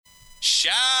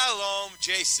Shalom,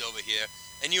 Jay Silver here,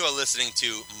 and you are listening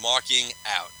to Marking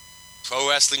Out, pro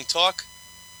wrestling talk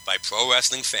by pro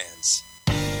wrestling fans.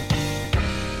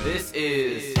 This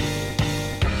is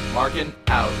Markin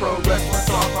Out, pro wrestling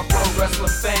talk by pro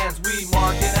wrestling fans. We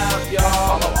marking out,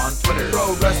 y'all. Follow on Twitter.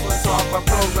 Pro wrestling talk by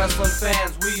pro wrestling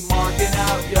fans. We marking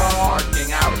out, y'all.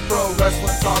 Marking Out, pro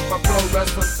wrestling talk by pro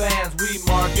wrestling fans. We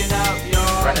marking out,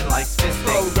 y'all. Brennan likes fisting.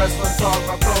 Pro wrestling talk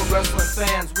by pro wrestling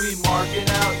fans. We marking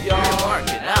out, y'all. We're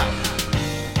marking out.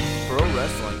 Pro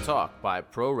wrestling talk by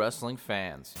pro wrestling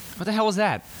fans. What the hell was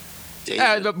that?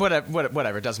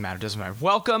 Whatever, it doesn't matter.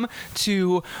 Welcome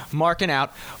to Markin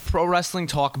Out, pro wrestling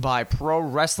talk by pro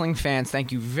wrestling fans.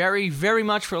 Thank you very, very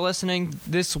much for listening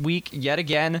this week yet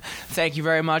again. Thank you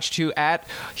very much to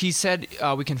he said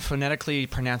we can phonetically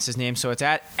pronounce his name, so it's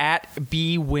at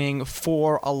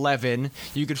bwing411.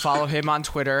 You can follow him on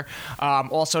Twitter.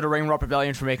 Also to Ring Rope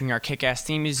Rebellion for making our kick-ass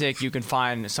theme music. You can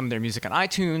find some of their music on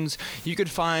iTunes. You can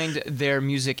find their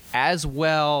music as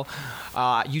well,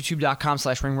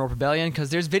 youtube.com/Ring Rope Rebellion, because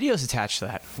there's videos attached to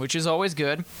that, which is always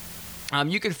good.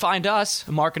 You can find us,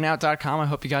 markinout.com. I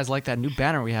hope you guys like that new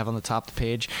banner we have on the top of the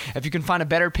page. If you can find a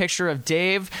better picture of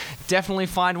Dave, definitely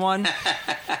find one.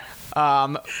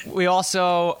 We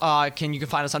also you can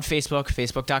find us on Facebook,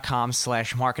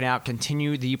 facebook.com/markinout.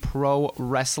 Continue the pro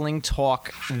wrestling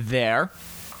talk there.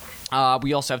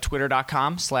 We also have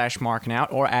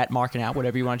twitter.com/markinout or at markinout,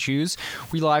 whatever you want to choose.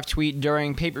 We live tweet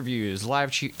during pay-per-views,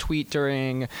 tweet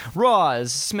during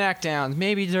Raws, SmackDowns,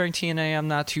 maybe during TNA, I'm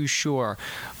not too sure.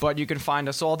 But you can find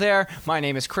us all there. My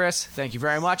name is Chris. Thank you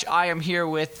very much. I am here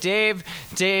with Dave.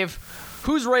 Dave,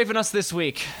 who's raving us this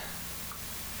week?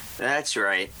 That's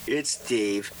right. It's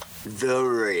Dave, the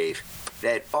Rave,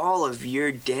 that all of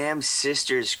your damn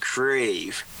sisters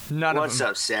crave. What's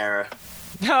up, Sarah?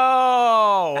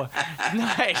 Oh,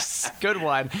 nice. Good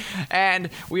one.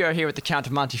 And we are here with the Count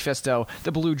of Monte Fisto,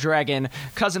 the Blue Dragon,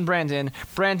 Cousin Brandon.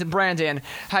 Brandon.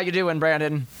 How you doing,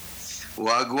 Brandon?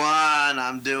 Wagwan,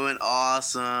 I'm doing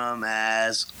awesome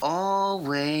as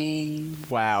always.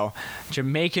 Wow.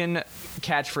 Jamaican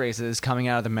catchphrases coming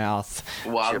out of the mouth.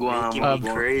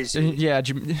 Wagwan, crazy. Yeah,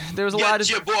 there was a lot of...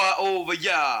 Get your boy over,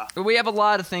 yeah. We have a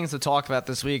lot of things to talk about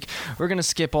this week. We're going to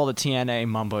skip all the TNA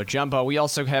mumbo-jumbo. We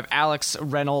also have Alex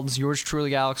Reynolds, yours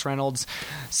truly, Alex Reynolds,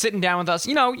 sitting down with us.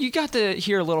 You know, you got to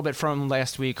hear a little bit from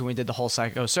last week when we did the whole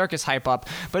Psycho Circus hype-up,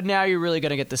 but now you're really going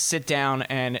to get to sit down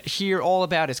and hear all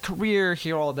about his career,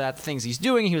 hear all about the things he's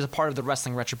doing. He was a part of the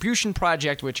Wrestling Retribution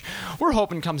Project, which we're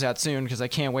hoping comes out soon because I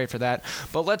can't wait for that.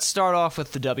 But let's start off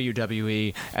with the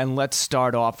WWE, and let's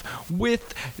start off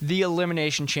with the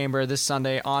Elimination Chamber this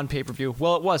Sunday on pay-per-view.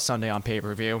 Well, it was Sunday on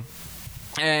pay-per-view.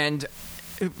 And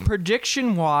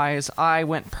prediction-wise, I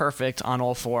went perfect on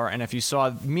all four, and if you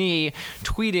saw me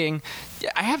tweeting,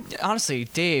 honestly,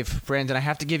 Dave, Brandon, I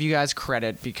have to give you guys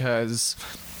credit because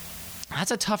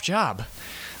that's a tough job.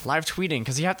 Live tweeting,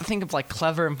 because you have to think of like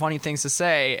clever and funny things to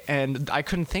say, and I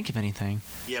couldn't think of anything.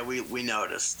 Yeah, we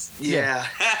noticed. Yeah.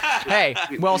 Hey,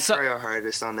 well, we try our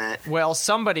hardest on that. Well,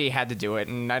 somebody had to do it,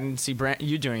 and I didn't see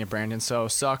you doing it, Brandon. So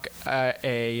suck a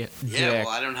dick. Yeah, well,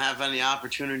 I don't have any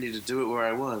opportunity to do it where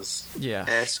I was. Yeah.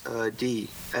 S-D.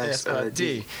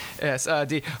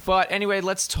 But anyway,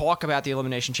 let's talk about the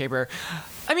Elimination Chamber.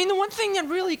 I mean, the one thing that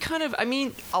really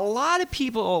a lot of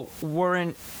people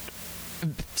weren't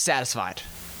satisfied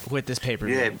with this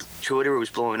pay-per-view. Yeah, Twitter was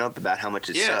blowing up about how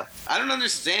much it sucked. I don't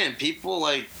understand. People,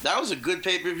 that was a good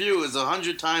pay-per-view. It was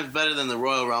 100 times better than the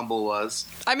Royal Rumble was.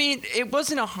 I mean, it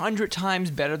wasn't 100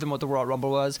 times better than what the Royal Rumble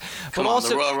was. Come on,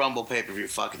 the Royal Rumble pay-per-view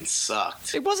fucking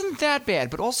sucked. It wasn't that bad,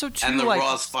 but also, too, and the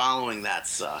Raws following that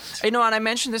sucked. You know, and I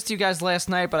mentioned this to you guys last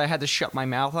night, but I had to shut my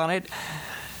mouth on it.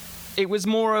 It was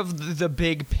more of the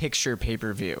big picture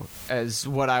pay-per-view, as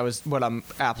what I'm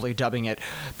aptly dubbing it,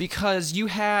 because you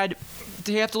have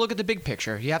to look at the big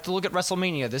picture. You have to look at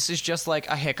WrestleMania. This is just like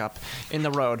a hiccup in the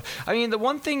road. I mean, the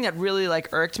one thing that really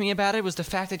irked me about it was the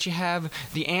fact that you have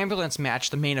the ambulance match,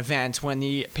 the main event, when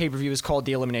the pay-per-view is called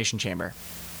the Elimination Chamber.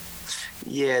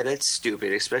 Yeah, that's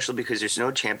stupid, especially because there's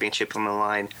no championship on the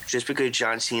line. Just because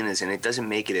John Cena's in it doesn't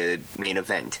make it a main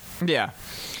event. Yeah.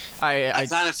 I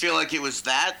kind of feel like it was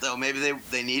that, though. Maybe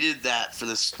they needed that for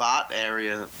the spot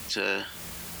area to...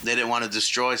 They didn't want to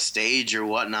destroy stage or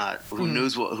whatnot. Who knew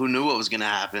what was going to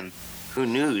happen? Who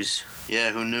news?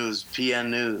 Yeah, who news? PN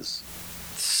News.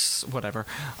 Whatever.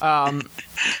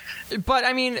 But,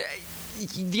 I mean...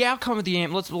 The outcome of the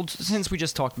ambulance, since we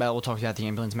just talked about it, we'll talk about the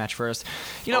ambulance match first.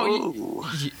 You know,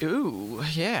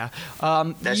 yeah.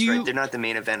 That's right, they're not the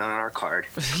main event on our card.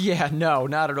 Yeah, no,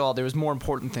 not at all. There was more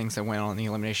important things that went on in the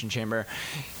Elimination Chamber.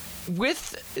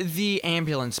 With the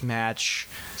ambulance match,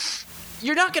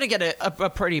 you're not going to get a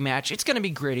pretty match. It's going to be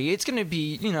gritty. It's going to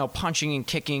be, punching and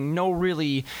kicking. No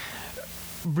really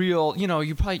real, you're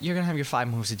going to have your 5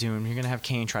 moves of doom. You're going to have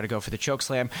Kane try to go for the choke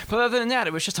slam. But other than that,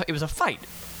 it was a fight.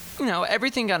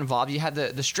 Everything got involved. You had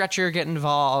the stretcher get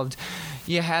involved.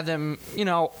 You had them,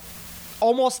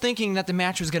 almost thinking that the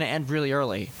match was going to end really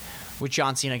early with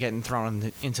John Cena getting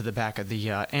thrown into the back of the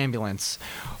ambulance.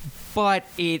 But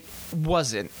it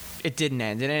wasn't. It didn't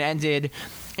end. And it ended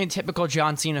in typical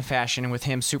John Cena fashion with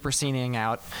him super Cenaing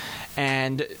out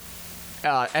and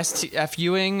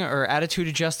STFUing or attitude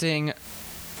adjusting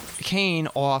Kane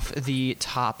off the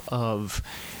top of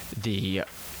the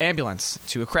ambulance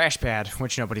to a crash pad,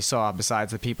 which nobody saw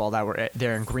besides the people that were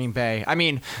there in Green Bay. I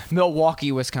mean,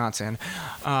 Milwaukee, Wisconsin.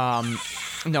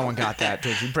 No one got that.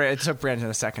 It took Brandon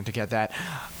a second to get that.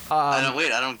 I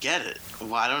don't get it.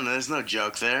 Well, I don't know. There's no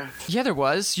joke there. Yeah, there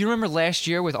was. You remember last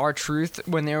year with R-Truth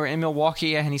when they were in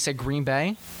Milwaukee and he said Green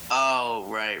Bay? Oh,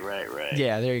 right.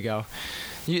 Yeah, there you go.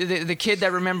 The kid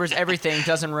that remembers everything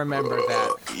doesn't remember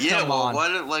that. Yeah, Come on.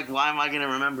 why am I going to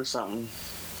remember something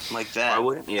like that? I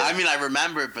wouldn't. Yeah. I mean, I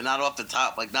remember it, but not off the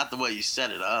top. Like, not the way you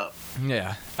set it up.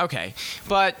 Yeah, okay.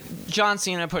 But John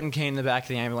Cena putting Kane in the back of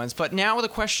the ambulance. But now the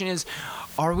question is,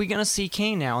 are we going to see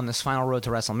Kane now on this final road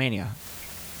to WrestleMania?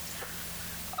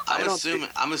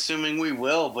 I'm assuming we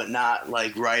will, but not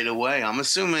like right away. I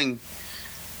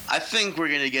think we're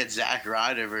gonna get Zack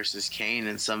Ryder versus Kane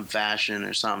in some fashion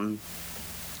or something.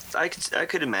 I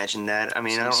could imagine that. I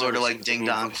mean, I don't sort of like ding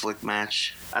dong flick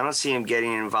match. I don't see him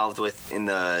getting involved in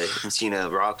the Cena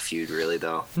Rock feud, really,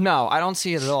 though. No, I don't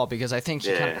see it at all because I think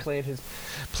he kind of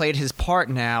played his part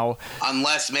now.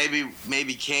 Unless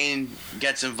maybe Kane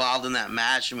gets involved in that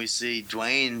match and we see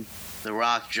Dwayne The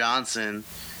Rock Johnson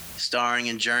starring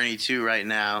in Journey 2 right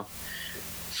now,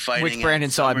 fighting. Which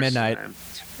Brandon saw at midnight.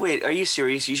 Wait, are you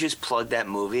serious? You just plugged that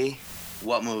movie?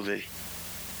 What movie?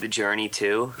 The Journey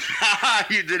 2?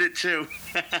 You did it too.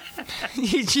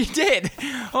 You did.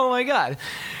 Oh my God,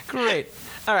 great.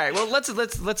 All right, well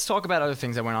let's talk about other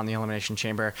things that went on in the Elimination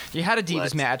Chamber. You had a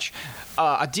Divas match,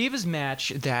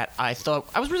 that I thought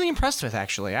I was really impressed with.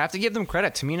 Actually, I have to give them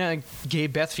credit. Tamina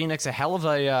gave Beth Phoenix a hell of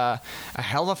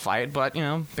a fight, but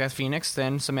Beth Phoenix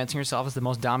then cementing herself as the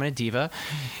most dominant diva.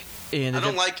 I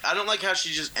don't like how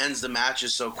she just ends the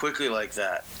matches so quickly like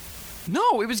that.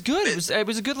 No, it was good. It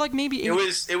was a good maybe. It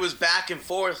was back and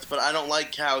forth, but I don't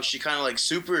like how she kind of like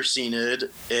super Cena'd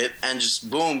it and just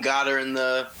boom got her in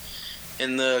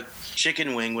the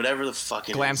chicken wing, whatever the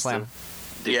fucking glam slam.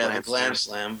 The glam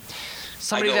slam.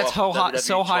 Somebody that's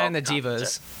so high in the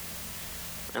divas.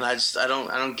 And I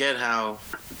don't get how,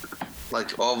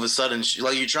 like, all of a sudden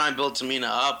you try and build Tamina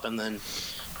up and then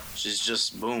she's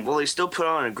just boom. Well, they still put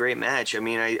on a great match. I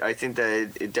mean, I think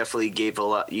that it definitely gave a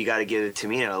lot. You got to give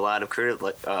Tamina a lot of credit.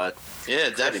 Yeah,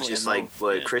 definitely. Just like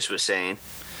what Chris was saying.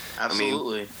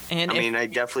 Absolutely. I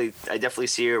definitely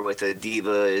see her with a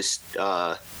Divas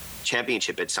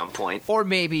championship at some point, or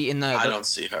maybe in the I don't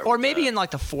see her, or maybe in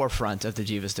like the forefront of the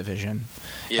Divas division.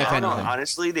 Yeah, I don't know.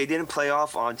 Honestly, they didn't play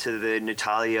off onto the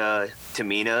Natalya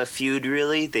Tamina feud.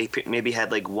 Really, they maybe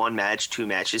had like 1 match, 2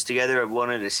 matches together. I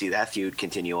wanted to see that feud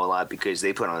continue a lot because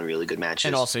they put on really good matches.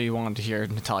 And also, you wanted to hear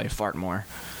Natalya fart more.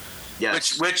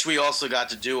 Yes. Which we also got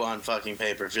to do on fucking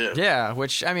pay-per-view. Yeah,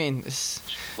 which, I mean...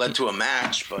 led to a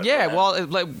match, but... Yeah, well,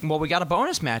 we got a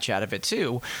bonus match out of it,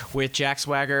 too, with Jack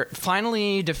Swagger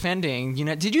finally defending...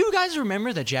 did you guys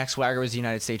remember that Jack Swagger was the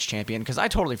United States champion? Because I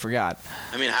totally forgot.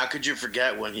 I mean, how could you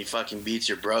forget when he fucking beats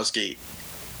your broski?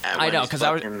 I know, because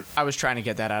I was trying to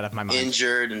get that out of my mind.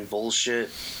 Injured and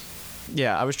bullshit.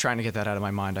 Yeah, I was trying to get that out of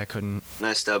my mind. I couldn't.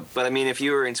 Messed up. But I mean, if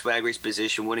you were in Swagger's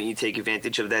position, wouldn't you take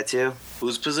advantage of that too?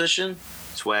 Whose position?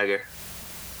 Swagger.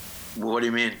 What do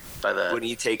you mean by that? Wouldn't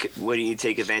you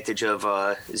take advantage of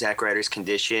Zack Ryder's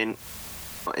condition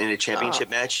in a championship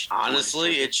match?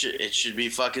 Honestly, it should be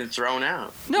fucking thrown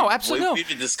out. No, absolutely.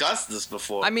 We've discussed this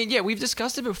before. I mean, yeah, we've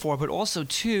discussed it before, but also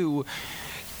too.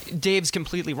 Dave's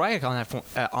completely right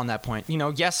on that point.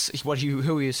 Yes,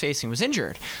 who he was facing was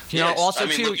injured. Also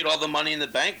look at all the Money in the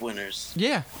Bank winners.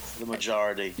 Yeah, the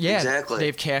majority. Yeah, exactly.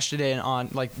 They've cashed it in on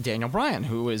like Daniel Bryan,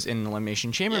 who was in an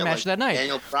Elimination Chamber match that night.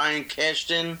 Daniel Bryan cashed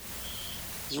in.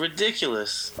 It's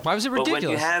ridiculous. Why was it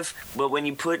ridiculous? But when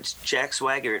you put Jack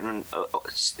Swagger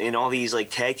in all these like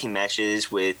tag team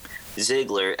matches with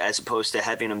Ziggler, as opposed to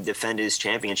having him defend his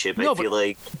championship, I feel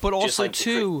like. But also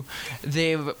too,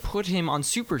 they've put him on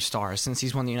Superstar since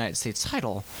he's won the United States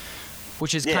title,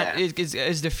 which is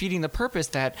is defeating the purpose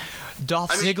that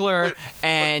Ziggler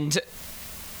and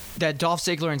that Dolph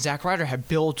Ziggler and Zack Ryder have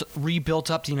rebuilt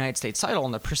up the United States title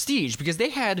and the prestige, because they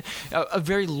had a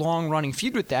very long-running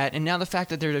feud with that, and now the fact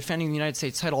that they're defending the United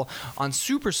States title on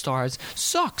Superstars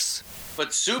sucks. But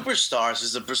Superstars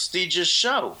is a prestigious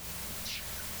show.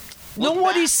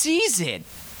 Nobody sees it.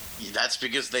 That's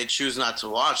because they choose not to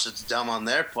watch. It's dumb on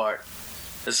their part.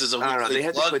 This is a I don't know. They weekly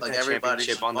had to plug, put like that everybody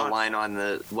championship should on the watch. line on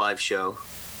the live show.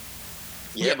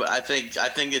 Yeah, but I think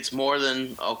it's more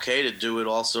than okay to do it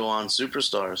also on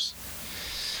Superstars.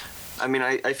 I mean,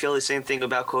 I feel the same thing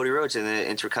about Cody Rhodes in the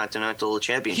Intercontinental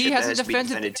Championship. He hasn't that has to be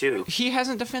defended too. He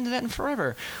hasn't defended that in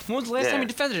forever. When was the last time he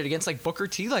defended it? Against like Booker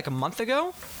T like a month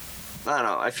ago? I don't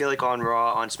know. I feel like on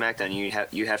Raw, on SmackDown,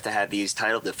 you have to have these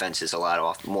title defenses a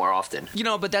lot more often.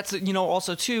 But that's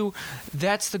also too.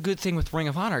 That's the good thing with Ring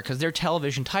of Honor, because their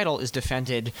television title is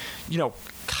defended,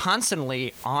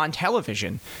 constantly on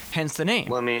television. Hence the name.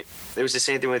 Well, I mean, there was the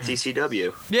same thing with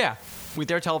TCW. Yeah. With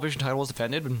their television title was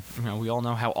defended, and we all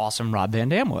know how awesome Rob Van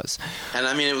Dam was. And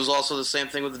I mean, it was also the same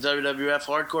thing with the WWF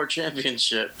Hardcore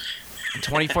Championship.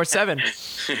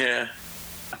 24/7. Yeah.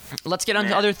 Let's get on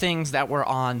to other things that were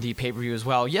on the pay-per-view as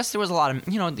well. Yes, there was a lot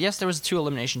of, yes, there was 2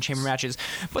 Elimination Chamber matches,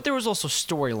 but there was also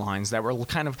storylines that were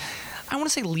kind of, I want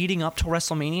to say, leading up to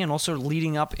WrestleMania and also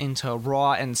leading up into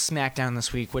Raw and SmackDown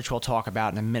this week, which we'll talk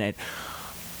about in a minute.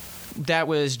 That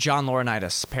was John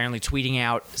Laurinaitis apparently tweeting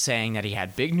out saying that he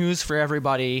had big news for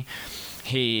everybody.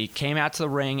 He came out to the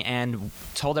ring and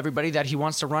told everybody that he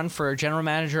wants to run for general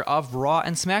manager of Raw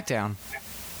and SmackDown.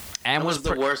 And that was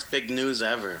the worst big news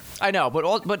ever. I know,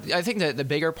 but I think that the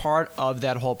bigger part of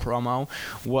that whole promo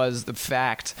was the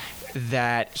fact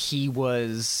that he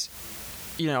was,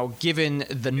 given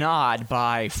the nod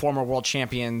by former world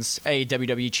champions,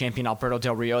 WWE champion Alberto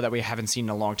Del Rio, that we haven't seen in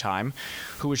a long time,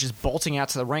 who was just bolting out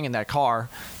to the ring in that car,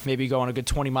 maybe going a good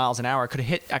 20 miles an hour, could have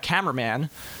hit a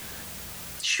cameraman.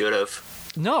 Should have.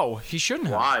 No, he shouldn't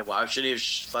have. Why? Why should he have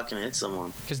fucking hit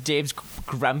someone? Because Dave's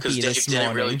grumpy Because Dave this didn't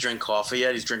morning. really drink coffee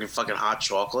yet. He's drinking fucking hot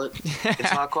chocolate.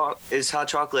 Is hot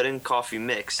chocolate and coffee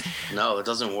mixed? No, it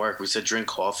doesn't work. We said drink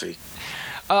coffee.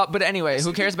 But anyway,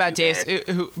 who cares about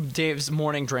too Dave's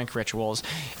morning drink rituals?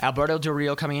 Alberto Del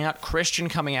Rio coming out, Christian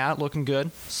coming out, looking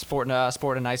good, sporting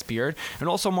a nice beard, and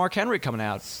also Mark Henry coming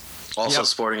out. Also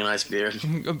sporting a nice beard.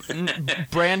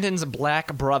 Brandon's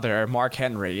black brother, Mark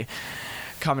Henry,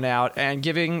 coming out and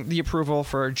giving the approval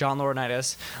for John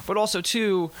Laurinaitis. But also,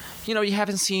 too, you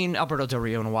haven't seen Alberto Del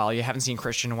Rio in a while. You haven't seen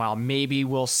Christian in a while. Maybe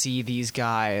we'll see these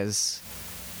guys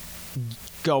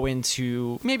go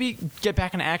into, maybe get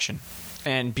back in action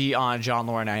and be on John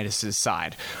Laurinaitis'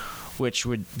 side, which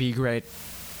would be great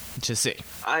to see.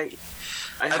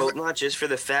 I hope not, just for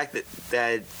the fact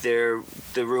that they're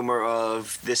the rumor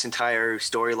of this entire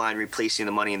storyline replacing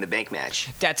the Money in the Bank match.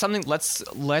 That's something. Let's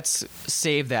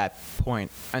save that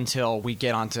point until we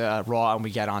get onto Raw and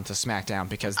we get onto SmackDown,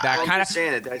 because that kind of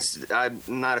saying that I'm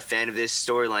not a fan of this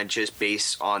storyline just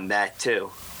based on that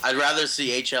too. I'd rather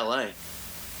see HLA.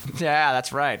 Yeah,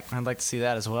 that's right. I'd like to see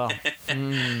that as well.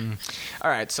 All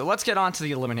right, so let's get on to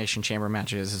the Elimination Chamber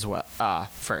matches as well.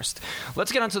 First,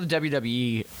 let's get on to the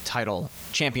WWE title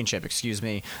championship.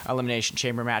 Elimination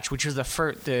Chamber match, which was the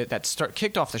first that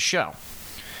kicked off the show,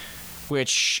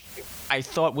 which I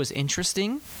thought was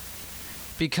interesting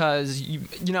because you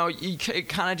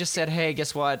kind of just said, "Hey,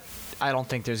 guess what? I don't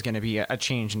think there's going to be a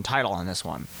change in title on this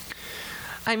one."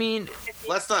 I mean,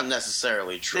 that's not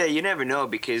necessarily true. Yeah, you never know,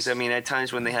 because I mean, at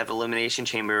times when they have Elimination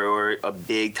Chamber or a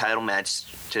big title match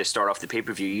to start off the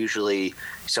pay-per-view, usually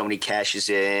somebody cashes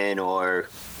in or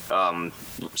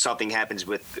something happens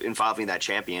involving that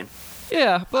champion.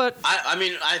 Yeah, but I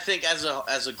mean, I think as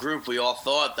a group, we all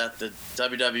thought that the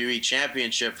WWE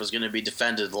Championship was going to be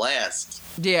defended last.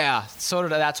 Yeah,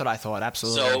 that's what I thought.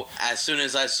 Absolutely. So as soon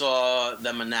as I saw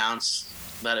them announce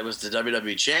that it was the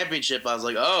WWE Championship, I was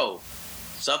like, oh,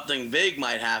 something big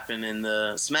might happen in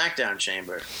the SmackDown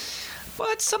chamber.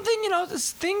 But something,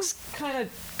 things kind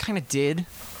of did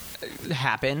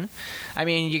happen. I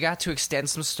mean, you got to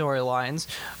extend some storylines.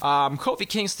 Kofi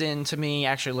Kingston, to me,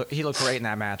 actually, he looked great in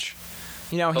that match.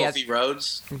 Kofi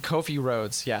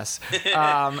Rhodes, yes.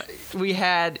 We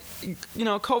had,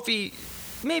 Kofi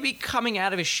maybe coming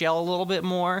out of his shell a little bit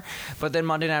more, but then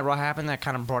Monday Night Raw happened that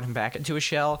kind of brought him back into a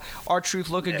shell. R-Truth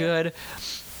looking good.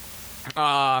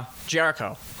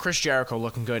 Chris Jericho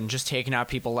looking good and just taking out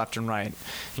people left and right,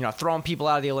 throwing people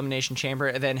out of the Elimination Chamber,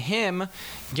 and then him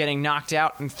getting knocked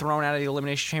out and thrown out of the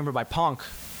Elimination Chamber by Punk.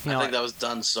 I think that was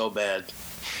done so bad.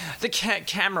 The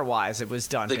camera wise, it was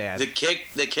done bad. The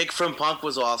kick from Punk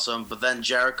was awesome, but then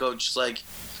Jericho just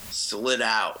slid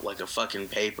out like a fucking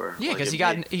paper. Yeah, because he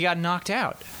got knocked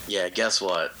out. Yeah, guess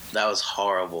what? That was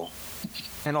horrible.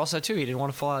 And also, too, he didn't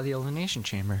want to fall out of the Elimination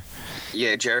Chamber.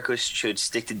 Yeah, Jericho should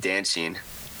stick to dancing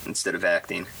instead of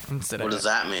acting. What does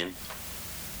that mean?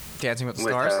 Dancing with the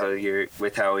Stars?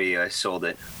 With how he sold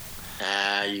it.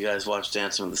 You guys watch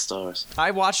Dancing with the Stars.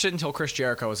 I watched it until Chris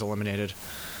Jericho was eliminated.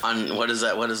 On what is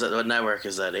that? What network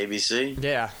is that? ABC?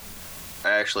 Yeah.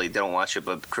 I actually don't watch it,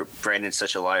 but Brandon's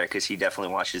such a liar because he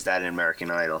definitely watches that in American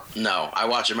Idol. No, I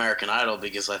watch American Idol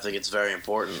because I think it's very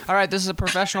important. All right, this is a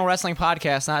professional wrestling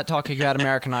podcast, not talking about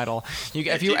American Idol.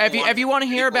 If you want to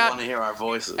hear about, want to hear our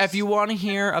voices. If you want to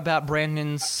hear about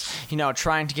Brandon's,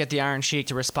 trying to get the Iron Sheik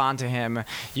to respond to him,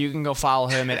 you can go follow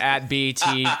him at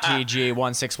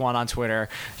BTTG161 on Twitter.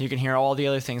 You can hear all the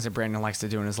other things that Brandon likes to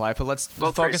do in his life. But let's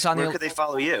focus Chris, on where could they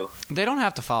follow you? They don't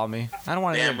have to follow me. I don't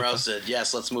want to. Damn, roasted.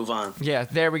 Yes, let's move on. Yeah,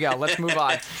 there we go. Let's move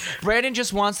on. Brandon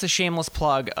just wants the shameless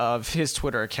plug of his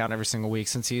Twitter account every single week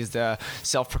since he's the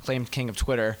self-proclaimed king of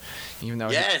Twitter. Even though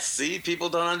see, people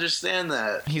don't understand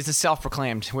that. he's the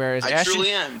self-proclaimed, whereas I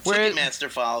truly am. Ticketmaster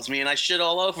follows me, and I shit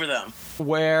all over them.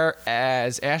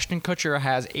 Whereas Ashton Kutcher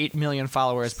has 8 million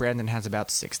followers, Brandon has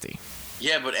about 60.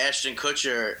 Yeah, but Ashton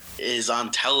Kutcher is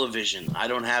on television. I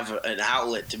don't have an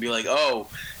outlet to be like, oh,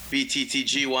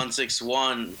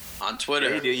 BTTG161 on Twitter.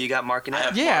 Yeah, you do. You got Markin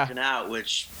Out. Markin Out,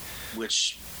 which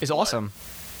is awesome.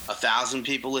 1,000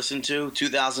 people listen to,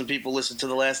 2,000 people listen to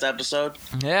the last episode.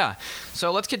 Yeah.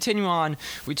 So let's continue on.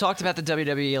 We talked about the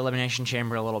WWE Elimination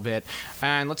Chamber a little bit,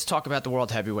 and let's talk about the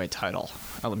World Heavyweight Title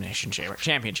Elimination Chamber,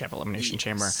 Championship Elimination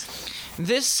Chamber.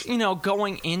 This,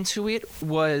 going into it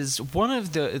was one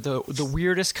of the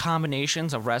weirdest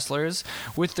combinations of wrestlers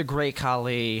with the Great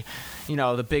Khali,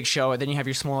 the Big Show, and then you have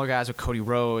your smaller guys with Cody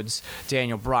Rhodes,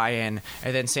 Daniel Bryan,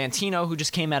 and then Santino, who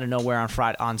just came out of nowhere on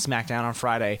SmackDown on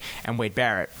Friday, and Wade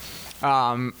Barrett.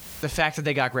 The fact that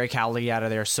they got Great Khali out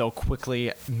of there so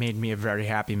quickly made me a very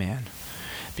happy man.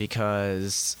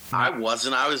 Because I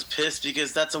wasn't. I was pissed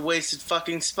because that's a wasted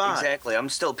fucking spot. Exactly. I'm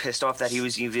still pissed off that he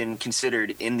was even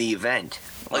considered in the event.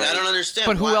 Like I don't understand.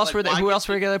 But who else were they? Who else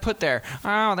were they gonna put there?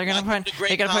 Oh, they're gonna put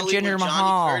Jinder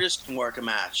Mahal. Johnny Curtis can work a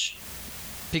match.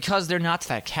 Because they're not to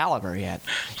that caliber yet.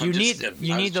 You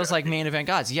need those like main event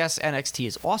guys. Yes, NXT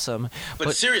is awesome,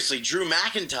 but seriously, Drew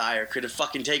McIntyre could have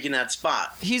fucking taken that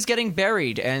spot. He's getting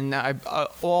buried, and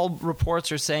all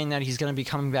reports are saying that he's going to be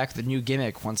coming back with a new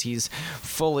gimmick once he's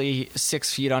fully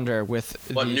 6 feet under. With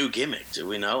what new gimmick? Do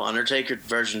we know? Undertaker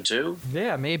version 2?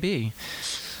 Yeah, maybe.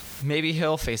 Maybe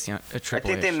he'll face a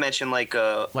Triple H. I think they mentioned like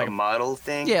a model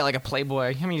thing. Yeah, like a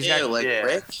Playboy. I mean, he's got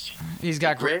Rick. He's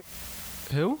got Rick.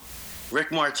 Who? Rick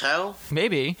Martel?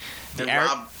 Maybe. And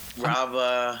Rob,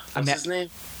 what's his name?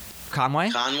 Conway?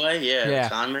 Yeah.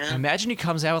 Conman. Imagine he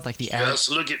comes out with like the Just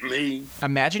look at me.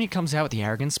 Imagine he comes out with the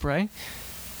arrogance spray.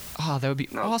 Oh, that would be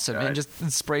awesome. God. And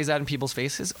just sprays that in people's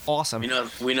faces. Awesome.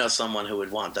 We know someone who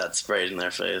would want that sprayed in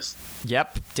their face.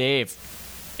 Yep, Dave.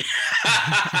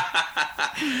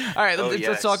 All right,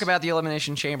 let's talk about the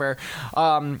Elimination Chamber.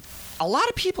 A lot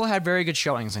of people had very good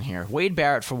showings in here. Wade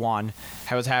Barrett, for one,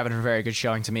 was having a very good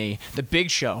showing to me. The Big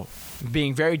Show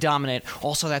being very dominant.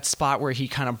 Also, that spot where he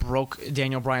kind of broke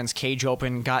Daniel Bryan's cage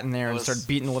open, got in there, and started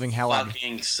beating the living hell out of him.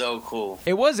 Fucking so cool.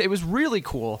 It was really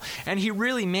cool. And he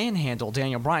really manhandled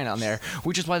Daniel Bryan on there,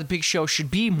 which is why the Big Show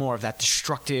should be more of that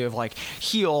destructive, like,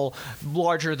 heel,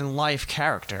 larger-than-life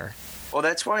character. Well,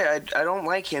 that's why I don't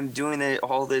like him doing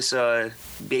all this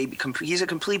baby. He's a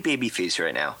complete baby face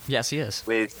right now. Yes, he is.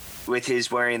 With his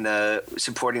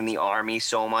supporting the army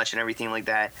so much and everything like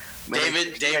that.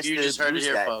 David, you just heard it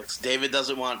here, folks. David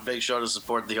doesn't want Big Show to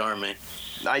support the army.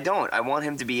 I don't. I want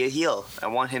him to be a heel. I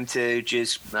want him to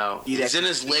just He's in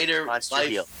his later life.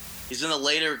 Heel. He's in the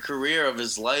later career of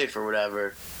his life or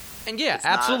whatever. And yeah,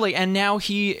 absolutely. And now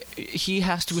he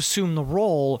has to assume the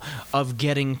role of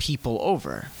getting people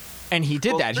over. And he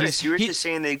did that. Chris, you were just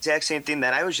saying the exact same thing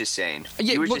that I was just saying.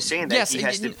 Yeah, you were just saying that he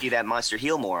has to be that monster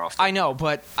heel more often. I know,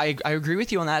 but I agree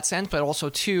with you in that sense. But also,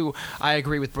 too, I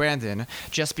agree with Brandon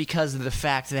just because of the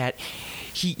fact that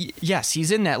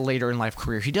he's in that later in life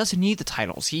career. He doesn't need the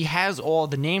titles. He has all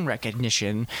the name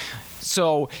recognition.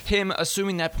 So him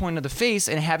assuming that point of the face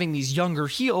and having these younger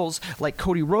heels like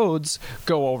Cody Rhodes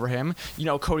go over him,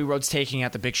 Cody Rhodes taking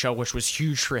out the Big Show, which was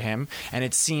huge for him. And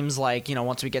it seems like,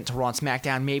 once we get into Raw and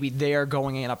SmackDown, maybe they're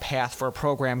going in a path for a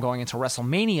program going into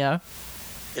WrestleMania.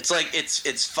 It's like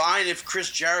it's fine if Chris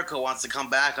Jericho wants to come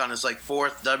back on his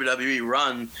fourth WWE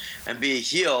run and be a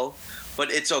heel,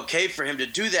 but it's okay for him to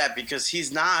do that because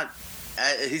he's not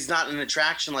He's not an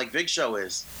attraction like Big Show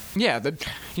is. Yeah, In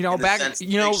the sense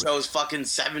Big Show is fucking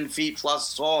 7 feet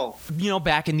plus tall.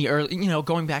 Back in the early,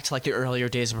 going back to like the earlier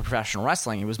days of professional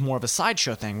wrestling, it was more of a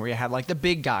sideshow thing where you had like the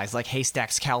big guys like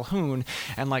Haystacks Calhoun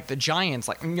and like the Giants,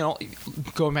 like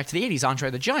going back to the 80s, Andre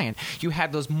the Giant. You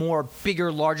had those more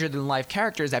bigger, larger than life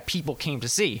characters that people came to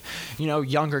see.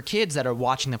 Younger kids that are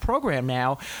watching the program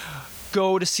now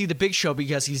go to see the Big Show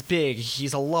because he's big,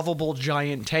 he's a lovable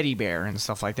giant teddy bear and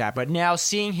stuff like that. But now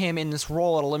seeing him in this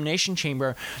role at Elimination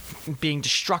Chamber, being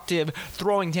destructive,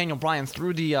 throwing Daniel Bryan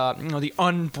through the the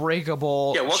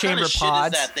unbreakable what chamber kind of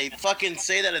pods. Shit is that? They fucking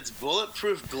say that it's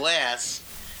bulletproof glass,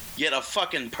 yet a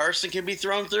fucking person can be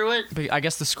thrown through it. But I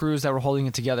guess the screws that were holding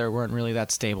it together weren't really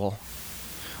that stable.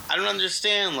 I don't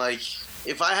understand. Like,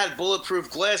 if I had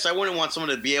bulletproof glass, I wouldn't want someone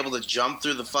to be able to jump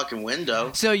through the fucking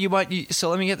window. So so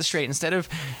let me get this straight. Instead of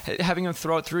having him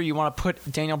throw it through, you want to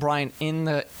put Daniel Bryan in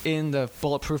the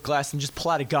bulletproof glass and just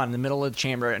pull out a gun in the middle of the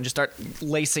chamber and just start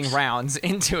lacing rounds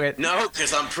into it. No,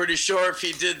 because I'm pretty sure if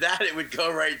he did that, it would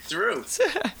go right through.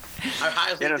 I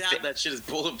highly doubt that shit is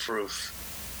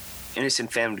bulletproof.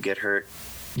 Innocent fan would get hurt.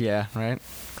 Yeah, right.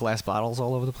 Glass bottles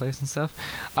all over the place and stuff.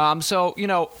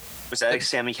 Was that a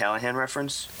Sami Callihan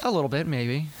reference? A little bit,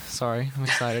 maybe. Sorry, I'm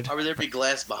excited. Why would there be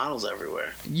glass bottles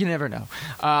everywhere? You never know.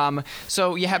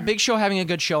 So you have Big Show having a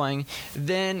good showing.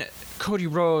 Then Cody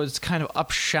Rhodes kind of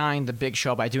upshined the Big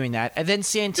Show by doing that. And then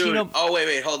Santino... Dude,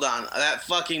 wait, hold on. That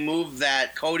fucking move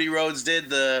that Cody Rhodes did,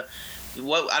 I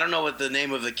don't know what the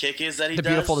name of the kick is that he does. The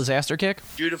Beautiful Disaster kick?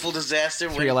 Beautiful Disaster.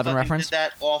 311 reference? Did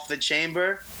that off the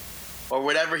chamber. Or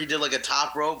whatever, he did like a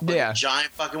top rope, like a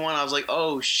giant fucking one. I was like,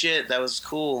 oh shit, that was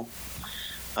cool.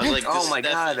 I was like, oh my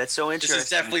god, that's so interesting. This is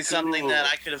definitely something that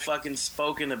I could have fucking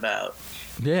spoken about.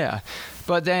 Yeah.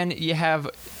 But then you have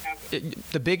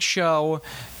the Big Show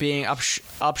being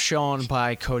upshown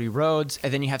by Cody Rhodes,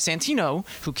 and then you have Santino,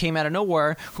 who came out of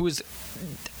nowhere, who was...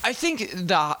 I think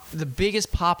the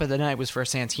biggest pop of the night was for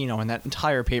Santino in that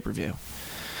entire pay-per-view.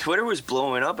 Twitter was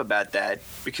blowing up about that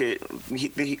because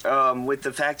with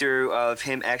the factor of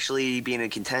him actually being a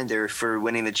contender for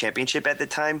winning the championship at the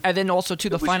time. And then also,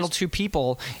 the final two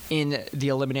people in the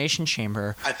Elimination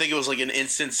Chamber. I think it was like an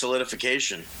instant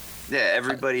solidification. Yeah,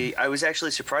 everybody. I was actually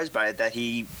surprised by it that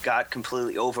he got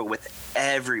completely over with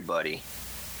everybody.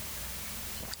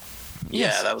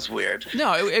 Yes. Yeah, that was weird.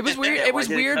 No, it was weird. It was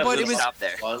weird, but it was... Stop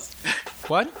there.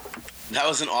 What? That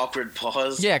was an awkward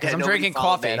pause. Yeah, because I'm drinking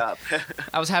coffee.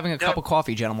 I was having a cup of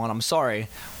coffee, gentlemen. I'm sorry.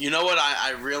 You know what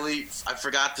I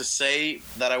forgot to say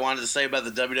that I wanted to say about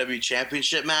the WWE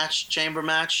Championship match, chamber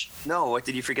match? No, what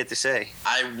did you forget to say?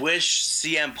 I wish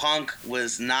CM Punk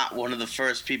was not one of the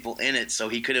first people in it, so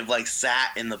he could have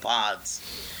sat in the pods.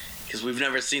 Because we've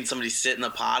never seen somebody sit in a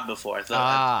pod before. I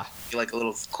thought that'd be like a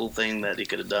little cool thing that he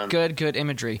could have done. Good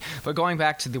imagery. But going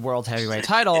back to the World Heavyweight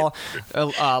title,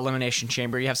 Elimination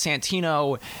Chamber, you have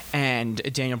Santino and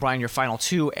Daniel Bryan, your final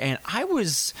two, and I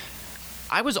was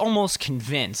almost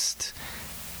convinced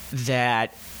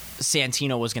that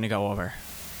Santino was going to go over.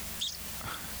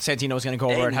 Santino was going to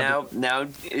go over. And now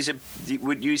is it?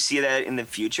 Would you see that in the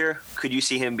future? Could you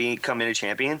see him becoming a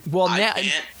champion? Well,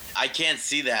 I can't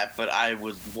see that, but I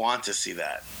would want to see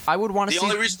that. I would want to see...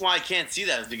 The only reason why I can't see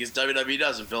that is because WWE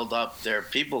doesn't build up their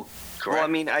people correct. Well, I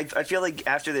mean, I feel like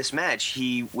after this match,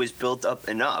 he was built up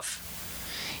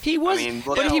enough. He was,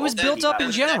 but he was built up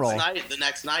in general. The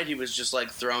next night, he was just,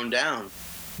 thrown down.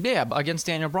 Yeah, against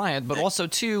Daniel Bryan, but also,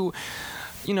 too...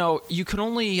 you can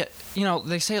only,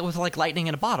 they say it with lightning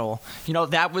in a bottle.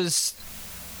 That was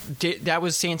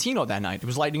Santino that night. It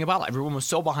was lightning in a bottle. Everyone was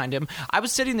so behind him. I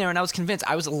was sitting there and I was convinced.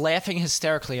 I was laughing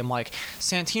hysterically. I'm like,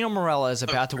 Santino Marella is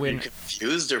about to win. Are you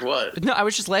confused or what? No, I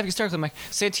was just laughing hysterically. I'm like,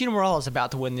 Santino Marella is about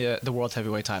to win the World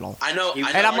Heavyweight title. I know.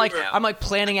 And I'm like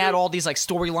planning out all these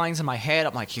storylines in my head.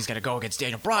 I'm like, he's gonna go against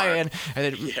Daniel Bryan,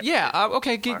 and then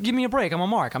okay, give me a break. I'm a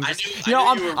Mark. I'm just,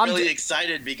 I knew you were really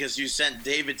excited because you sent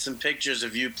David some pictures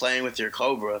of you playing with your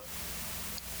Cobra.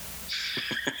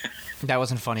 That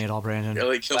wasn't funny at all, Brandon.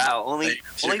 Really? Wow, only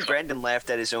Brandon laughed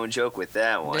at his own joke with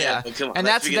that one. Yeah, come on. And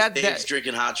that's because Dave's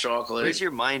drinking hot chocolate. Where's your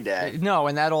mind at? No,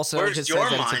 and that also Where's just your says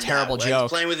that mind it's a terrible at? joke. He's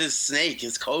playing with his snake,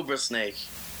 his Cobra snake.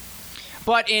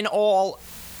 But in all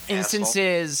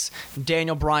instances,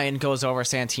 Daniel Bryan goes over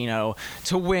Santino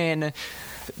to win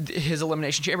his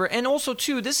Elimination Chamber. And also,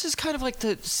 too, this is kind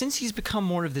of since he's become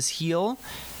more of this heel,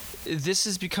 this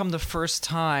has become the first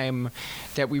time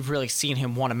that we've really seen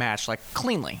him win a match,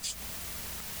 cleanly.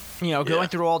 Going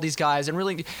through all these guys, and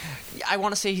really, I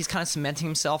want to say he's kind of cementing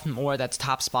himself more at that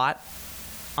top spot.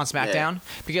 on SmackDown,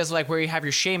 because like where you have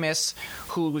your Sheamus,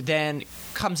 who then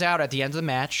comes out at the end of the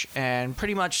match and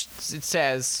pretty much it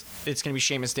says it's going to be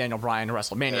Sheamus Daniel Bryan at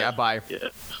WrestleMania by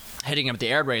hitting him with the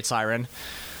air raid siren.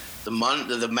 The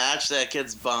match that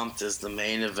gets bumped is the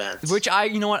main event. Which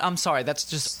you know what? I'm sorry. That's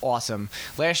just awesome.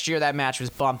 Last year that match was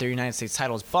bumped. The United States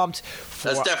title was bumped.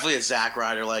 That's definitely a Zack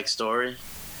Ryder-like story.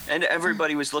 And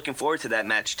everybody was looking forward to that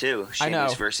match too.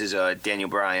 Sheamus versus Daniel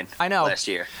Bryan. I know. Last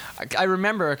year. I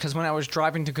remember because when I was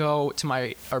driving to go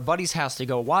to our buddy's house to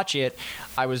go watch it,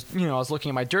 I was looking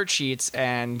at my dirt sheets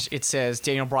and it says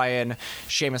Daniel Bryan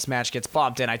Sheamus match gets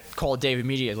bumped, and I called Dave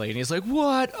immediately and he's like,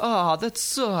 "What? Oh, that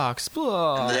sucks."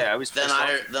 Blah. Yeah, I was. Then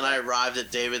I arrived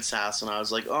at David's house and I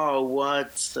was like, "Oh,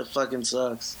 what? That fucking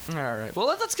sucks." All right. Well,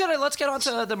 let's get on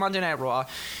to the Monday Night Raw.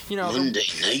 Monday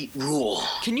Night Raw.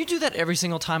 Can you do that every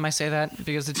single time I say that?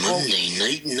 Because it's Monday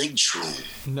Night Nitro.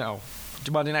 No,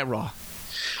 Monday Night Raw.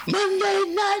 Monday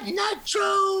Night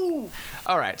Nitro.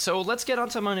 All right, so let's get on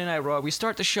to Monday Night Raw. We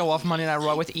start the show off Monday Night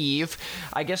Raw with Eve.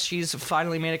 I guess she's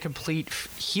finally made a complete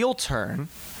heel turn.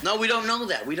 No, we don't know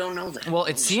that. Well,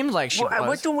 it seemed like she was.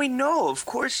 What do we know? Of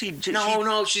course she.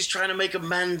 No, she's trying to make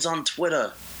amends on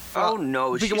Twitter. Oh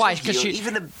no! Why? Because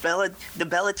even the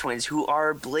Bella twins, who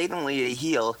are blatantly a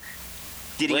heel,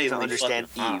 didn't even understand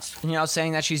Eve.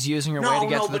 Saying that she's using her way to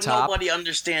get to the top. Nobody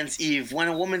understands Eve. When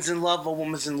a woman's in love, a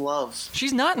woman's in love.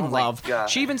 She's not in love. God.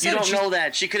 She even said you don't know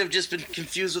that. She could have just been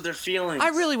confused with her feelings. I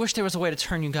really wish there was a way to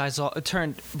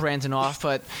turn Brandon off,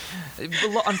 but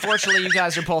unfortunately, you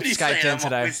guys are both Skyped in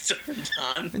today.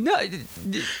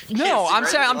 No, I'm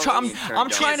saying I'm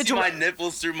trying to do my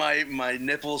nipples through my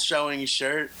nipple showing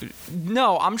shirt.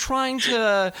 No, I'm trying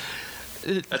to.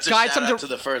 That's guide a shout out to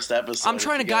the first episode. I'm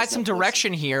trying to guide some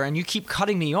direction here, and you keep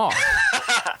cutting me off.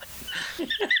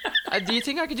 Do you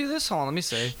think I could do this? Hold on, let me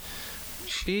see.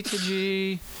 B to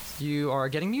G, you are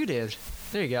getting muted.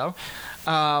 There you go.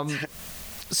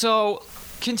 So,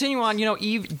 continue on.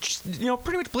 Eve,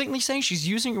 pretty much blatantly saying she's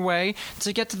using her way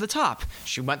to get to the top.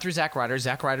 She went through Zack Ryder.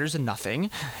 Zack Ryder's a nothing,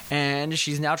 and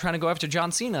she's now trying to go after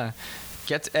John Cena.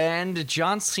 And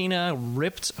John Cena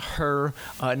ripped her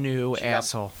a new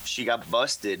asshole. She got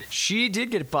busted. She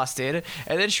did get busted.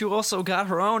 And then she also got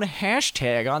her own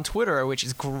hashtag on Twitter, which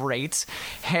is great.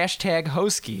 Hashtag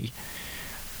Hosky.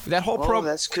 That whole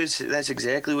that's because that's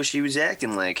exactly what she was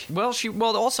acting like. Well,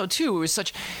 also too,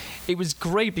 it was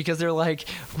great because they're like,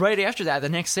 right after that, the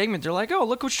next segment, they're like, "Oh,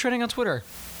 look what's trending on Twitter.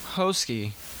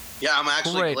 Hosky." Yeah, I'm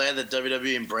actually glad that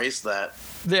WWE embraced that.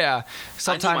 Yeah,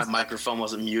 sometimes I knew my microphone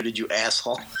wasn't muted, you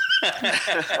asshole. Well,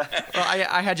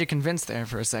 I had you convinced there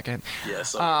for a second.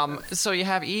 Yes. So you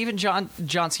have even John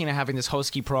Cena having this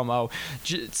Hosky promo,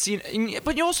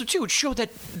 but also too it showed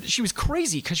that she was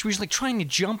crazy because she was like trying to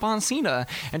jump on Cena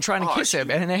and trying to kiss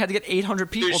him, and they had to get 800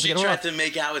 people to get her. She tried to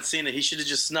make out with Cena. He should have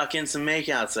just snuck in some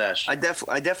makeout sesh. I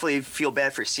definitely feel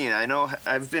bad for Cena. I know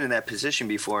I've been in that position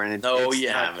before, and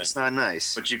it's not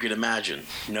nice. But you can imagine.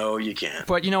 No, you can't.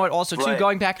 But you know what? Also too,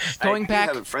 going back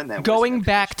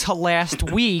to last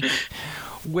week.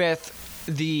 With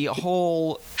the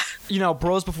whole,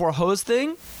 bros before hoes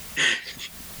thing,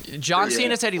 John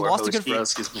Cena said he lost a good friend.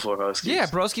 Broskies before Hoskies. Yeah,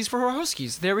 broskies for her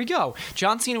Hoskies. There we go.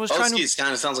 John Cena was trying to. Hoskies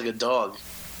kind of sounds like a dog.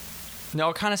 No,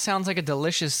 it kind of sounds like a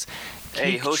delicious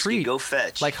Hosky, treat. Go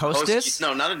fetch. Like Hostess?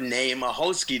 No, not a name. A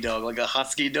Hosky dog, like a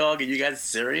husky dog. Are you guys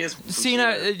serious?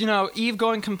 Cena, Eve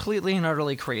going completely and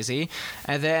utterly crazy,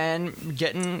 and then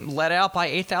getting let out by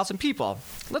 8,000 people.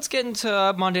 Let's get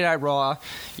into Monday Night Raw.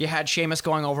 You had Sheamus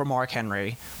going over Mark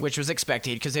Henry, which was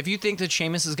expected, because if you think that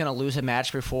Sheamus is going to lose a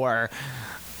match before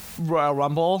Royal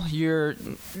Rumble,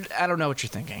 I don't know what you're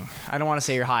thinking. I don't want to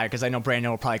say you're high, because I know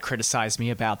Brandon will probably criticize me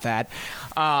about that.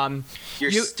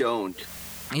 You're stoned.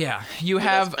 Yeah, you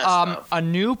have a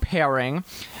new pairing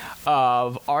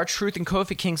of R-Truth and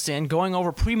Kofi Kingston going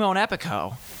over Primo and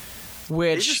Epico,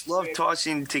 which they just love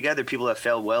tossing together people that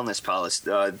failed the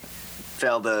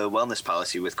wellness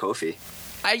policy with Kofi.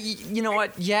 You know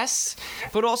what? Yes,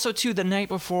 but also too the night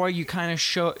before you kind of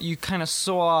saw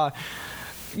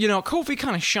Kofi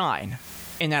kind of shine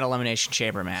in that Elimination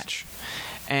Chamber match,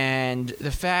 and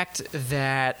the fact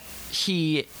that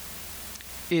he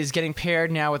is getting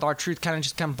paired now with R-Truth kind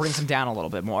of brings him down a little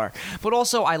bit more. But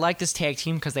also, I like this tag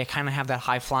team because they kind of have that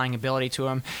high-flying ability to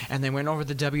them, and they went over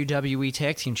the WWE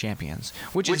Tag Team Champions.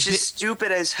 Which is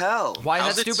stupid as hell. Why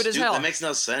is that stupid as hell? That makes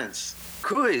no sense.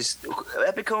 Cruz,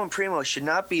 Epico and Primo should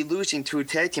not be losing to a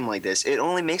tag team like this. It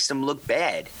only makes them look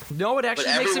bad. No, it actually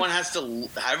But makes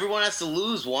everyone has to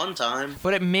lose one time.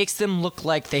 But it makes them look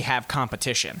like they have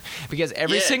competition. Because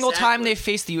every Yeah, single time exactly. they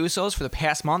face the Usos for the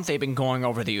past month, they've been going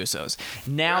over the Usos.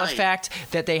 Now the Right. fact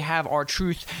that they have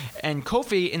R-Truth and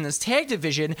Kofi in this tag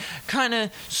division kind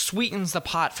of sweetens the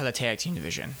pot for the tag team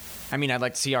division. I mean, I'd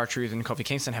like to see R-Truth and Kofi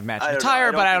Kingston have match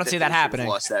retire, but I don't see that happening.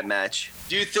 Lost that match.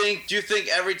 Do you think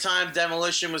every time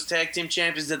Demolition was tag team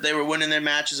champions that they were winning their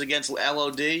matches against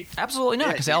LOD? Absolutely not,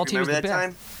 because Yeah, LT was the remember best. that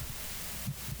time?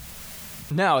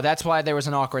 No, that's why there was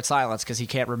an awkward silence, because he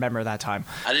can't remember that time.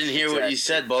 I didn't hear what you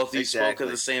said. Both of you spoke Exactly.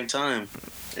 at the same time.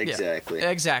 Exactly.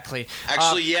 Exactly.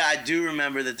 Actually, yeah, I do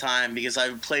remember the time because I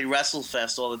played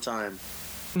WrestleFest all the time.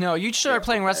 No, you started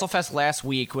playing WrestleFest last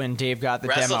week when Dave got the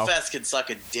demo. WrestleFest can suck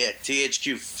a dick.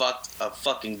 THQ fucked a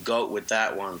fucking goat with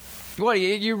that one. What,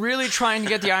 you're really trying to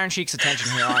get the Iron Sheik's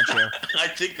attention here, aren't you? I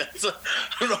think that's. I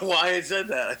don't know why I said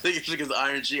that. I think it's because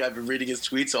Iron Sheik. I've been reading his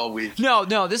tweets all week. No,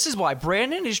 this is why.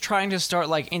 Brandon is trying to start,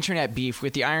 like, internet beef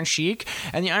with the Iron Sheik,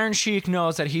 and the Iron Sheik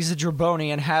knows that he's a jabroni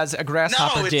and has a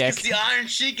grasshopper No, it's dick. because the Iron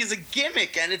Sheik is a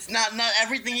gimmick, and it's not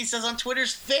everything he says on Twitter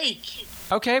is fake.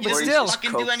 Okay, but He still. doesn't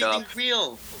fucking do Coked anything up.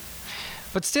 real.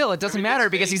 But still, it doesn't Everything's matter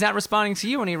because fake. he's not responding to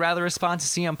you, and he'd rather respond to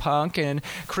CM Punk and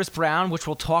Chris Brown, which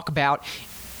we'll talk about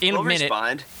in a He'll minute.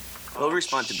 respond. He'll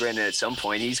respond to Brandon at some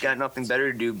point. He's got nothing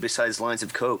better to do besides lines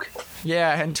of coke.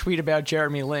 Yeah, and tweet about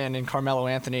Jeremy Lin and Carmelo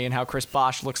Anthony and how Chris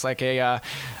Bosh looks like a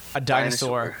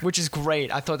dinosaur, which is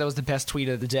great. I thought that was the best tweet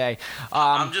of the day.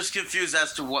 I'm just confused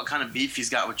as to what kind of beef he's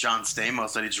got with John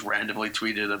Stamos that he just randomly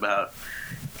tweeted about.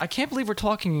 I can't believe we're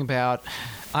talking about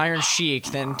Iron Sheik,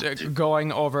 then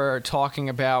going over talking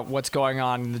about what's going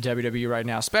on in the WWE right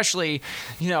now. Especially,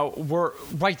 we're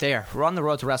right there. We're on the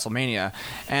road to WrestleMania,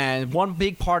 and one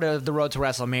big part of the road to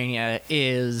WrestleMania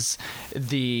is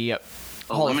the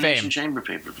Hall of Elimination Fame. Chamber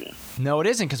pay-per-view. No, it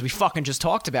isn't, because we fucking just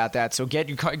talked about that. So get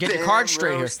your Bam cards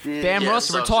straight roasted. here. Bam Yeah,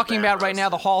 roasted. We're so talking bam about right now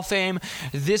the roasted. Hall of Fame.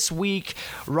 This week,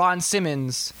 Ron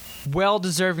Simmons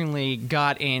well-deservingly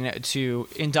got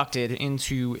inducted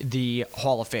into the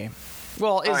Hall of Fame.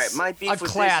 Well, it's All right, my beef a with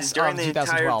this class is during of the entire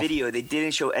 2012. video, they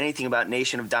didn't show anything about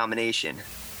Nation of Domination.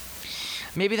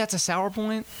 Maybe that's a sour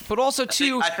point, but also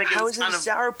too. I think How it's is it kind a of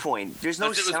sour point? There's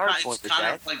no sour point it's with kind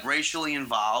that. of like racially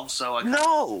involved, so I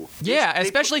No. Yeah, They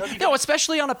especially put-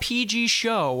 especially on a PG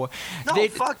show. No,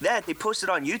 fuck that. They posted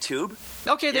on YouTube.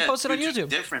 Okay, they Yeah, posted on YouTube's YouTube.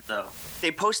 Different though.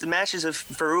 They post the matches of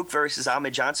Farouk versus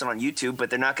Ahmed Johnson on YouTube, but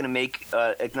they're not going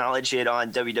to acknowledge it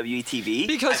on WWE TV. I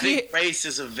Because think race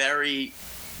is a very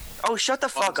Oh, shut the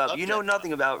fuck up. You know subject.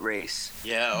 nothing about race.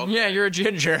 okay. Yeah, you're a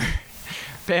ginger.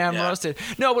 Bam, Yeah. roasted.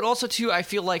 No, but also too, I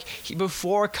feel like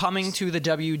before coming to the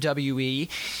WWE,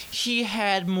 he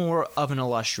had more of an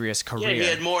illustrious career. Yeah, he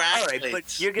had more All accolades. right,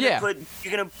 but you're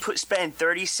gonna spend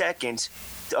 30 seconds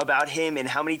about him and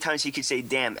how many times he could say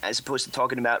 "damn" as opposed to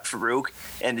talking about Farouk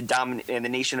and the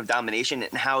Nation of Domination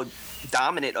and how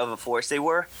dominant of a force they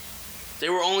were. They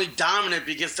were only dominant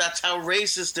because that's how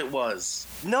racist it was.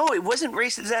 No, it wasn't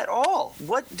racist at all.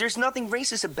 What? There's nothing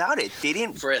racist about it. They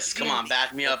didn't. Chris, come on,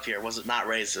 back me up here. Was it not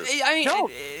racist? I mean, No.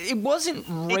 it wasn't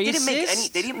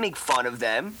racist. They didn't make fun of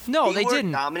them. No, they were didn't.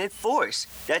 A dominant force.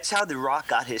 That's how The Rock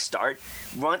got his start.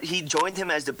 He joined him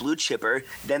as the Blue Chipper.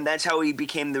 Then that's how he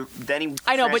became the. Then he.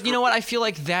 I know, but you know what? I feel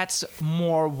like that's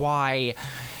more why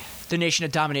the Nation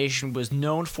of Domination was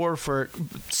known for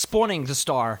spawning the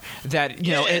star that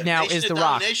it now Nation is of The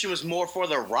Rock. Domination was more for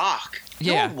The Rock.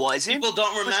 Yeah. No, it wasn't. People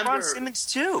don't It was remember. Ron Simmons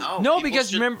too. No, people because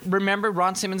should- remember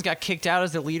Ron Simmons got kicked out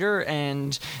as the leader,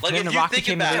 and Like, then if The you Rock think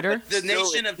became the about it, leader. the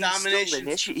Nation of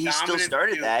Domination. He still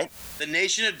started that. The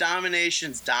Nation of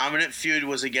Domination's dominant feud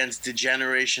was against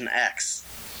Degeneration X.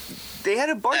 They had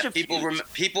a bunch That of people feuds.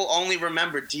 people only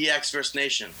remember DX versus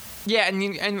Nation. Yeah,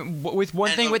 and with one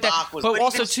And thing The with that, Rock was- but But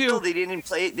also even still, too. they didn't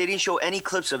play. They didn't show any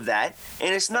clips of that,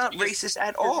 and it's not Because racist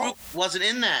at all. Farouk wasn't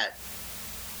in that.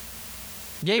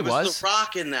 Yeah, he It was. The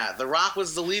Rock in that. The Rock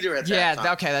was the leader at that Yeah,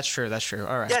 time. okay, that's true. That's true.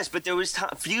 All right. Yes, but there was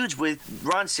feuds with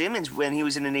Ron Simmons when he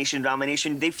was in the Nation of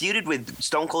Domination. They feuded with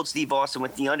Stone Cold Steve Austin,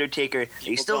 with The Undertaker. They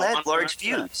People still don't had want to large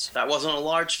remember feuds. That wasn't a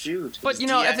large feud. But you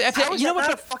know, if How is you know that what?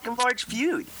 not a fucking large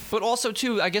feud? But also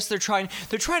too, I guess they're trying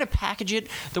to package it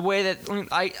the way that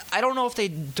I don't know if they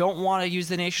don't want to use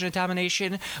the Nation of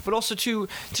Domination, but also to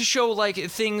show like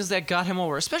things that got him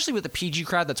over, especially with the PG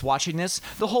crowd that's watching this,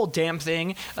 the whole damn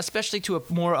thing, especially to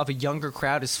more of a younger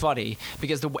crowd is funny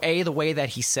because the way that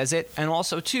he says it, and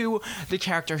also two, the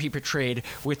character he portrayed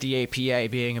with the APA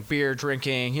being a beer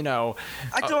drinking,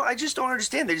 I just don't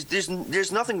understand.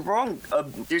 There's nothing wrong.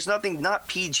 There's nothing not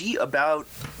PG about.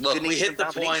 Look, we hit the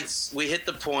points. We hit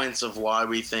the points of why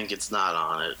we think it's not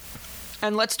on it.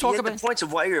 And let's talk about the points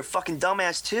of why you're a fucking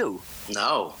dumbass too.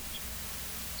 No.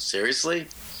 Seriously?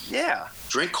 Yeah.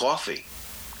 Drink coffee.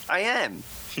 I am.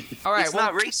 All right, it's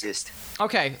not racist.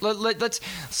 Okay, let's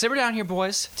simmer down here,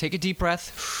 boys. Take a deep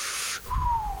breath.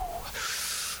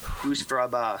 Who's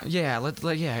Fraba? Yeah,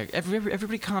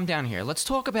 everybody calm down here. Let's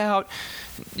talk about,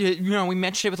 we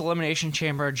mentioned it with Elimination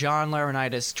Chamber, John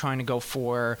Laurinaitis trying to go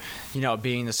for,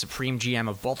 being the supreme GM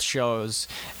of both shows,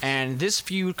 and this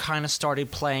feud kind of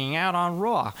started playing out on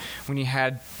Raw when you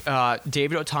had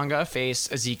David Otunga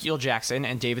face Ezekiel Jackson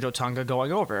and David Otunga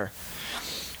going over,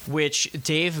 which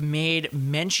Dave made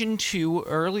mention to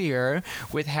earlier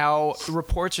with how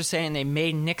reports are saying they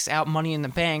may nix out Money in the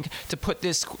Bank to put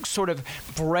this sort of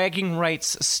bragging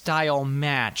rights style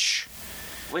match.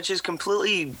 Which is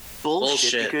completely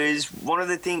bullshit. Because one of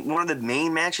the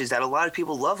main matches that a lot of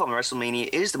people love on WrestleMania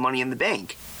is the Money in the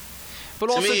Bank. But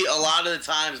to me, a lot of the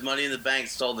times Money in the Bank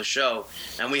stole the show,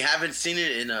 and we haven't seen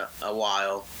it in a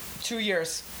while. 2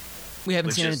 years. We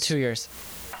haven't seen it in 2 years.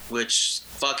 Which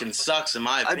fucking sucks in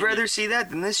my opinion. I'd rather see that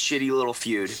than this shitty little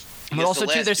feud. But also,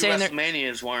 too, they're saying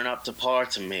WrestleManias weren't up to par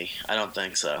to me. I don't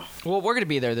think so. Well, we're going to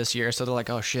be there this year, so they're like,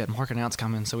 oh, shit, Markin Out's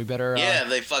coming, so we better... Yeah,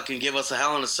 they fucking give us a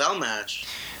Hell in a Cell match.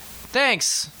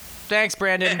 Thanks,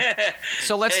 Brandon.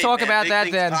 So let's talk about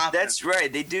that then. That's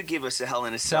right. They do give us a Hell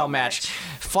in a Cell match.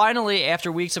 Finally,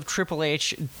 after weeks of Triple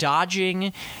H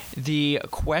dodging the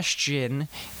question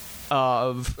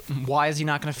of why is he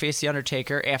not going to face The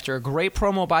Undertaker, after a great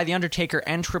promo by The Undertaker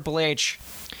and Triple H,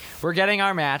 we're getting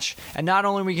our match. And not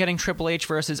only are we getting Triple H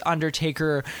versus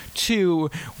Undertaker 2,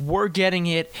 we're getting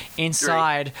it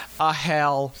inside a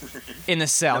Hell in a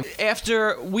Cell.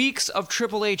 After weeks of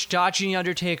Triple H dodging The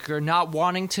Undertaker, not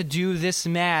wanting to do this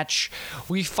match,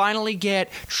 we finally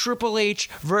get Triple H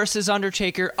versus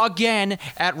Undertaker again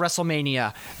at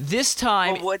WrestleMania. This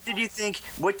time... Well, what did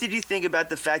you think about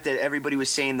the fact that everybody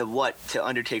was saying the what to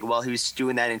Undertaker while he was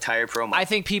doing that entire promo? I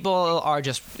think people are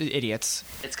just idiots.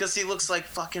 It's because he looks like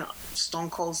fucking Stone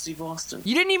Cold Steve Austin.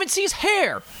 You didn't even see his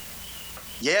hair.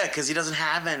 Yeah, because he doesn't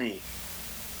have any.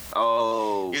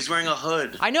 Oh. He was wearing a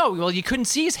hood. I know. Well, you couldn't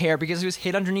see his hair because he was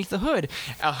hid underneath the hood.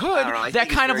 A hood that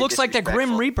kind of looks like the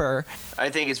Grim Reaper. I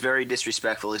think it's very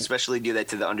disrespectful, especially do that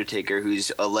to The Undertaker,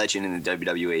 who's a legend in the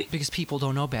WWE. Because people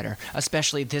don't know better,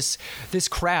 especially this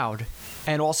crowd.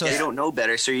 And also, they don't know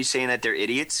better, so you're saying that they're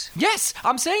idiots? Yes,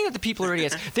 I'm saying that the people are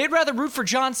idiots. They'd rather root for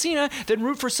John Cena than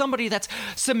root for somebody that's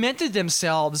cemented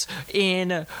themselves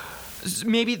in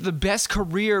maybe the best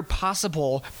career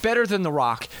possible, better than The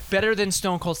Rock, better than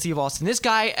Stone Cold Steve Austin. This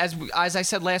guy, as I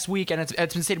said last week, and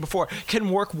it's been stated before, can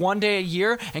work one day a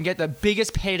year and get the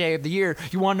biggest payday of the year.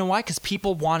 You want to know why? Because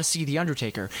people want to see The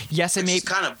Undertaker. Yes, it may... It's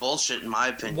kind of bullshit in my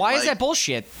opinion. Why is that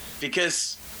bullshit?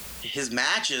 Because his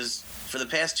matches for the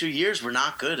past 2 years were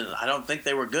not good, and I don't think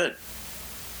they were good.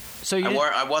 So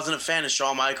I wasn't a fan of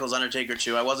Shawn Michaels Undertaker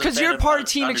 2. I wasn't. Because you're part of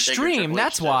Team Extreme.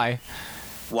 That's why.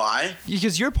 Why?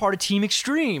 Because you're part of Team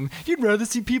Extreme. You'd rather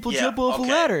see people jump off of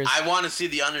ladders. I want to see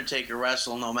The Undertaker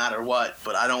wrestle no matter what,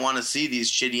 but I don't want to see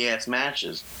these shitty ass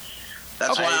matches.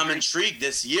 That's why I'm intrigued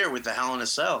this year with the Hell in a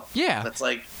Cell. Yeah. That's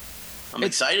like, I'm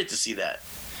excited to see that.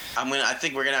 I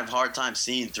think we're gonna have a hard time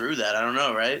seeing through that. I don't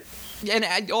know, right?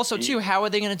 And also, too, how are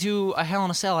they going to do a Hell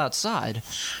in a Cell outside?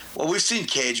 Well, we've seen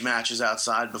cage matches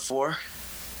outside before.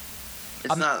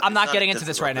 I'm not getting into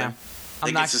this right now.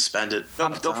 They can suspend it.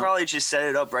 They'll probably just set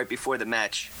it up right before the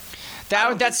match. I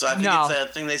think it's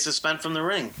that thing they suspend from the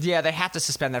ring. Yeah, they have to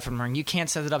suspend that from the ring. You can't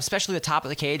set it up, especially the top of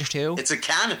the cage, too. It's a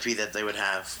canopy that they would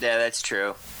have. Yeah, that's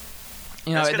true.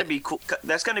 That's gonna be cool.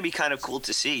 That's gonna be kind of cool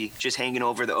to see, just hanging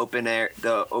over the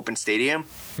open stadium.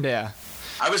 Yeah.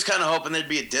 I was kind of hoping there'd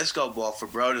be a disco ball for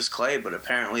Brodus Clay, but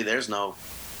apparently there's no.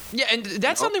 Yeah, and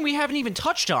that's something we haven't even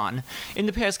touched on in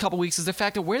the past couple weeks is the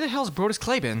fact that where the hell's Brodus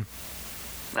Clay been?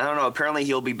 I don't know. Apparently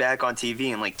he'll be back on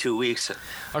TV in like 2 weeks.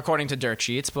 According to dirt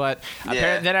sheets, but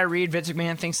then I read Vince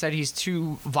McMahon thinks that he's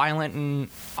too violent and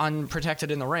unprotected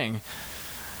in the ring.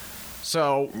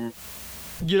 So,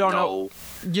 you don't know.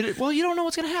 You don't know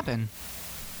what's going to happen.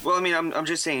 Well, I mean, I'm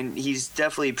just saying he's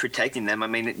definitely protecting them. I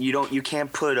mean, you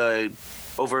can't put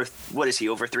over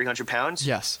 300 pounds?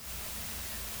 Yes.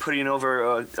 Putting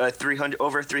over a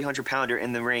 300 pounder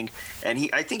in the ring, and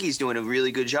I think he's doing a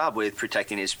really good job with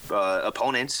protecting his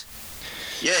opponents.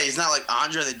 Yeah, he's not like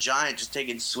Andre the Giant just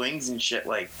taking swings and shit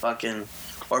like fucking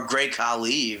or Great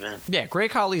Khali even. Yeah, Great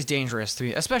Khali's dangerous to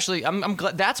me, especially. I'm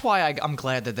glad. That's why I'm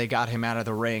glad that they got him out of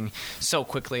the ring so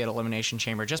quickly at Elimination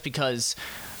Chamber, just because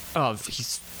of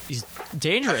he's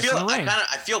dangerous in the ring.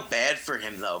 I feel bad for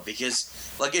him though,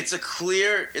 because like it's a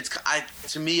clear.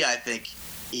 To me, I think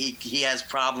he has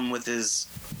problem with his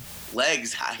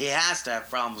legs. He has to have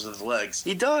problems with his legs.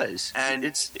 He does, and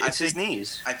it's his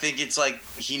knees. I think it's like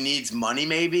he needs money,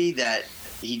 maybe, that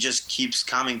he just keeps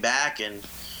coming back. And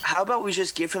how about we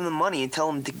just give him the money and tell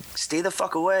him to stay the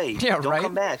fuck away? Yeah, don't right.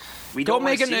 come back. We Go don't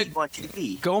want make to see you on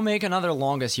TV. Go make another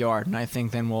Longest Yard, and I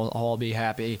think then we'll all be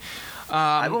happy.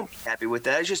 I won't be happy with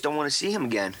that. I just don't want to see him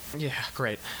again. Yeah,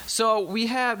 great. So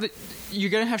you're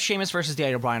going to have Sheamus versus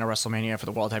Daniel Bryan at WrestleMania for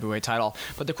the World Heavyweight title.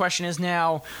 But the question is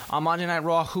now, on Monday Night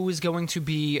Raw, who is going to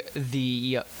be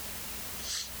the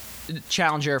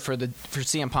challenger for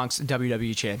CM Punk's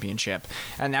WWE Championship?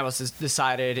 And that was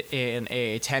decided in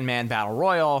a 10-man battle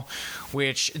royal,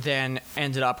 which then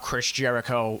ended up Chris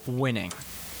Jericho winning.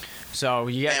 So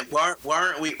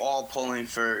weren't we all pulling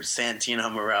for Santino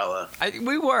Marella?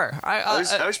 We were. I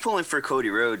was pulling for Cody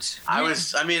Rhodes. I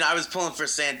was pulling for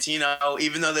Santino,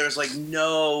 even though there was like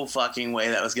no fucking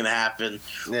way that was gonna happen.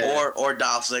 Yeah. Or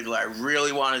Dolph Ziggler. I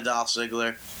really wanted Dolph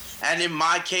Ziggler, and in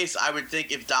my case, I would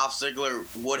think if Dolph Ziggler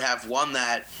would have won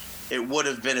that, it would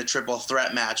have been a triple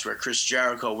threat match where Chris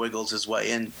Jericho wiggles his way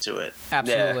into it.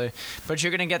 Absolutely. Yeah. But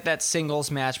you're going to get that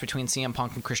singles match between CM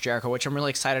Punk and Chris Jericho, which I'm really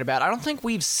excited about. I don't think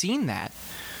we've seen that.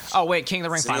 Oh, wait, King of the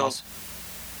Ring finals.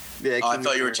 Yeah, I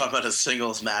thought you were talking about a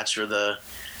singles match for the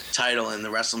title in the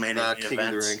WrestleMania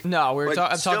events. No, I'm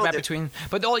talking about between.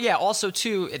 But also,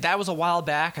 too, that was a while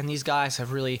back, and these guys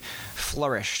have really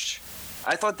flourished.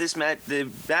 I thought this match, the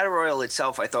Battle Royal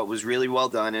itself, I thought was really well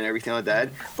done and everything like that.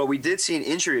 But we did see an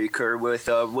injury occur with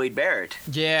Wade Barrett.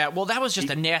 Yeah, well, that was just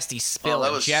a nasty spill that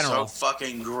in was general. So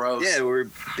fucking gross. Yeah, where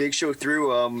Big Show threw,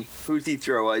 who did he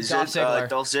throw? Dolph Ziggler.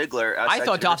 Dolph Ziggler. I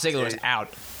thought Dolph Ziggler was out.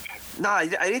 No, I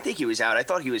didn't think he was out. I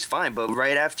thought he was fine. But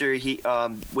right after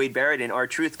Wade Barrett and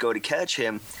R-Truth go to catch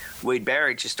him, Wade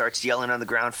Barrett just starts yelling on the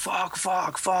ground, fuck,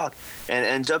 fuck, fuck, and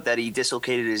ends up that he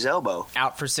dislocated his elbow.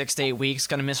 Out for 6 to 8 weeks,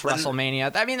 going to miss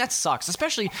WrestleMania. I mean, that sucks,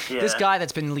 especially this guy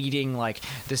that's been leading like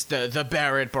the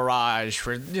Barrett barrage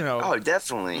for, you know. Oh,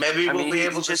 definitely. Maybe we'll be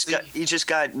able to see. He just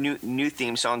got new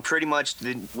theme song, pretty much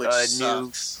the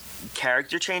new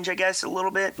character change, I guess, a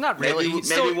little bit. Not really.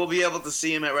 Maybe we'll be able to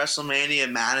see him at WrestleMania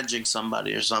managing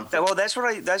somebody or something. Well, that's what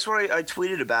I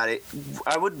tweeted about it.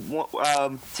 I would want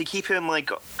to keep him like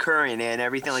current and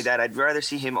everything like that. I'd rather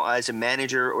see him as a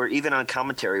manager or even on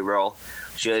commentary role,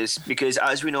 just because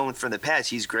as we know from the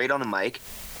past, he's great on the mic.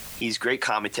 He's great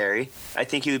commentary. I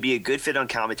think he would be a good fit on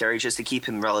commentary just to keep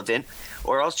him relevant,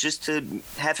 or else just to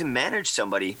have him manage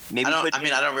somebody. Maybe. Are we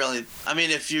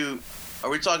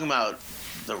talking about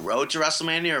the road to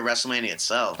WrestleMania or WrestleMania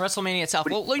itself? WrestleMania itself.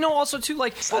 Well, you know, also too,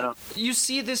 like, you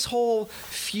see this whole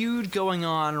feud going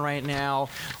on right now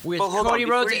with Cody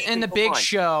Rhodes and the Big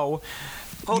Show.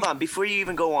 Hold on, before you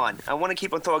even go on, I want to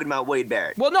keep on talking about Wade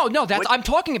Barrett. Well, no, I'm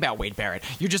talking about Wade Barrett.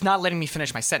 You're just not letting me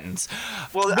finish my sentence.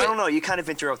 Well, I don't know. You kind of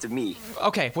interrupted me.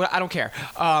 Okay, well, I don't care.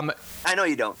 I know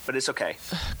you don't, but it's okay.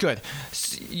 Good.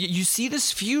 You see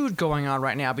this feud going on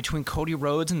right now between Cody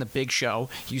Rhodes and the Big Show.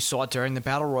 You saw it during the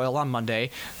Battle Royal on Monday.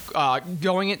 We're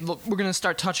going to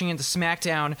start touching into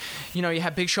SmackDown. You know, you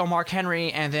have Big Show Mark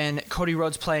Henry and then Cody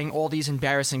Rhodes playing all these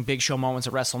embarrassing Big Show moments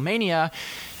at WrestleMania.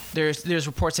 There's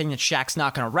reports saying that Shaq's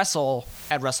not going to wrestle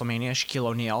at WrestleMania, Shaquille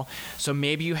O'Neal. So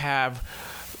maybe you have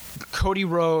Cody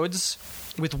Rhodes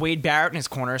with Wade Barrett in his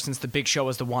corner, since the Big Show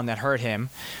was the one that hurt him,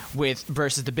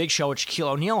 versus the Big Show with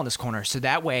Shaquille O'Neal in his corner. So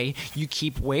that way you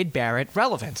keep Wade Barrett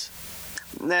relevant.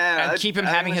 And keep him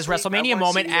having his WrestleMania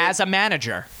moment as a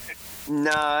manager.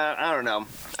 Nah, I don't know.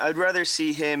 I'd rather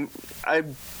see him.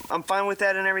 I'm fine with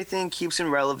that and everything. Keeps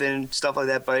him relevant, stuff like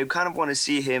that. But I kind of want to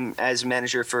see him as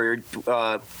manager for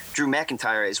Drew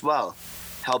McIntyre as well.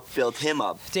 Help build him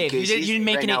up. Dave, you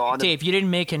didn't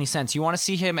make any sense. You want to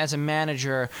see him as a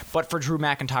manager, but for Drew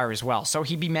McIntyre as well. So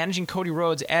he'd be managing Cody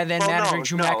Rhodes and then managing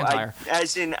Drew McIntyre.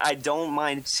 I don't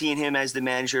mind seeing him as the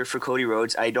manager for Cody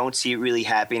Rhodes. I don't see it really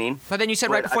happening. But then you said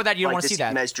right before that you don't want to see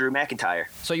that. Him as Drew McIntyre.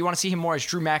 So you want to see him more as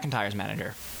Drew McIntyre's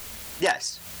manager?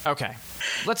 Yes. Okay.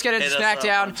 Let's get into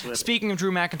SmackDown. Speaking of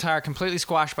Drew McIntyre, completely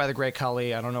squashed by the Great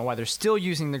Khali. I don't know why they're still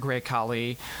using the Great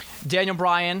Khali. Daniel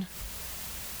Bryan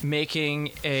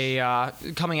coming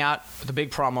out with a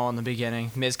big promo in the beginning.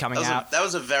 Miz coming out. That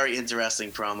was a very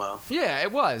interesting promo. Yeah,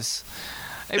 it was.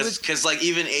 Because like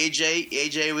even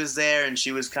AJ was there, and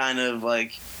she was kind of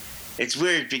like, it's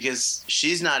weird because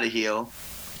she's not a heel,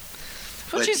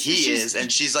 but he is,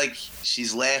 and she's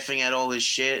laughing at all this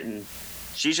shit, and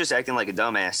She's just acting like a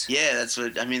dumbass. Yeah, that's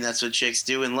what chicks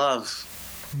do in love.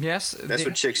 Yes, That's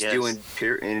what chicks do in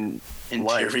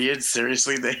life. Period.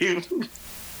 Seriously, they.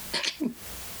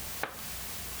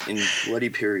 In bloody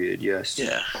period, yes.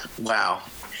 Yeah. Wow.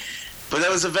 But that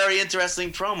was a very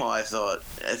interesting promo. I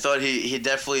thought he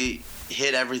definitely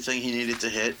hit everything he needed to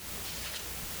hit.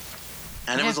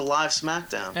 And it was a live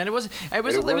SmackDown. And it was a live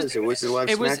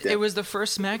SmackDown. It was the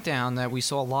first SmackDown that we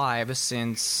saw live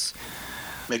since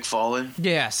McFarlane.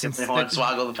 Yeah, since they want to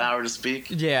swaggle the power to speak.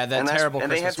 Yeah, that terrible. And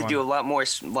Christmas they have to one. do a lot more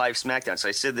live SmackDowns.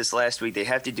 I said this last week. They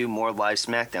have to do more live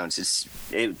SmackDowns.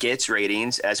 It gets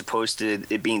ratings as opposed to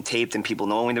it being taped and people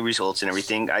knowing the results and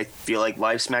everything. I feel like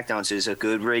live SmackDowns is a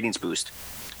good ratings boost.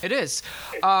 It is.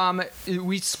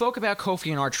 We spoke about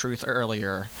Kofi and R-Truth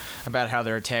earlier, about how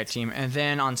they're a tag team. And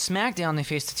then on SmackDown, they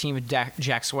faced a team of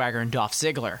Jack Swagger and Dolph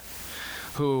Ziggler,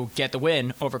 who get the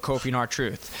win over Kofi and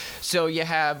R-Truth. So you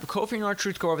have Kofi and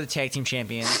R-Truth go over the tag team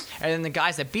champions, and then the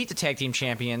guys that beat the tag team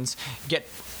champions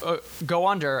go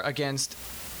under against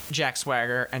Jack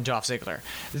Swagger and Dolph Ziggler.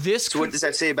 So what does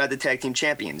that say about the tag team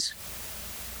champions?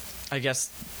 I guess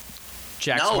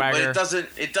Jack no, Swagger. but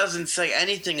it doesn't say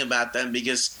anything about them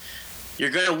because you're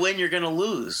gonna win, you're gonna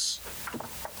lose.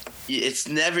 You're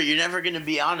never gonna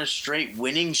be on a straight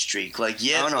winning streak. Like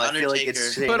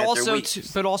Undertaker. But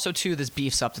also too, this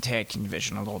beefs up the tag team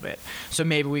division a little bit. So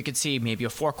maybe we could see a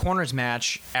Four Corners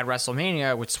match at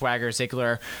WrestleMania with Swagger,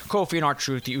 Ziggler, Kofi and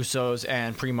R-Truth, the Usos,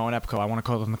 and Primo and Epico. I want to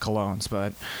call them the Colognes,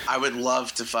 but I would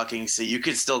love to fucking see. You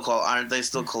could still aren't they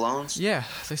still Colognes? Yeah,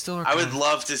 they still are. I would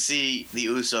love to see the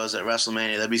Usos at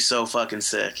WrestleMania. That'd be so fucking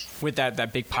sick. With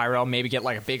that big pyro, maybe get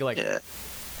like a big yeah.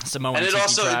 Samoan. And it'd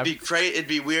it'd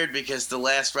be weird because the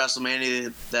last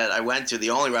WrestleMania that I went to,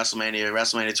 the only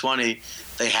WrestleMania 20,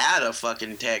 they had a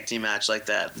fucking tag team match like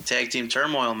that, the tag team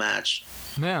turmoil match.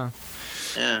 Yeah.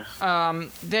 Yeah.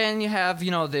 Then you have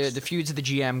the feuds of the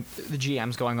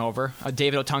GMs going over.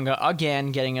 David Otunga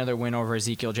again getting another win over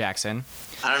Ezekiel Jackson.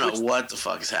 I don't know what the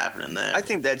fuck is happening there. I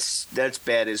think that's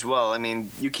bad as well. I mean,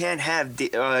 you can't have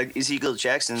Ezekiel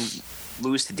Jackson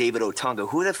lose to David Otunga.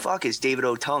 Who the fuck is David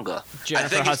Otunga?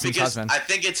 Jennifer Hudson's husband. I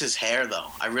think it's his hair, though.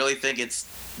 I really think it's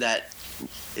that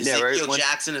Ezekiel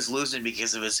Jackson is losing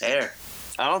because of his hair.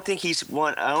 I don't think he's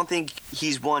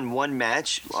won one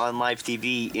match on live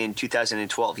TV in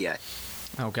 2012 yet.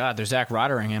 Oh God, they're Zack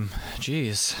Ryder-ing him.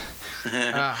 Jeez.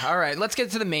 All right, let's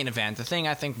get to the main event. The thing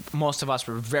I think most of us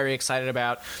were very excited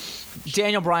about.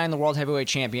 Daniel Bryan, the World Heavyweight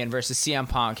Champion, versus CM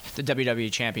Punk, the WWE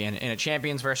Champion, in a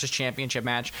Champions versus Championship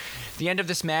match. The end of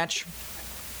this match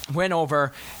went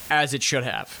over as it should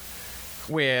have,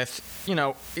 with,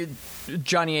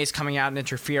 Johnny Ace coming out and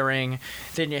interfering.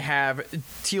 Then you have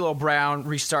D'Lo Brown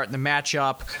restarting the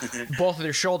matchup. Both of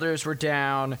their shoulders were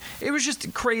down. It was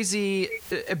just crazy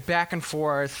back and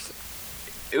forth.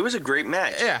 It was a great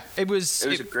match. Yeah, it was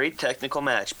a great technical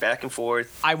match, back and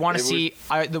forth. I want to see.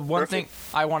 The one thing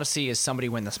I want to see is somebody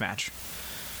win this match.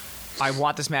 I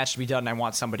want this match to be done. And I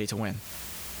want somebody to win.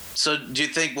 So, do you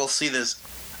think we'll see this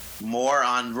more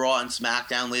on Raw and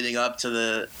SmackDown leading up to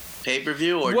the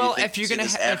pay-per-view, or do you think we'll see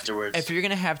this afterwards? If you're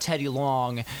gonna have Teddy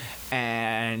Long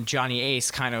and Johnny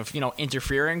Ace kind of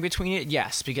interfering between it,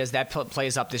 yes, because that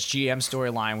plays up this GM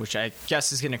storyline, which I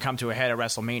guess is going to come to a head at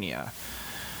WrestleMania.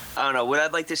 I don't know. What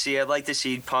I'd like to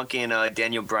see Punk and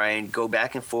Daniel Bryan go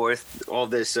back and forth. All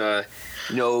this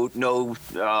no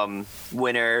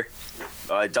winner,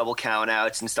 double count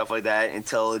outs and stuff like that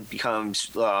until it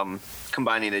becomes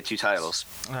combining the two titles.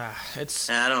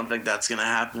 I don't think that's gonna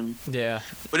happen. Yeah.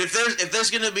 But if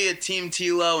there's gonna be a Team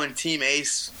T-Lo and Team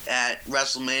Ace at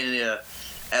WrestleMania,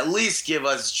 at least give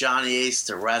us Johnny Ace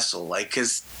to wrestle.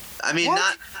 Because I mean,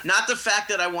 not the fact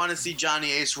that I want to see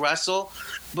Johnny Ace wrestle,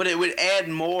 but it would add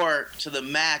more to the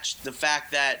match, the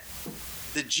fact that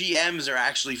the GMs are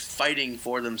actually fighting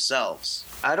for themselves.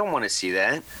 I don't want to see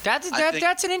that.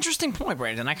 That's an interesting point,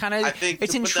 Brandon. I think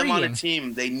it's to put intriguing. them on a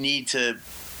team, they need to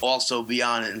also be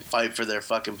on it and fight for their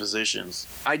fucking positions.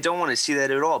 I don't want to see that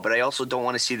at all, but I also don't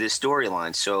want to see this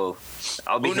storyline, so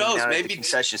I'll be down at the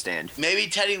concession stand. Maybe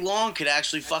Teddy Long could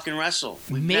actually fucking wrestle.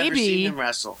 We've never seen him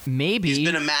wrestle. Maybe. He's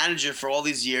been a manager for all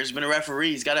these years. He's been a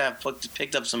referee. He's got to have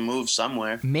picked up some moves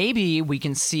somewhere. Maybe we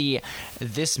can see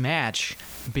this match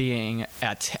being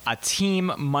a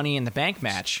team Money in the Bank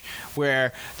match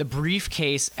where the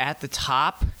briefcase at the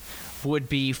top would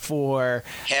be for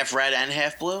half red and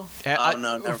half blue. Oh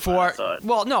no, never mind.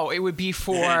 Well, no, it would be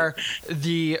for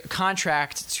the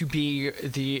contract to be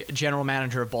the general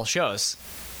manager of both shows.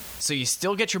 So you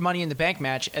still get your Money in the Bank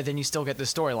match, and then you still get the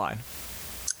storyline.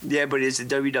 Yeah, but is the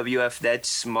WWF that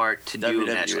smart to do a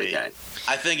match like that?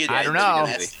 I think it. I don't know.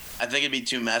 I think it'd be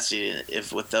too messy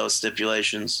if with those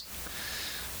stipulations.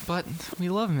 But we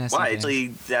love messy Why? things. It's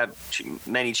like that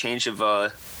many change of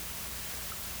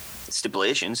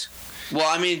stipulations. Well,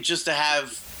 I mean, just to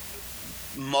have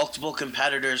multiple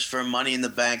competitors for Money in the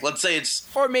Bank. Let's say it's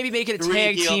Or maybe make it a three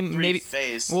tag heel, team. three Maybe.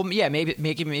 face. Well, yeah, maybe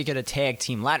make it a tag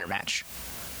team ladder match.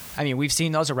 I mean, we've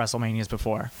seen those at WrestleManias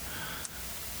before.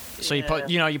 So you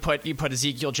put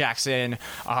Ezekiel Jackson,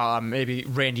 maybe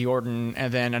Randy Orton,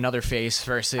 and then another face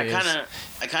versus.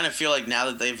 I kind of feel like now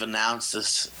that they've announced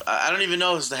this, I don't even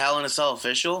know, is the Hell in a Cell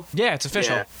official? Yeah, it's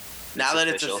official. Yeah. Now It's that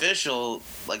official. it's official,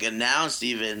 like announced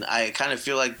even, I kind of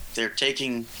feel like they're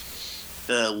taking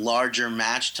the larger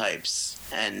match types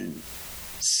and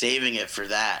saving it for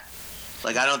that.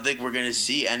 Like, I don't think we're going to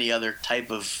see any other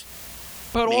type of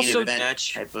But main also, event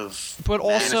match. type of but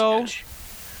match. also,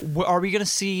 are we going to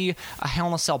see a Hell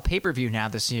in a Cell pay-per-view now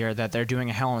this year that they're doing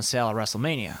a Hell in a Cell at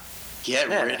WrestleMania? Get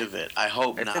Yeah. rid of it. I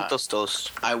hope I not. think they'll still.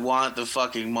 I want the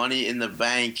fucking Money in the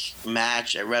Bank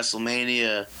match at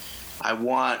WrestleMania. I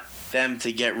want them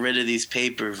to get rid of these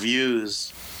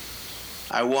pay-per-views.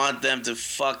 I want them to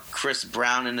fuck Chris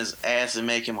Brown in his ass and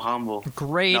make him humble.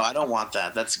 Great. No, I don't want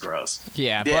that. That's gross.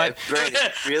 Yeah, Yeah, but Brandon,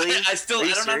 really? I Are you don't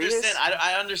serious? understand.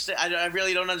 I understand. I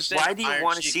really don't understand. Why do you Iron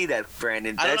want to Sheik- see that,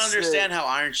 Brandon? I don't That's understand how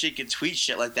Iron Sheik could tweet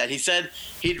shit like that. He said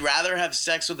he'd rather have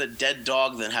sex with a dead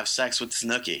dog than have sex with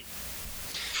Snooki.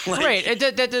 Like, great.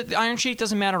 The Iron Sheik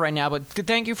doesn't matter right now, but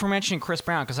thank you for mentioning Chris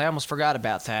Brown because I almost forgot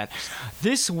about that.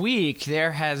 This week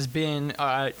there has been,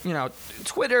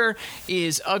 Twitter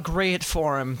is a great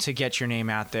forum to get your name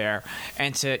out there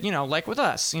and to, like with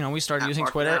us, we started At using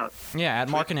Markin Twitter. Out. Yeah, at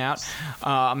Markin Out.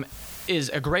 Is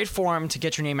a great forum to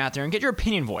get your name out there and get your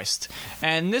opinion voiced.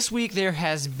 And this week there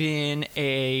has been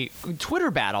a Twitter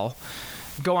battle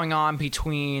going on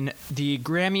between the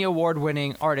Grammy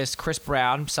Award-winning artist Chris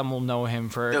Brown, some will know him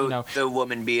for the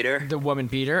woman beater. the woman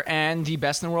beater, and the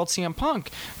best in the world CM Punk,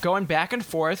 going back and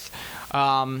forth.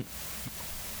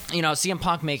 CM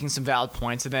Punk making some valid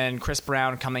points, and then Chris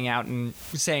Brown coming out and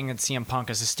saying that CM Punk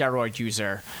is a steroid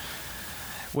user,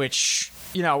 which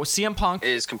CM Punk. It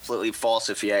is completely false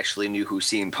if he actually knew who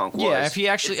CM Punk was. Yeah, if he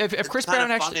actually, if Chris kinda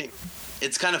Brown actually. funny.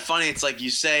 It's kind of funny. It's like you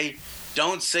say,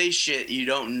 don't say shit you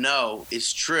don't know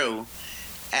is true.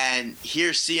 And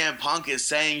here CM Punk is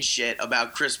saying shit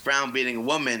about Chris Brown beating a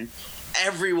woman.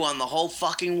 Everyone, the whole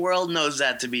fucking world knows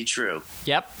that to be true.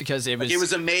 Yep, because it was.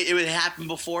 It would happen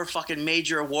before a fucking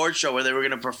major award show where they were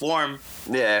going to perform.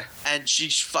 Yeah. And she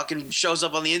fucking shows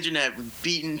up on the internet with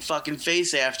beaten fucking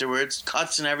face afterwards,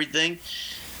 cuts and everything.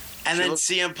 And then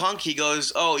CM Punk, he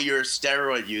goes, "Oh, you're a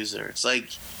steroid user." It's like,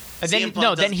 And CM Punk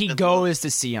then doesn't he even goes to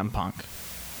CM Punk.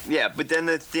 Yeah, but then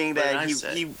the thing What did that I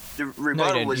say? the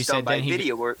rebuttal didn't. You was said done by then he-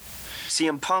 video where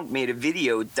CM Punk made a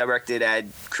video directed at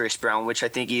Chris Brown, which I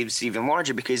think is even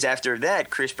larger because after that,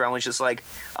 Chris Brown was just like,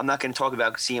 I'm not going to talk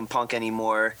about CM Punk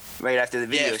anymore right after the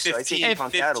video. Yeah, So I think he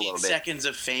punked out a little bit. seconds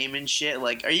of fame and shit.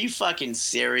 Like, are you fucking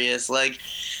serious? Like,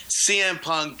 CM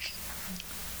Punk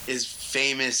is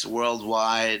famous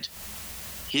worldwide.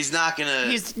 He's not gonna.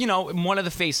 He's one of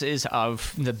the faces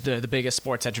of the biggest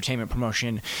sports entertainment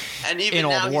promotion and even in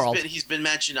all now the world. he's been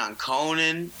mentioned on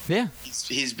Conan. Yeah,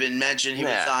 He's been mentioned. He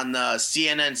was Yeah. on the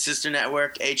CNN sister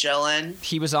network HLN,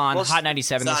 he was on Well, Hot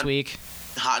 97 it's this on- week.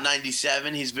 Hot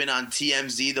 97. He's been on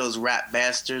TMZ. Those rat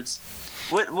bastards.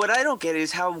 What I don't get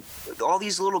is how all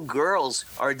these little girls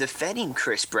are defending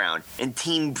Chris Brown and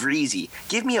Team Breezy.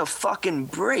 Give me a fucking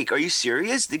break. Are you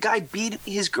serious? The guy beat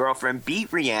his girlfriend,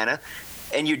 beat Rihanna,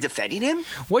 and you're defending him?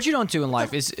 What you don't do in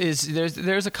life is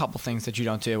there's a couple things that you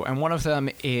don't do, and one of them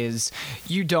is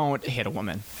you don't hit a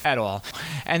woman at all.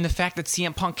 And the fact that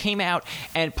CM Punk came out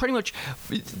and pretty much,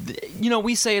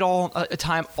 we say it all the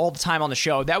time on the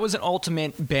show. That was an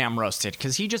ultimate bam roasted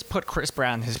because he just put Chris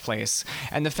Brown in his place.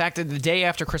 And the fact that the day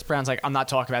after Chris Brown's like, I'm not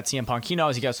talking about CM Punk, he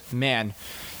knows. He goes, man.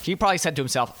 He probably said to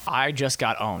himself, I just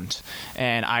got owned,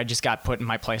 and I just got put in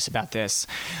my place about this.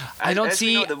 I don't As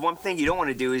see... we know, the one thing you don't want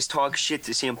to do is talk shit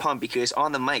to CM Punk because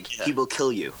on the mic, he will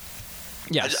kill you.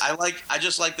 Yes. I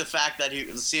just like the fact that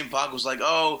CM Punk was like,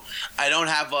 oh, I don't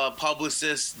have a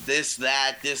publicist, this,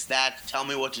 that, to tell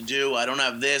me what to do. I don't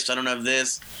have this.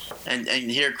 And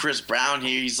here Chris Brown,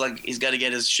 he's like, he's got to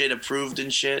get his shit approved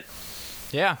and shit.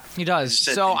 Yeah, he does.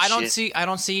 Said So some I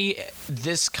don't see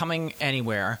this coming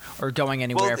anywhere or going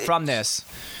anywhere Well, from this.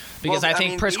 Because I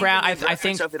think Chris Brown, I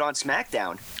think of it on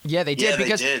SmackDown. yeah, they did Yeah, they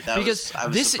because did. I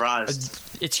was this surprised.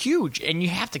 It's huge, and you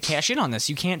have to cash in on this.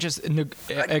 You can't just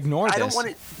ignore I this. don't want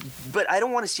to, but I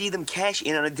don't want to see them cash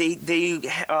in on it. They did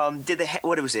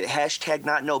what was it? Hashtag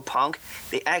not no punk.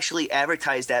 They actually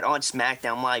advertised that on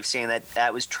SmackDown Live, saying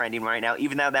that was trending right now,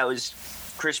 even though that was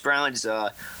Chris Brown's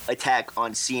attack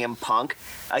on CM Punk.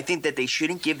 I think that they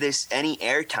shouldn't give this any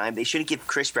airtime. They shouldn't give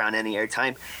Chris Brown any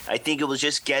airtime. I think it will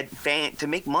just get to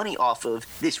make money off of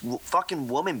this fucking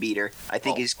woman beater. I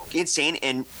think is insane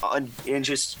and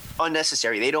just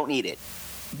unnecessary. They don't need it.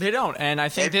 They don't, and I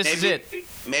think this is it.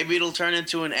 Maybe it'll turn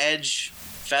into an Edge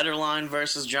Federline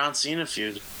versus John Cena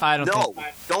feud. I don't think.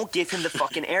 Don't give him the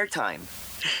fucking airtime.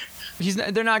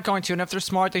 They're not going to, and if they're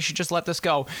smart, they should just let this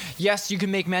go. Yes, you can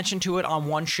make mention to it on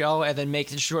one show and then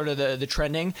make it sort of the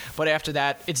trending, but after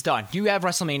that, it's done. You have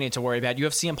WrestleMania to worry about. You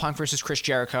have CM Punk versus Chris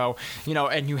Jericho,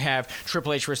 and you have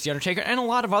Triple H versus The Undertaker, and a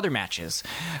lot of other matches.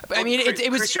 I mean, it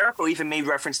was... Chris Jericho even made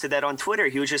reference to that on Twitter.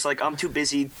 He was just like, I'm too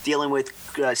busy dealing with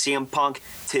CM Punk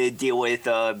to deal with...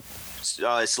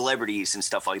 celebrities and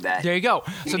stuff like that. There you go.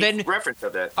 So then reference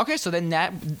of that. Okay, so then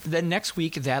next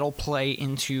week that'll play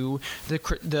into the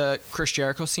Chris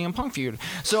Jericho CM Punk feud.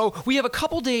 So we have a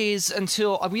couple days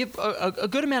until we have a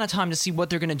good amount of time to see what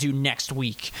they're going to do next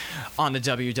week on the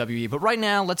WWE. But right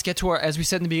now, let's get to our, as we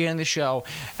said in the beginning of the show,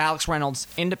 Alex Reynolds,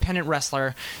 independent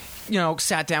wrestler.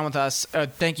 Sat down with us.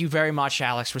 Thank you very much,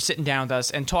 Alex, for sitting down with us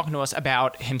and talking to us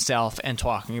about himself and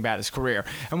talking about his career.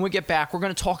 And when we get back, we're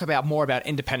going to talk about more about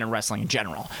independent wrestling in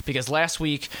general. Because last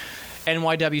week,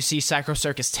 NYWC Psycho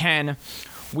Circus 10,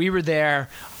 we were there.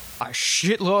 A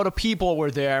shitload of people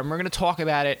were there. And we're going to talk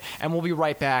about it. And we'll be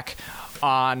right back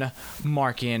on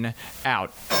Markin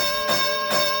Out.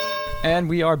 And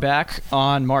we are back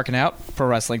on Markin Out, Pro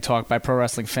Wrestling Talk by Pro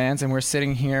Wrestling Fans, and we're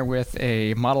sitting here with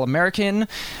a model American,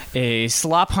 a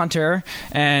slop hunter,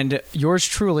 and yours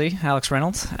truly, Alex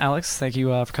Reynolds. Alex, thank you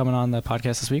for coming on the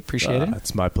podcast this week. Appreciate it.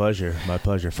 It's my pleasure. My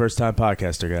pleasure. First time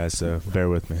podcaster, guys, so bear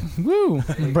with me. Woo!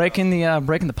 breaking the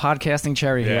podcasting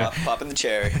cherry here. Yeah, popping the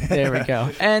cherry. There we go.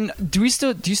 And do you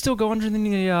still go under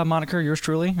the moniker yours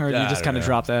truly, or do you just kind of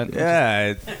drop that? Yeah,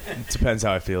 it depends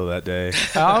how I feel that day.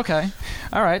 Oh, okay.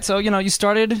 All right. So you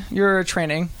started your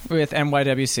training with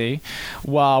NYWC.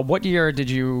 Well, what year did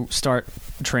you start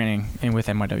training with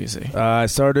NYWC? I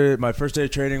started, my first day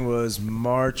of training was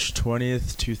March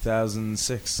 20th,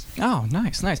 2006. Oh,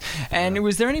 nice. And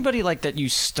was there anybody that you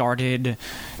started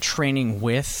training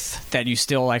with that you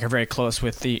still are very close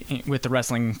with the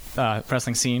wrestling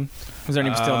scene? Was there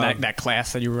anyone still in that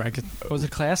class that you were was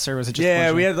it class or was it just?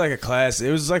 Yeah, we had a class.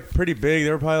 It was pretty big.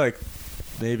 There were probably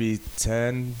maybe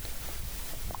 10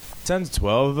 to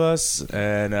 12 of us,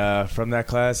 and from that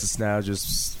class, it's now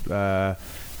just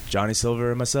Johnny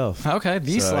Silver and myself. Okay,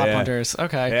 these slop hunters.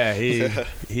 Okay. Yeah,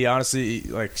 he honestly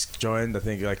joined, I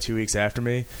think, 2 weeks after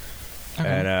me,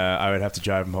 and I would have to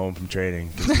drive him home from training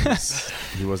because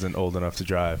he wasn't old enough to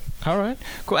drive. All right,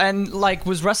 cool. And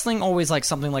was wrestling always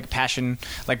something like a passion?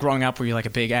 Growing up, were you a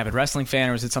big avid wrestling fan,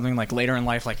 or was it something later in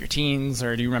life, your teens,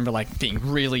 or do you remember being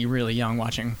really, really young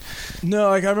watching?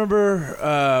 No, I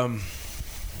remember.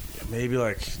 Maybe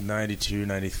 92,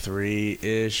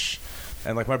 93-ish.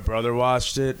 And my brother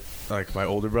watched it, my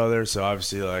older brother. So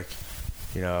obviously I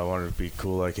wanted to be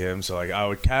cool like him. So I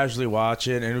would casually watch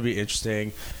it and it would be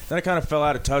interesting. Then I kind of fell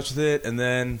out of touch with it. And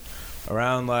then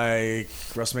around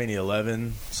WrestleMania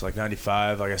 11, so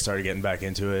 95, I started getting back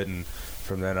into it. And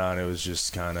from then on, it was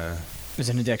just kind of... It was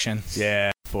an addiction.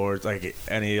 Yeah. Sports,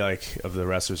 any of the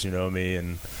wrestlers who know me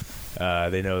and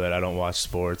they know that I don't watch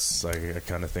sports. I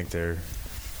kind of think they're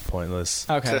pointless.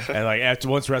 Okay. And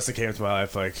once wrestling came into my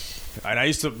life, and I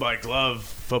used to love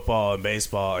football and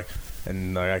baseball,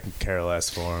 and I can care less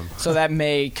for them. So that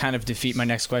may kind of defeat my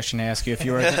next question to ask you if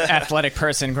you were an athletic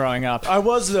person growing up. I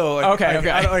was though.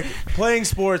 Okay. Playing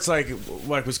sports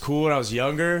was cool when I was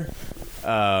younger.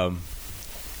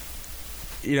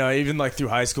 Even through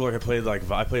high school, I played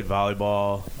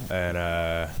volleyball,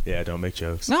 and don't make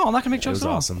jokes. No, I'm not gonna make jokes. It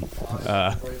was awesome.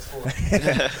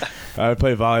 I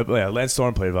played volleyball. Yeah, Lance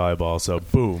Storm played volleyball. So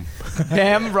boom,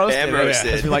 bam roasted,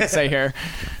 as we like to say here.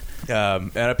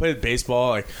 And I played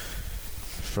baseball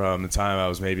from the time I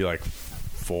was maybe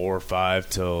 4 or 5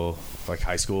 till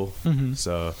high school. Mm-hmm.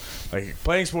 So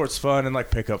playing sports fun and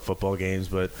pickup football games.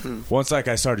 But once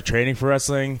I started training for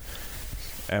wrestling,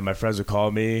 and my friends would call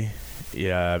me.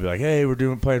 Yeah, I'd be hey,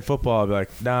 we're playing football. I'd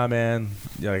be nah, man.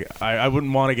 I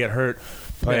wouldn't want to get hurt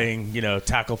playing,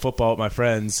 tackle football with my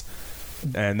friends,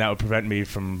 and that would prevent me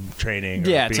from training.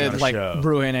 Or being on a show.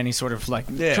 Ruin any sort of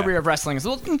career of wrestling.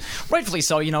 Well, rightfully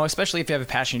so, especially if you have a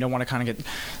passion, you don't want to kind of get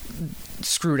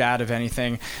screwed out of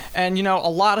anything. And, you know, a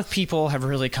lot of people have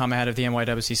really come out of the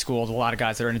NYWC schools, a lot of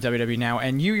guys that are in the WWE now,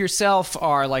 and you yourself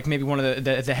are like maybe one of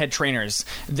the head trainers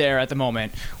there at the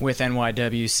moment with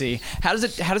NYWC. How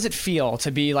does it feel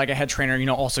to be like a head trainer, you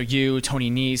know, also you,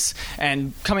 Tony Nese,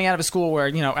 and coming out of a school where,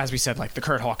 you know, as we said, like the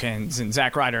Kurt Hawkins and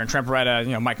Zack Ryder and Trent Beretta,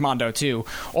 you know, Mike Mondo too,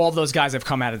 all of those guys have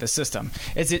come out of the system.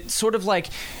 Is it sort of like,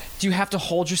 do you have to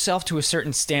hold yourself to a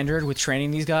certain standard with training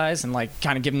these guys and like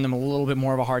kind of giving them a little bit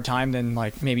more of a hard time than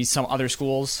like maybe some other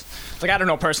schools? Like, I don't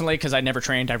know personally because I never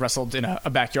trained. I wrestled in a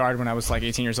backyard when I was like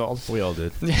 18 years old. We all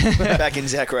did. Back in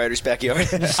Zack Ryder's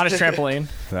backyard. On his trampoline.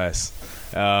 Nice.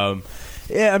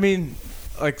 Yeah, I mean,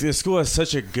 like the school has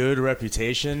such a good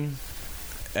reputation.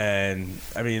 And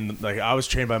I mean, like I was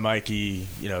trained by Mikey,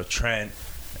 you know, Trent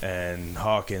and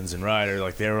Hawkins and Ryder.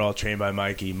 Like they were all trained by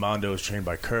Mikey. Mondo was trained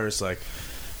by Curse. Like,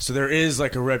 so there is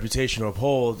like a reputation to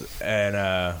uphold, and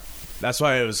that's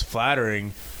why it was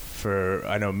flattering for,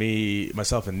 I know,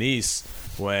 myself and Nese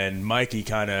when Mikey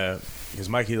because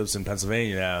Mikey lives in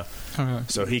Pennsylvania now,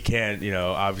 so he can't, you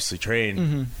know, obviously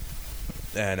train,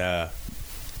 and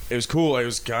it was cool. It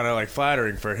was kind of like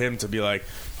flattering for him to be like,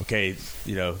 okay,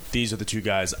 you know, these are the two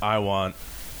guys I want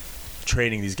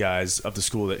training these guys of the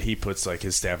school that he puts like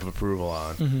his stamp of approval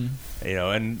on, you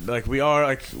know, and like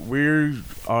we're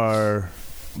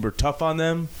tough on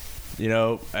them, you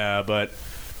know, but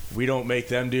we don't make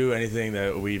them do anything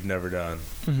that we've never done,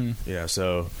 you know.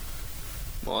 So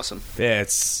awesome. Yeah,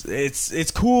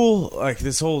 it's cool. Like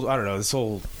this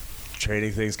whole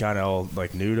training thing's kind of all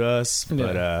like new to us,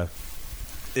 but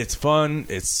it's fun.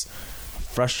 It's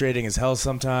frustrating as hell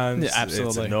sometimes. Yeah, absolutely.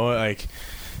 It's annoying, like,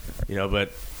 you know,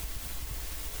 but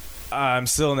I'm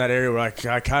still in that area where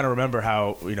I kind of remember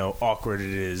how, you know, awkward it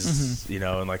is, you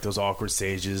know, and like those awkward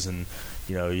stages, and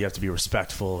you know, you have to be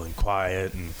respectful and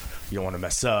quiet, and you don't want to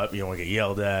mess up, you don't want to get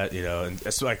yelled at, you know. And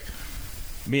it's like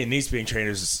me and Nese being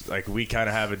trainers, like we kind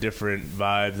of have a different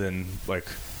vibe than like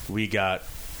we got,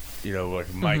 you know,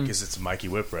 like Mike, because it's Mikey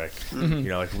Whipwreck. You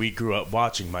know, like we grew up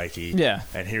watching Mikey,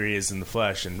 and here he is in the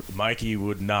flesh, and Mikey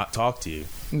would not talk to you.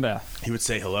 Yeah, he would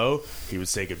say hello, he would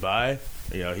say goodbye,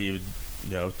 you know, he would,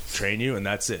 you know, train you, and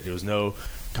that's it. There was no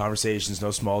conversations,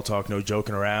 no small talk, no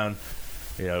joking around.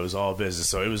 You know, it was all business.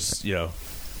 So it was, you know,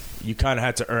 you kind of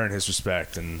had to earn his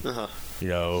respect, and you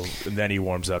know, and then he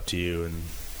warms up to you and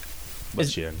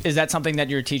lets you in. Is that something that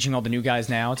you're teaching all the new guys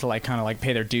now, to like kind of like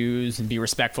pay their dues and be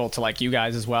respectful to like you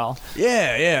guys as well?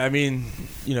 Yeah. I mean,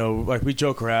 you know, like we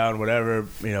joke around, whatever.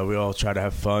 You know, we all try to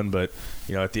have fun, but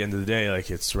you know, at the end of the day,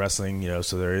 like it's wrestling. You know,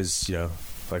 so there is, you know,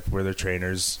 like we're their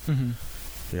trainers.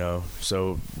 You know,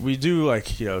 so we do,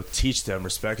 like, you know, teach them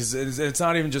respect. 'Cause it's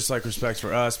not even just like respect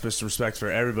for us, but respect for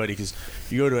everybody. Because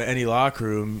you go to any locker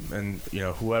room and, you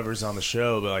know, whoever's on the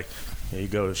show, but like, you know, you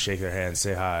go shake their hand,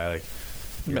 say hi, like,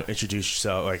 you know, introduce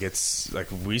yourself. Like, it's like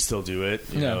we still do it,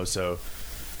 you know, so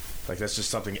like that's just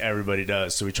something everybody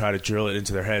does. So we try to drill it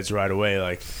into their heads right away.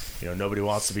 Like, you know, nobody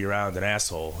wants to be around an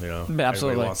asshole, you know. Absolutely.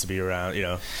 Everybody wants to be around, you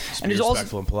know, just be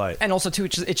respectful and polite. And also, too,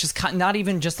 it's just not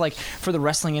even just, like, for the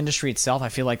wrestling industry itself. I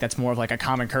feel like that's more of, like, a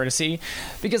common courtesy.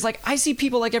 Because, like, I see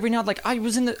people, like, every now and then, like, I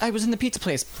was in the pizza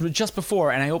place just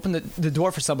before, and I opened the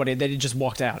door for somebody, they just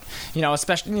walked out. You know,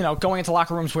 especially, you know, going into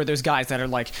locker rooms where there's guys that are,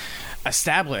 like,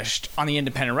 established on the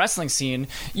independent wrestling scene,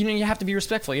 you know, you have to be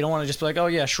respectful. You don't want to just be like, oh,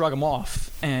 yeah, shrug them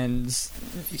off. And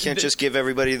you can't just give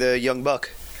everybody the young buck.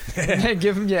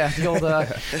 Give him, the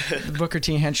old Booker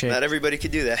T handshake. Not everybody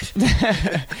could do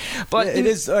that. But it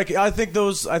is like I think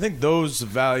those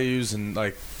values and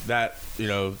like that, you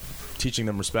know, teaching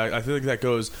them respect. I feel like that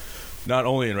goes not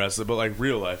only in wrestling but like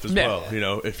real life as well. You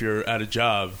know, if you're at a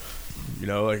job, you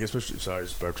know, like especially I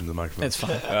just burped into the microphone. It's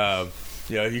fine.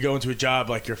 You know, you go into a job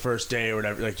like your first day or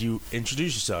whatever, like you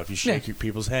introduce yourself, you shake your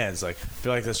people's hands. Like, I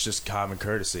feel like that's just common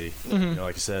courtesy, you know,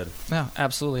 like you said. No,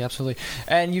 absolutely.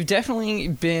 And you've definitely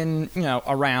been, you know,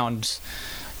 around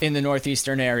in the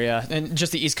northeastern area and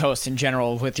just the East Coast in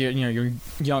general with your, you know, your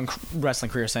young wrestling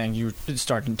career, saying you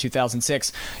started in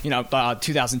 2006, you know,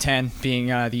 2010 being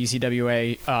the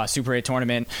ECWA Super 8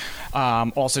 tournament.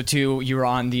 Also, too, you were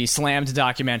on the Slammed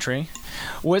documentary.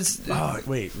 Was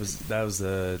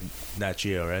the Nat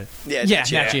Geo, right? Yeah,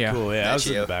 Nat Geo. Cool, yeah. Nat I was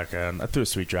in Geo. the background. I threw a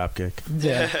sweet drop kick.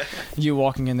 Yeah. You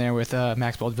walking in there with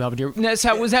Max Belvedere. Now,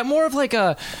 so was that more of like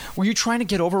were you trying to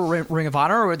get over Ring of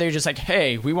Honor, or were they just like,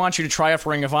 hey, we want you to try out for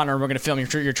Ring of Honor and we're going to film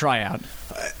your tryout?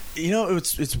 You know,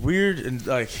 it's weird, and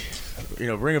like, you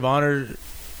know, Ring of Honor,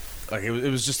 like it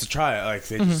was just a tryout. Like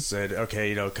they just said, okay,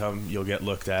 you know, come, you'll get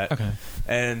looked at. Okay.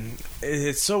 And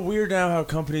it's so weird now how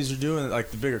companies are doing it,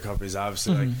 like the bigger companies,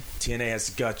 obviously. Like TNA has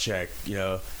Gut Check, you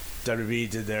know, WWE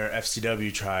did their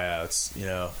FCW tryouts, you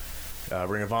know.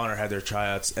 Ring of Honor had their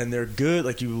tryouts, and they're good.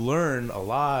 Like, you learn a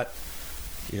lot,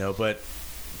 but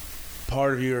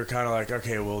part of you are kind of like,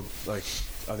 okay, well, like,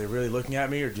 are they really looking at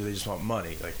me, or do they just want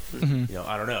money? Like,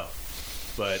 I don't know.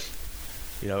 But,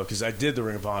 because I did the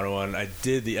Ring of Honor one, I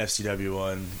did the FCW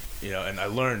one, and I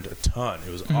learned a ton.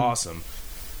 It was awesome.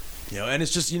 And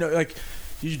it's just, like,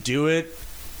 you do it,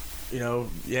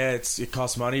 it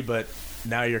costs money, but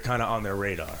now you're kind of on their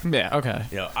radar. Yeah, okay.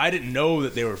 I didn't know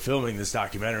that they were filming this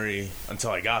documentary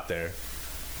until I got there.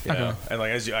 And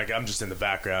like I'm just in the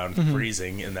background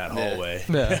freezing in that hallway.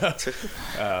 Yeah.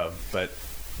 But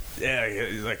yeah,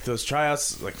 like those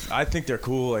tryouts, like I think they're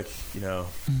cool. Like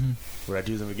would I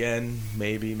do them again?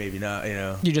 Maybe not.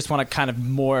 You just want to kind of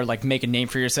more like make a name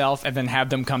for yourself and then have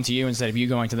them come to you instead of you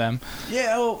going to them.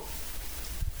 Yeah. Well,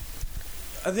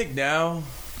 I think now,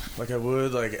 like I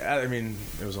would, like I mean,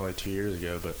 it was only 2 years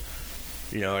ago, but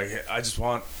like I just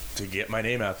want to get my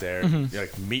name out there,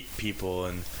 like meet people,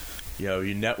 and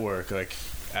you network. Like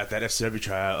at that FCW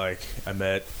tryout, like I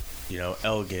met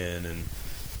Elgin and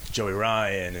Joey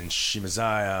Ryan and Shima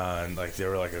Zion. Like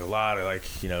there were like a lot of like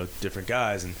different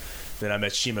guys, and then I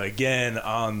met Shima again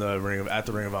on the Ring of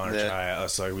Honor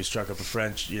tryout. So like, we struck up a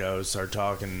French, started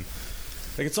talking.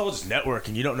 Like it's all just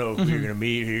networking. You don't know who you're gonna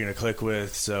meet, who you're gonna click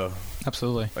with. So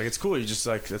absolutely, like it's cool. You just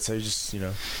like that's how you just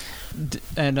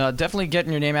And definitely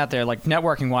getting your name out there, like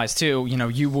networking wise too.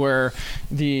 You were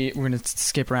we're gonna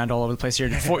skip around all over the place here.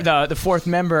 The fourth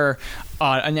member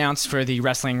announced for the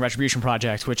Wrestling Retribution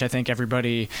Project, which I think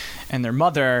everybody and their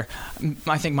mother.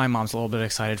 I think my mom's a little bit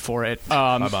excited for it.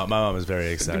 My mom is very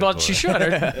excited. Well, she should.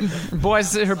 Her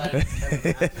boys. I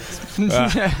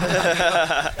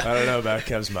don't know about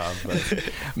Kev's mom, but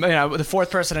the fourth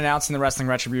person announced in the Wrestling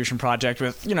Retribution Project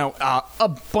with a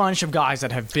bunch of guys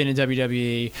that have been in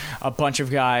WWE. A bunch of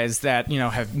guys that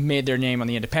have made their name on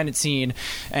the independent scene,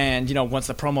 and once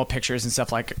the promo pictures and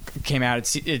stuff like came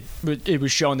out, it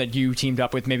was shown that you teamed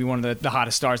up with maybe one of the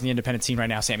hottest stars in the independent scene right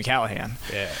now, Sami Callihan.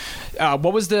 Yeah.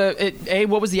 What was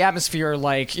the atmosphere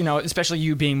like? Especially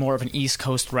you being more of an East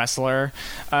Coast wrestler,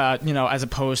 as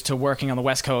opposed to working on the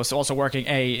West Coast, also working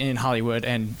in Hollywood,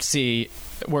 and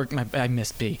I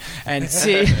missed B, and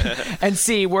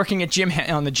C working at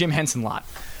on the Jim Henson lot.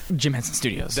 Jim Henson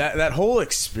Studios. That whole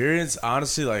experience,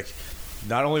 honestly, like,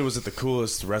 not only was it the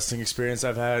coolest wrestling experience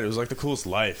I've had, it was like the coolest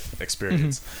life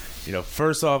experience.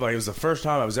 First off, like, it was the first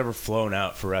time I was ever flown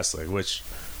out for wrestling, which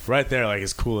right there, like,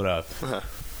 is cool enough.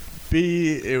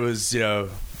 B, it was, in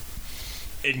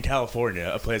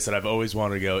California, a place that I've always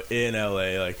wanted to go, in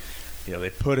LA, like, they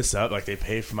put us up, like, they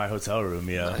paid for my hotel room,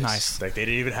 Nice. Like, they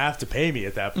didn't even have to pay me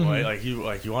at that point. Like, you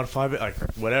want to fly, like,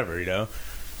 whatever,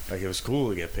 Like, it was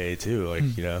cool to get paid, too. Like,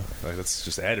 like, that's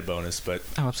just added bonus. But,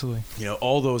 oh, absolutely.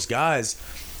 All those guys,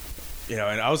 and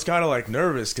I was kind of, like,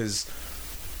 nervous because,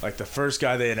 like, the first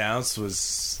guy they announced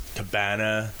was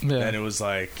Cabana. Yeah. And it was,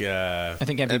 like... I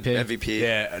think MVP. MVP.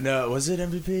 Yeah. No, was it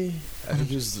MVP? I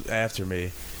think it was after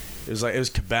me. It was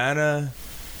Cabana...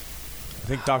 I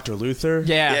think Dr. Luther.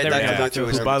 Yeah, Dr.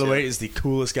 Luther. Who, by the way, is the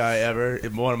coolest guy ever.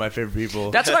 One of my favorite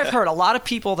people. That's what I've heard. A lot of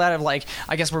people that have, like,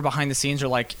 I guess we're behind the scenes are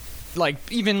like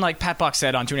even like Pat Buck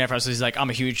said on 2.5 Hours, he's like,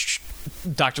 I'm a huge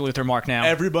Dr. Luther mark now.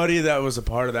 Everybody that was a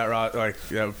part of that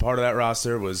part of that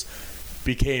roster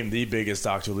became the biggest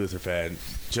Dr. Luther fan.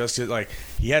 Just like,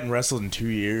 he hadn't wrestled in 2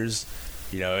 years.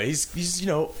 He's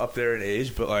up there in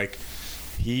age, but like,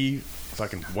 he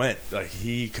fucking went. Like,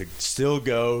 he could still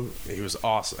go. He was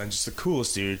awesome and just the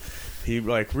coolest dude. He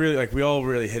like really, like, we all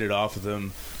really hit it off with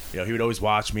him. He would always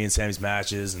watch me and Sammy's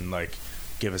matches and like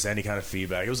give us any kind of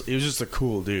feedback. He was just a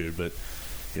cool dude. But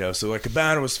so like,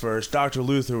 Cabana was first, Dr.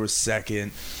 Luther was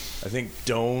second, I think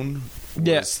Doan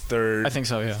was third. I think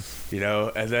so, yeah.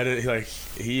 And then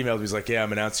he emailed me, he's like, yeah,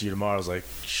 I'm announcing you tomorrow. I was like,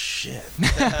 shit.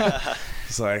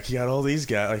 It's like, you got all these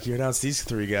guys, like, you announced these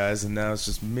 3 guys, and now it's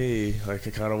just me. Like, I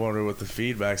kind of wonder what the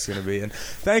feedback's going to be. And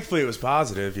thankfully it was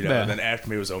positive, Yeah. And then after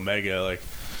me was Omega, like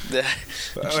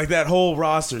that whole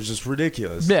roster is just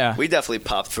ridiculous. Yeah. We definitely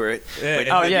popped for it. Yeah. It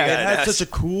had such a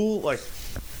cool, like,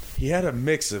 he had a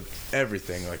mix of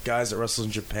everything, like guys that wrestle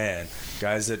in Japan,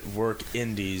 guys that work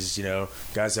indies,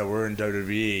 guys that were in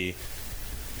WWE,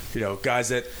 guys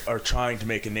that are trying to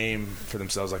make a name for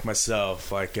themselves, like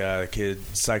myself, like kid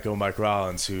Psycho Mike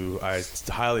Rollins, who I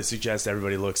highly suggest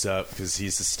everybody looks up because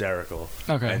he's hysterical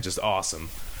and just awesome.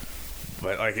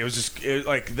 But like, it was just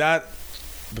like that.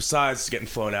 Besides getting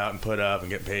flown out and put up and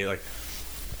getting paid, like,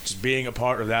 just being a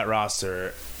part of that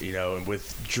roster, and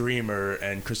with Dreamer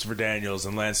and Christopher Daniels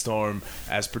and Lance Storm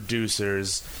as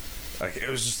producers, like, it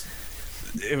was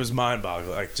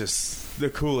mind-boggling, like, just the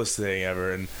coolest thing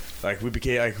ever. And like,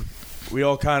 we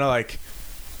all kind of like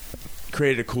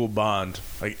created a cool bond.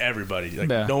 Like everybody, like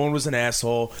Yeah. no one was an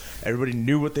asshole. Everybody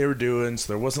knew what they were doing,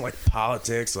 so there wasn't like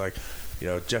politics. Like, you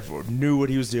know, Jeff knew what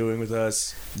he was doing with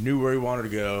us, knew where he wanted to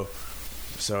go.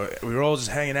 So we were all just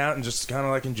hanging out and just kind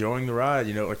of like enjoying the ride,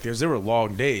 you know, like because there were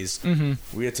long days.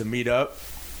 Mm-hmm. We had to meet up.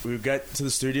 We would get to the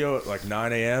studio at like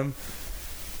 9 a.m.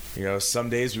 You know,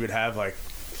 some days we would have like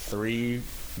 3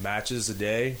 matches a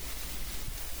day.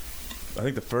 I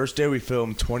think the first day we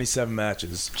filmed 27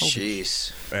 matches.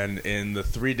 Jeez. And in the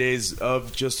 3 days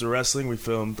of just the wrestling, we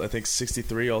filmed, I think,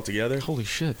 63 altogether. Holy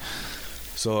shit.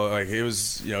 So, like, it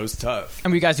was, you know, it was tough.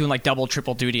 And were you guys doing like double,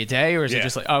 triple duty a day, or is it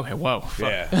just like, okay, whoa, fuck.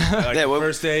 Yeah. Like, the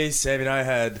first day, Sammy and I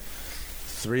had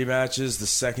 3 matches. The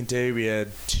second day, we had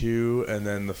 2. And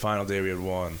then the final day, we had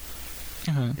 1.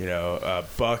 You know,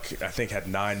 Buck, I think, had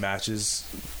 9 matches,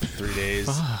 3 days.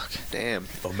 Fuck. Damn.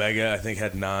 Omega, I think,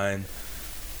 had 9.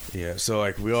 Yeah, so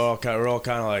like we're all kind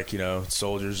of like, you know,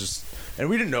 soldiers, just, and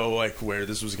we didn't know like where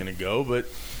this was gonna go, but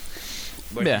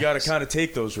like you got to kind of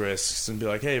take those risks and be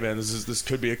like, hey man, this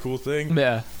could be a cool thing.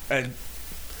 Yeah. And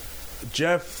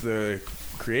Jeff, the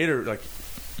creator, like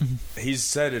he's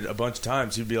said it a bunch of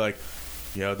times. He'd be like,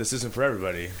 you know, this isn't for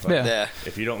everybody. Like, Yeah.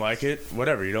 if you don't like it,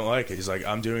 whatever, you don't like it. He's like,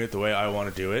 I'm doing it the way I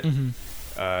want to do it.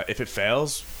 If it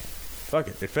fails, fuck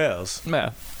it, it fails.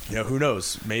 Yeah. You know, who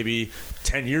knows? Maybe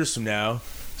 10 years from now,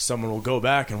 someone will go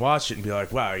back and watch it and be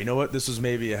like, wow, you know what? This was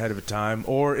maybe ahead of a time,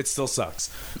 or it still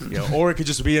sucks. You know, or it could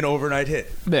just be an overnight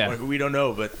hit. Yeah. Like, we don't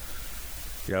know, but,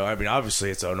 you know, I mean, obviously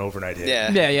it's an overnight hit.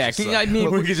 Yeah. Yeah. It's I mean,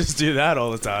 we could just do that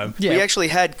all the time. yeah. We actually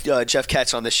had Jeff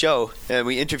Katz on the show, and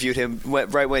we interviewed him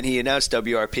right when he announced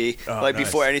WRP, Oh, like nice.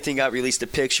 before anything got released, the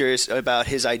pictures about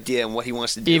his idea and what he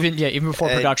wants to do. even before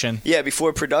And- production. Yeah,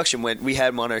 before production, when we had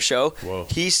him on our show, Whoa.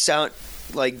 he sounded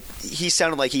like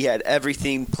he had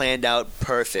everything planned out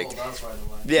perfect.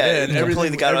 Yeah, and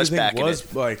completely got us back everything in was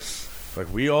it.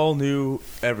 like we all knew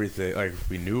everything. Like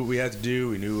we knew what we had to do.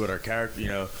 We knew what our character, you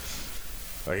know,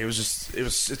 like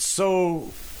it's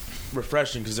so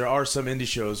refreshing because there are some indie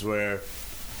shows where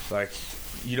like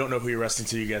you don't know who you're wrestling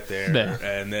till you get there, Yeah.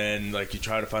 and then like you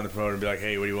try to find the promoter and be like,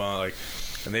 hey, what do you want? Like,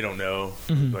 and they don't know.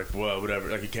 Like, well, whatever.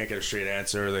 Like you can't get a straight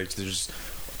answer. Like they're just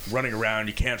running around.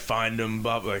 You can't find them.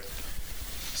 But like.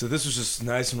 So this was just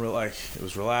nice and like it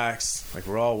was relaxed. Like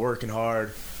we're all working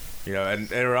hard, you know, and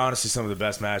they were honestly some of the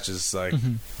best matches like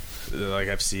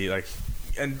I've seen. Like,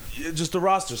 and just the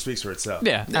roster speaks for itself.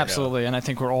 Yeah, you know? absolutely. And I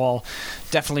think we're all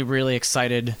definitely really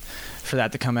excited for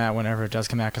that to come out whenever it does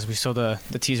come out because we saw the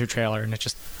teaser trailer and it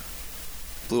just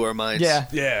Blew our minds.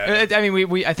 Yeah. I mean,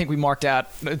 we I think we marked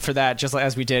out for that just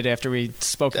as we did after we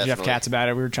spoke to Jeff Definitely. Katz about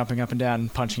it. We were jumping up and down,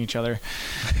 and punching each other.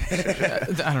 I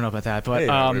don't know about that, but Hey,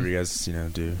 whatever you guys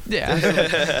do.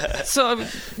 yeah. So,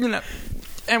 you know,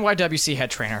 NYWC head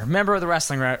trainer, member of the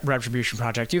Wrestling Retribution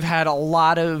Project. You've had a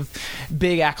lot of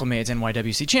big acclimates: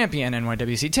 NYWC champion,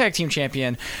 NYWC tag team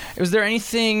champion. Was there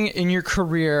anything in your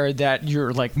career that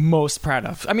you're like most proud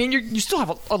of? I mean, you still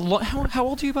have how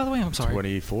old are you, by the way? I'm sorry.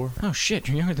 24. Oh shit,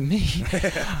 you're younger than me.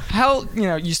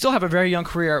 You still have a very young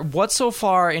career. What so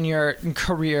far in your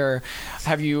career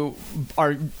are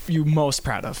you most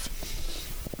proud of?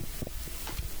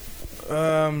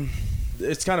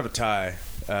 It's kind of a tie.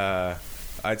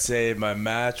 I'd say my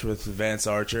match with Vance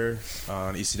Archer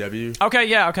on ECW.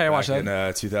 Okay, I watched back that.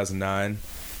 in 2009.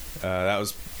 That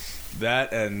was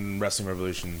that and Wrestling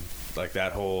Revolution, like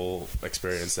that whole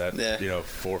experience. That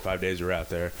 4 or 5 days we were out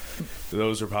there.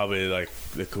 Those were probably like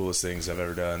the coolest things I've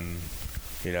ever done.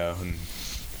 You know, and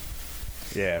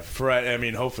yeah, I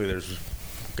mean, hopefully there's,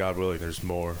 God willing, there's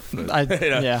more. But,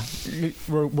 Yeah,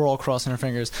 we're all crossing our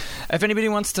fingers. If anybody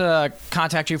wants to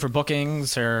contact you for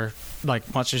bookings or like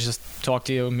wants to just talk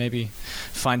to you, maybe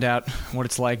find out what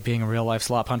it's like being a real life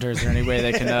slop hunter, is there any way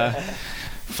they can?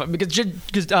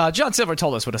 Because John Silver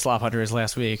told us what a slop hunter is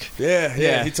last week.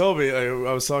 Yeah. He told me. I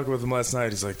was talking with him last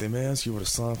night. He's like, "They may ask you what a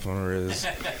slop hunter is."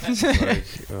 Like,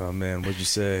 oh man, what'd you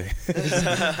say?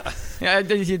 Yeah, I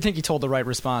think he told the right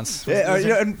response.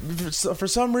 And for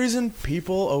some reason,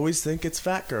 people always think it's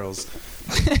fat girls.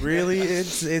 Really,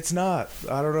 it's not.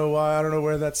 I don't know why. I don't know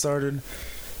where that started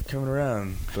coming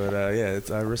around, but I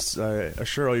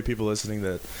assure all you people listening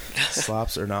that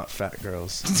slops are not fat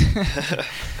girls.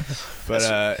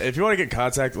 But if you want to get in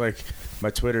contact, like my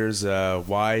Twitter's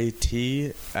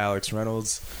YT Alex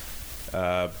Reynolds.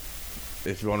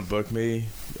 If you want to book me,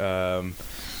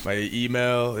 my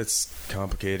email, it's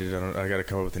complicated. I got to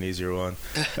come up with an easier one.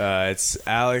 It's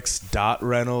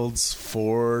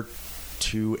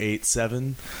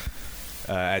alex.reynolds4287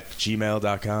 at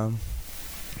gmail.com.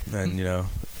 And,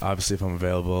 obviously if I'm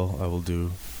available, I will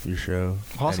do your show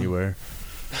anywhere.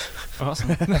 Awesome.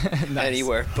 Nice.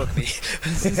 Anywhere, book me.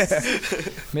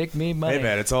 Make me money. Hey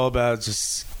man, it's all about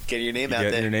just Getting your name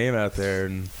getting your name out there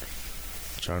and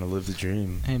trying to live the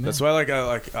dream. Amen. That's why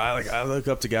I look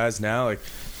up to guys now. Like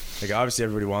obviously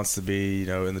everybody wants to be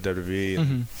in the WWE.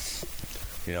 And,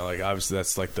 obviously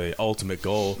that's like the ultimate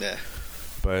goal. Yeah.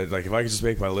 But like if I could just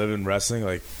make my living wrestling,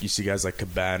 like you see guys like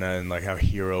Cabana and like how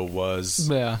Hero was,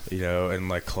 and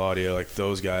like Claudio, like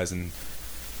those guys, and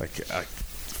like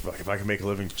if I can make a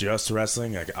living just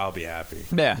wrestling, like I'll be happy.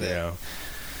 Yeah.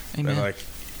 Amen.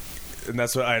 And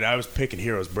that's what I was picking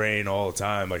Hero's brain all the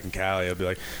time. Like in Cali, I'd be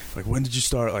like when did you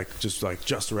start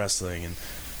just wrestling? And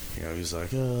he's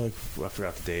like, I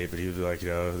forgot the date, but he would be like,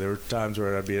 there were times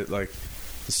where I'd be at like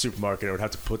the supermarket, I would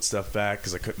have to put stuff back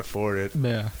because I couldn't afford it.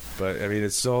 Yeah. But I mean,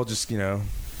 it's all just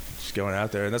just going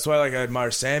out there, and that's why I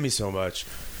admire Sammy so much.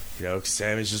 'Cause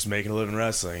Sammy's just making a living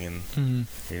wrestling, and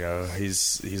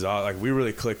he's all, like, we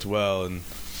really clicked well, and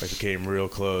like became real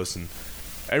close, and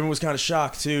everyone was kind of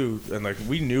shocked too, and like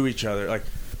we knew each other, like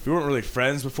we weren't really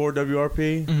friends before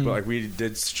WRP, but like we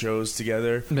did shows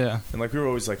together, and like we were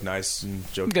always like nice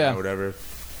and joking or whatever,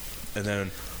 and then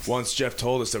once Jeff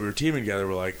told us that we were teaming together,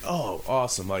 we're like, oh,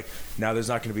 awesome, like now there's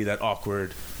not going to be that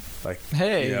awkward, like,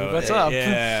 hey, what's up?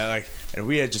 Yeah, like, and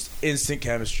we had just instant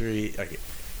chemistry, like,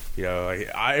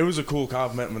 it was a cool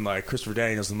compliment when like Christopher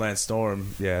Daniels and Lance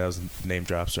Storm, that was name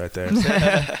drops right there.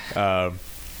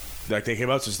 Like they came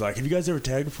up to us like, have you guys ever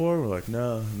tagged before? We're like,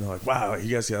 no. And they're like, wow,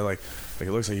 you guys got like it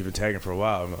looks like you've been tagging for a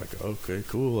while. I'm like, okay,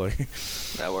 cool. Like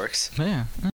that works. Yeah.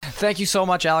 Thank you so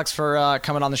much, Alex, for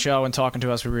coming on the show and talking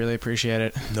to us. We really appreciate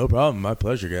it. No problem. My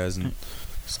pleasure, guys, and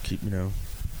just keep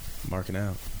marking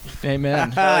out.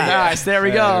 Amen. Nice. There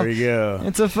we go. There we go.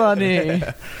 It's a funny.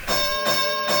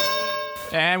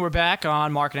 And we're back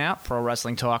on Markin Out, Pro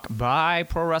Wrestling Talk by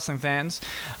Pro Wrestling Fans.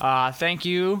 Thank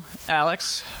you,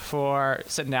 Alex, for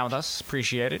sitting down with us.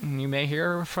 Appreciate it. And you may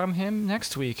hear from him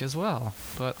next week as well,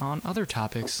 but on other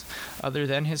topics other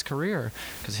than his career,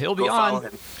 because he'll be on. Follow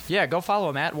him. Yeah, go follow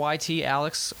him at YT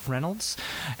Alex Reynolds.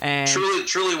 And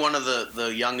truly one of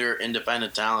the younger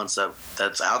independent talents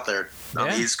that's out there on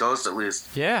the East Coast at least.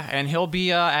 Yeah, and he'll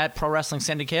be at Pro Wrestling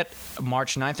Syndicate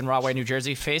March 9th in Rahway, New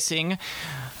Jersey, facing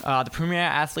the premier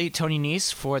athlete Tony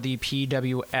Nese for the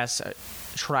PWS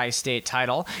Tri-State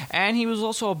title. And he was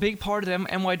also a big part of the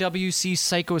NYWC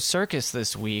Psycho Circus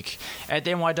this week at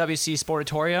the NYWC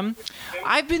Sportatorium.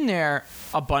 I've been there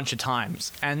a bunch of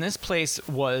times, and this place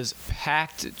was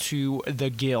packed to the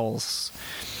gills.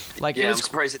 Like, I'm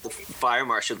surprised that the fire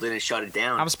marshal didn't shut it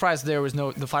down. I'm surprised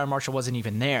the fire marshal wasn't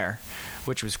even there,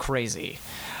 which was crazy.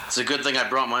 It's a good thing I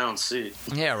brought my own seat.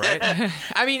 Yeah, right.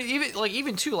 I mean,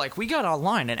 even too, like, we got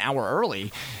online an hour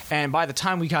early, and by the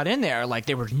time we got in there, like,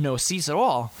 there were no seats at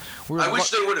all. I wish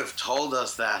they would have told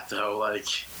us that, though. Like,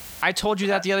 I told you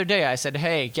that the other day. I said,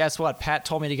 "Hey, guess what? Pat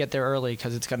told me to get there early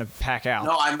because it's gonna pack out."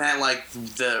 No, I meant like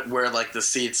where the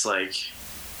seats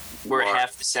where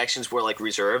half the sections were like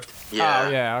reserved. Yeah. Oh,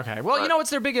 yeah. Okay. Well, it's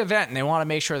their big event, and they want to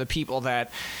make sure the people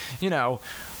that,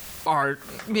 are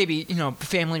maybe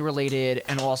family related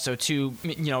and also to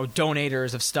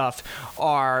donators of stuff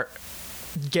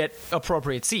get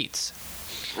appropriate seats.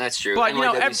 That's true. But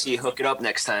NYWC, hook it up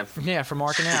next time. Yeah, for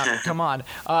Markin Out. Come on.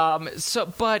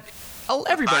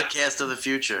 Everybody, podcast of the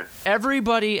future.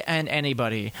 Everybody and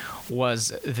anybody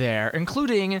was there,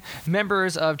 including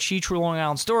members of Chi True Long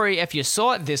Island Story. If you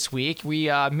saw it this week, me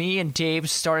and Dave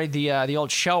started the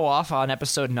old show off on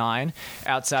episode 9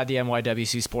 outside the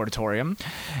NYWC Sportatorium,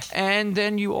 and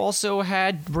then you also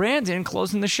had Brandon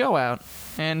closing the show out.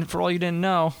 And for all you didn't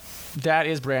know, that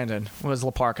is Brandon, was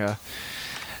La Parka.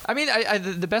 I mean,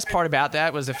 the best part about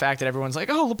that was the fact that everyone's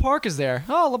like, "Oh, La Parka's there.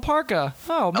 Oh, La Parka.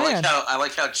 Oh, man." I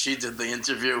like how she did the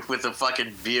interview with a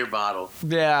fucking beer bottle.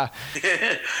 Yeah.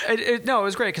 It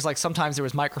was great because, like, sometimes there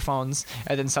was microphones,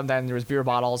 and then sometimes there was beer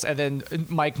bottles, and then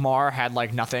Mike Marr had,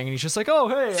 like, nothing, and he's just like, "Oh,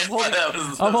 hey,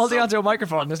 I'm holding onto a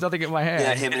microphone. There's nothing in my hand."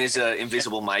 Yeah, him and his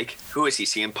invisible mic. Who is he,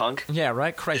 CM Punk? Yeah,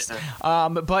 right? Christ.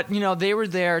 But, they were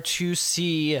there to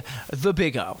see the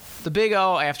Big O. The Big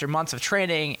O, after months of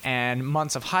training and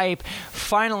months of hype,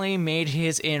 finally made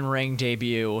his in-ring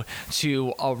debut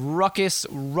to a ruckus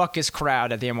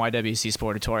crowd at the NYWC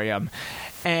Sportatorium.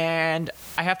 And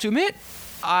I have to admit,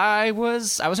 I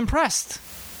was impressed.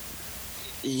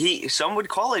 Some would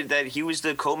call it that he was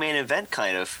the co-main event,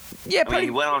 kind of. Yeah,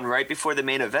 he went on right before the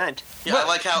main event. Yeah, I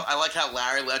like how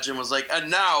Larry Legend was like,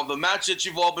 and now the match that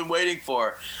you've all been waiting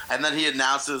for, and then he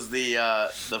announces the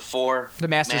Masters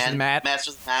of the Match.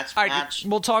 Masters of the Match. All right,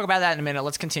 we'll talk about that in a minute.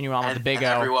 Let's continue on with the Big O.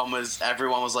 Everyone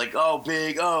was like, "Oh,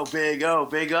 Big O, Big O,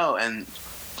 Big O,"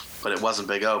 but it wasn't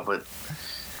Big O. But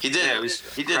He did. Yeah, it was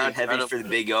he did crowd heavy for the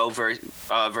Big O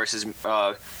versus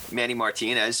Manny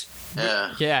Martinez.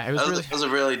 Yeah. Yeah, it It was a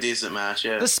really decent match.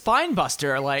 Yeah. the spine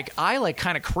buster. Like I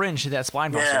kind of cringed at that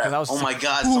spine buster because I was. Oh my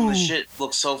god, some of the shit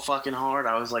looked so fucking hard.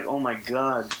 I was like, oh my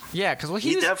god. Yeah, because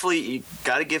He definitely, you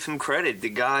got to give him credit. The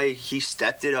guy, he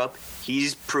stepped it up.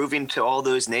 He's proving to all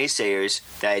those naysayers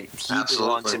that he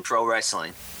belongs in pro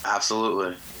wrestling.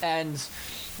 Absolutely. and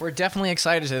we're definitely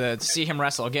excited to see him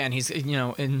wrestle again. He's,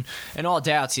 in all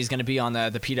doubts, he's going to be on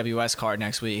the PWS card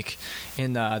next week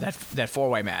in that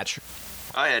 4-way match.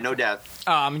 Oh yeah, no doubt.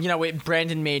 What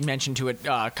Brandon made mention to it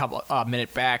a couple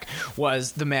minute back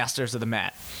was the Masters of the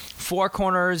Mat. 4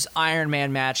 corners, Iron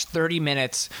Man match, 30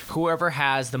 minutes. Whoever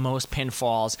has the most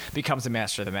pinfalls becomes the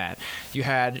Master of the Mat. You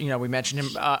had, we mentioned him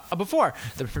before,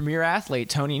 the premier athlete,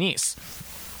 Tony Nese,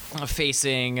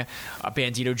 facing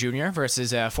Bandito Jr.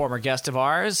 versus a former guest of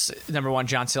ours, number 1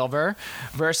 John Silver,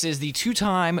 versus the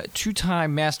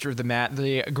two-time Master of the Mat,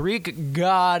 the Greek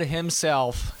god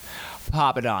himself,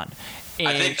 Papadon.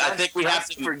 I think we have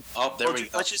to.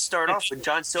 Let's just start off with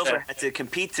John Silver had to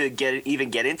compete to get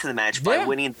into the match by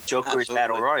winning Joker's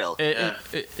Battle Royal.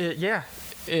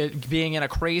 Being in a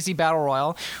crazy battle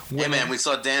royal. Yeah, man, we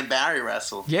saw Dan Barry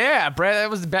wrestle. Yeah, that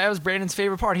was Brandon's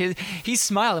favorite part. He's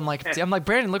smiling. I'm like,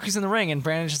 Brandon, look who's in the ring, and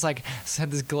Brandon just like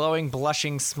had this glowing,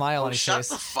 blushing smile on his face. Shut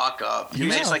the fuck up. He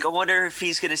was just like, I wonder if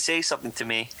he's gonna say something to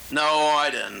me. No,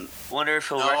 I didn't. Wonder if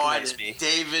he'll recognize me.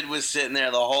 David was sitting there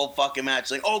the whole fucking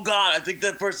match, like, oh god, I think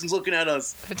that person's looking at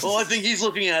us. Oh, I think he's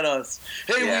looking at us.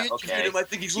 Hey, we interviewed him. I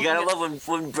think he's looking at us. You gotta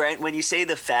love when you say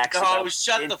the facts. Oh,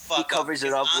 shut the fuck up. He covers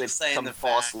it up with some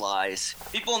false lies.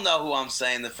 People know who I'm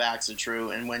saying the facts are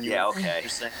true, and when you're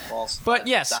saying false. But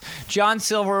yes, John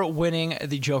Silver winning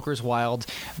the Joker's Wild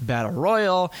Battle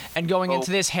Royal and going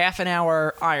into this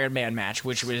half-an-hour Iron Man match,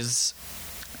 which was,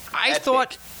 I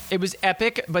thought it was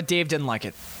epic, but Dave didn't like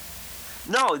it.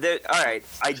 No, all right.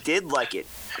 I did like it.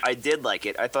 I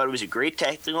thought it was a great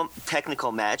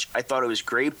technical match. I thought it was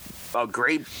a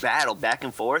great battle back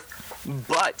and forth.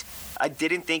 But I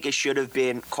didn't think it should have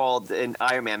been called an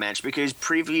Iron Man match because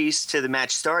previous to the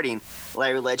match starting,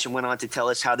 Larry Legend went on to tell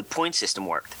us how the point system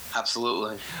worked.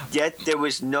 Absolutely. Yet there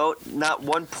was not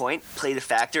 1 point played a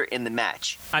factor in the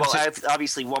match.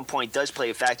 Obviously 1 point does play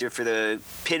a factor for the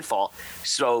pinfall.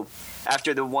 So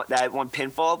after that one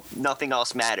pinfall, nothing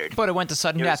else mattered. But it went to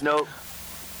sudden death.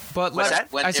 But what's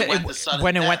that?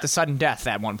 When it went to sudden death,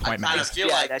 that 1 point mattered.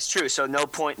 That's true. So no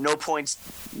points,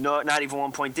 not even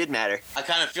 1 point did matter. I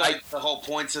kind of feel like the whole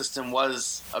point system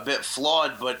was a bit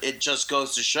flawed, but it just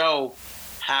goes to show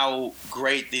how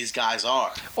great these guys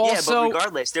are. Also, but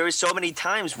regardless, there were so many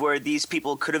times where these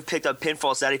people could have picked up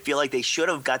pinfalls that I feel like they should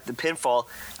have got the pinfall.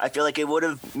 I feel like it would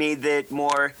have made it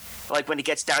more, like when it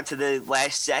gets down to the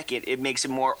last second, it makes it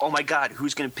more, oh my god,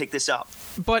 who's going to pick this up?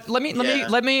 But let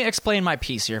me explain my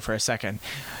piece here for a second.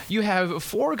 You have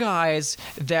 4 guys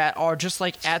that are just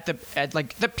like at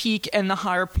the peak and the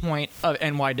higher point of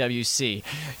NYWC.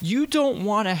 You don't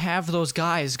want to have those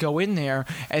guys go in there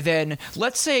and then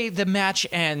let's say the match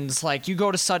ends, like you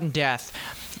go to sudden death.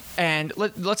 And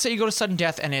let's say you go to sudden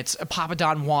death and it's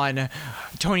Papadon 1,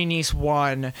 Tony Nese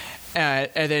 1,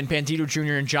 and then Bandito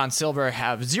Jr. and John Silver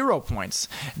have 0 points.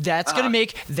 That's gonna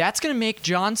make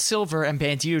John Silver and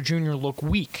Bandito Jr. look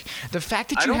weak. The fact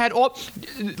that you had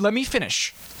let me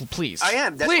finish, please. I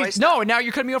am. That's please. No, now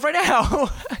you're cutting me off right now. Well,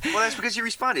 that's because you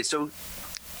responded. So.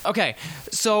 Okay,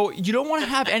 so you don't want to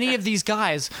have any of these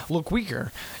guys look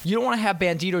weaker. You don't want to have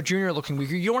Bandito Jr. looking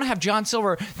weaker. You don't want to have John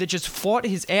Silver that just fought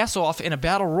his ass off in a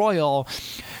battle royal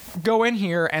go in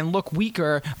here and look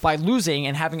weaker by losing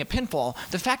and having a pinfall.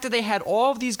 The fact that they had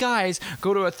all of these guys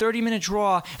go to a 30-minute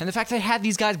draw, and the fact that they had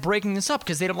these guys breaking this up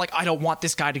because they don't I don't want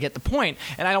this guy to get the point,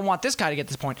 and I don't want this guy to get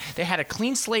this point. They had a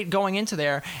clean slate going into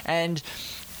there, and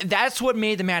that's what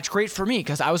made the match great for me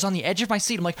because I was on the edge of my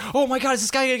seat. I'm like, oh my god, is this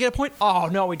guy going to get a point? Oh,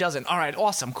 no, he doesn't. All right,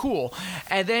 awesome, cool.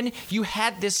 And then you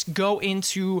had this go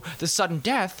into the sudden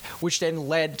death, which then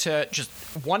led to just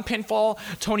 1 pinfall,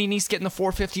 Tony Nese getting the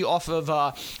 450 off of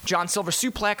John Silver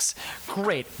suplex.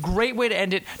 Great way to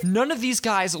end it. None of these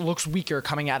guys looks weaker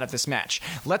coming out of this match.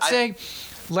 Let's say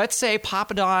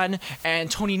Papadon and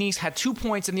Tony Nese had 2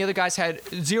 points and the other guys had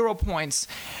 0 points.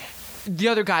 The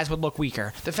other guys would look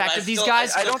weaker. The fact that these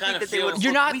guys, I don't think that they would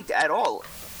look weak at all.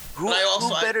 Who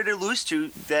better to lose to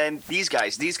than these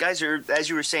guys? These guys are, as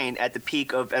you were saying, at the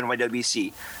peak of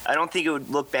NYWC. I don't think it would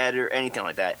look bad or anything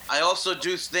like that. I also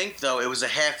do think, though, it was a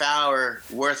half hour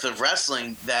worth of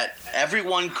wrestling that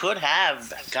everyone could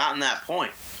have gotten that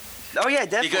point. Oh yeah,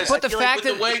 definitely. Because but the fact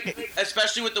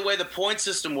especially with the way the point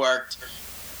system worked,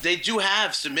 they do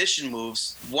have submission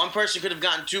moves. One person could have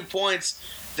gotten 2 points,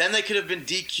 then they could have been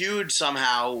DQ'd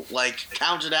somehow, like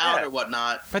counted out or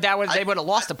whatnot. But they would have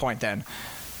lost a point then.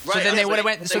 Right, So then they would have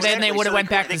went. So then they would have went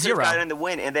back to 0. They got in the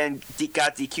win and then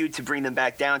got DQ'd to bring them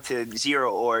back down to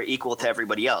 0 or equal to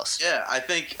everybody else. Yeah, I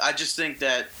just think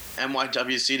that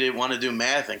NYWC didn't want to do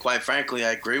math, and quite frankly,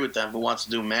 I agree with them. Who wants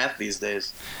to do math these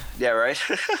days? Yeah, right.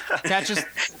 That's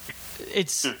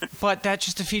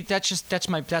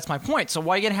my point. So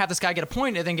why are you gonna have this guy get a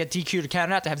point and then get DQ'd to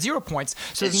count out to have 0 points?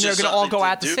 So It's then they're just gonna all go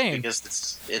something out to the do same.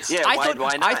 because it's Yeah, why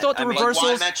not? I thought the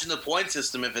reversals. why mention the point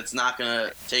system if it's not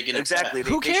gonna take an Exactly.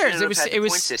 effect? Who They cares? shouldn't have had the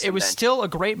point system It was then. still a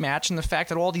great match, and the fact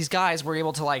that all these guys were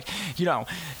able to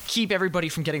keep everybody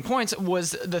from getting points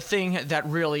was the thing that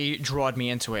really drawed me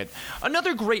into it.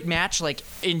 Another great match, like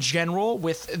in general,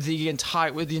 with the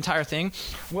entire thing,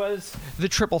 was the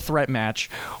triple threat match,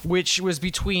 which was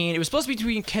supposed to be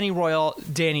between Kenny Royal,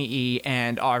 Danny E,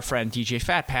 and our friend DJ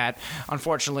Fat Pat.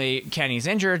 Unfortunately, Kenny's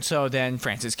injured, so then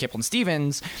Francis Kipling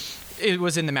Stevens it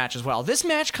was in the match as well. This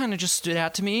match kind of just stood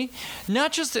out to me,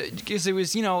 not just because it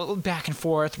was, back and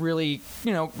forth, really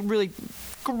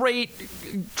great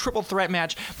triple threat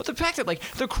match, but the fact that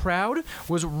the crowd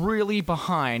was really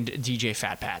behind DJ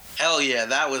Fat Pat. Hell yeah,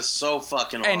 that was so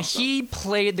fucking awesome. And he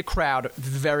played the crowd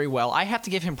very well. I have to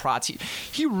give him props.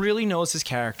 He really knows his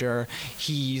character.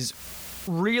 He's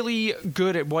really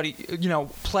good at what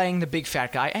playing the big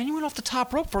fat guy, and he went off the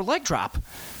top rope for a leg drop.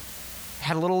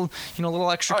 Had a little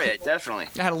extra. Oh yeah, definitely.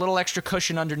 Had a little extra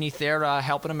cushion underneath there,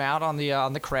 helping him out on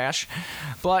the crash.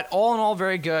 But all in all,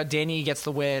 very good. Danny gets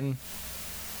the win.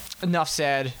 Enough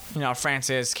said.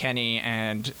 Francis, Kenny,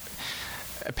 and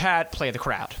Pat play the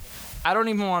crowd. I don't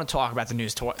even want to talk about the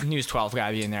News 12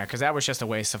 guy being there because that was just a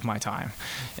waste of my time.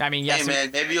 I mean, yes. Hey man,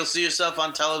 maybe you'll see yourself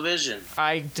on television.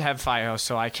 I have FiOS,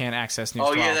 so I can't access News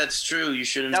 12. Oh yeah, that's true. You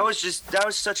shouldn't. That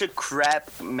was such a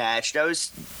crap match.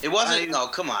 It wasn't. No,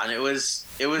 come on. It was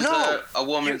No, a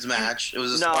woman's match. It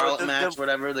was a no, Scarlet match,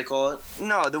 whatever they call it.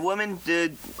 No, the women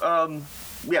did.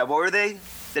 What were they?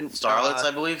 The Starlets, I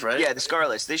believe, right? Yeah, the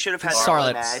Scarlets. They should have had their Starlets.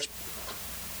 own match.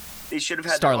 They should have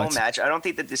had their own Starlets. match. I don't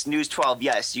think that this News 12.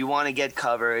 Yes, you want to get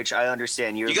coverage. I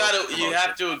understand. You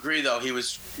have to agree though. He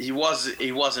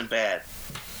wasn't bad.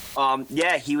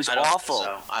 Yeah, he was I don't awful.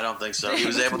 Think so. I don't think so. He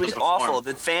was able He was to perform. awful.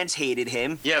 The fans hated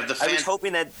him. Yeah, the fans. I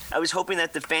was hoping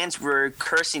that the fans were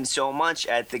cursing so much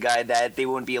at the guy that they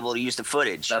wouldn't be able to use the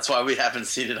footage. That's why we haven't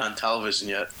seen it on television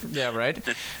yet. Yeah, right.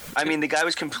 I mean, the guy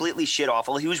was completely shit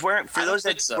awful. He was wearing, for those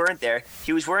that weren't there,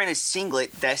 he was wearing a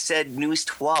singlet that said News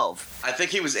 12. I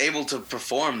think he was able to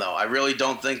perform, though. I really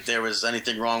don't think there was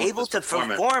anything wrong with his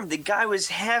performance. Perform. The guy was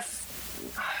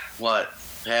half. What?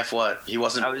 Half what? He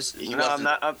wasn't. I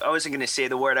wasn't going to say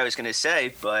the word I was going to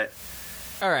say, but.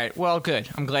 All right. Well, good.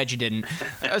 I'm glad you didn't.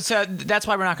 So that's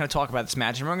why we're not going to talk about this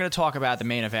match, and we're going to talk about the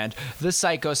main event, the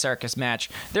Psycho Circus match.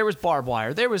 There was barbed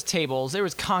wire. There was tables. There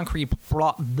was concrete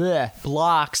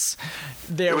blocks.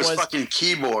 There was fucking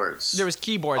keyboards. There was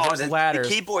keyboards. There was ladders.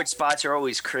 The keyboard spots are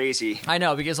always crazy. I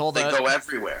know because all they go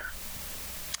everywhere.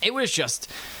 That was just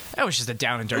a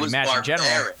down and dirty match in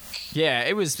general. Yeah,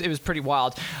 it was pretty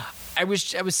wild. I was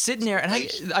sitting there, and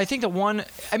I think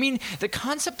the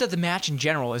concept of the match in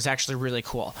general is actually really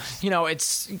cool.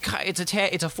 It's a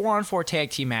 4-on-4 tag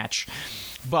team match,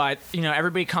 but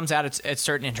everybody comes out at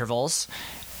certain intervals,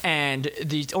 and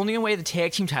the only way the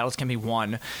tag team titles can be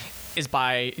won is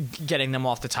by getting them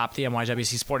off the top of the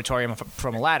NYWC Sportatorium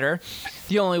from a ladder.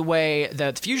 The only way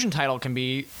that the Fusion title can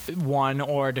be won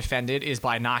or defended is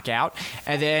by knockout,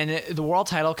 and then the world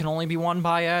title can only be won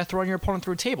by throwing your opponent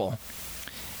through a table.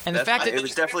 And the fact that it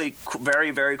was definitely very,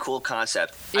 very cool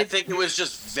concept. I think it was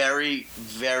just very,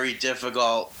 very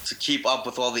difficult to keep up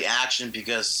with all the action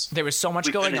because there was so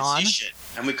much going on,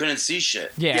 and we couldn't see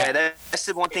shit. Yeah, that's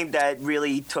the one thing that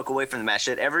really took away from the match.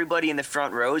 That everybody in the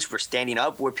front rows were standing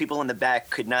up, where people in the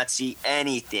back could not see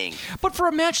anything. But for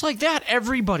a match like that,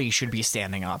 everybody should be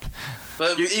standing up.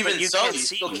 But you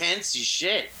still can't see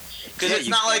shit because it's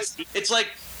not like it's like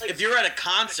if you're at a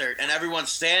concert and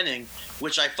everyone's standing,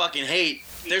 which I fucking hate.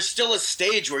 There's still a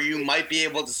stage where you might be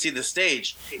able to see the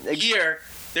stage. Here,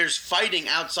 there's fighting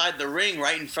outside the ring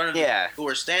right in front of the people who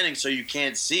are standing, so you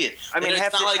can't see it. I mean,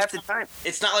 half the time.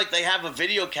 It's not like they have a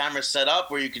video camera set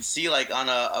up where you can see, like, on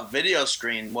a video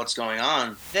screen what's going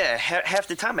on. Yeah, half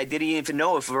the time I didn't even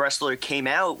know if a wrestler came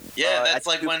out. Yeah, that's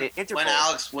like when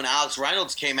Alex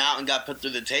Reynolds came out and got put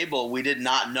through the table, we did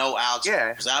not know Alex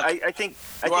was out. I think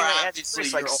I asked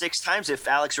Chris like 6 times if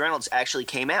Alex Reynolds actually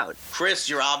came out. Chris,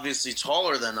 you're obviously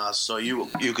taller than us, so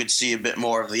you could see a bit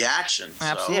more of the action. So.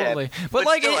 Absolutely. Yeah. But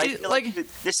like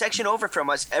the section over from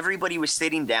us, everybody was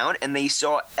sitting down and they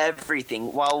saw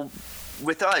everything. While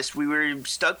with us, we were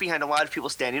stuck behind a lot of people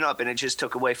standing up, and it just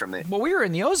took away from it. Well, we were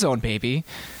in the ozone, baby.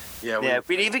 Yeah, We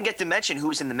didn't even get to mention who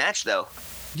was in the match, though.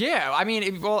 Yeah, I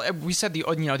mean, we said the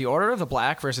Order of the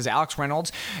Black versus Alex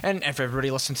Reynolds, and if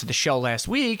everybody listened to the show last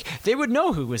week, they would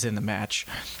know who was in the match.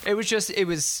 It was just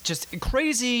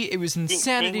crazy. It was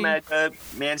insanity. King Mega,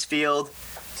 Mansfield,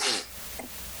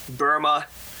 Burma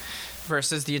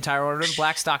versus the entire Order of the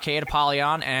Black, Stockade,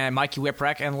 Apollyon, and Mikey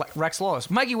Whipwreck and Rex Lawless.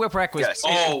 Mikey Whipwreck was... Yes.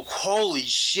 Oh, holy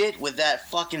shit, with that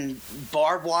fucking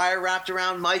barbed wire wrapped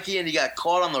around Mikey and he got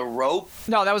caught on the rope.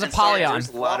 No, that was And Apollyon. There's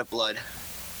a lot of blood.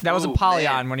 That was Ooh,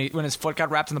 Apollyon man. when his foot got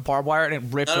wrapped in the barbed wire and it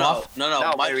ripped off. No,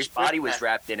 No, Mikey's his body foot was got-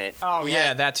 wrapped in it. Oh,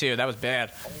 yeah, that too. That was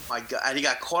bad. Oh my God, and he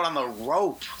got caught on the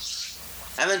rope.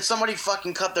 And then somebody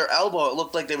fucking cut their elbow. It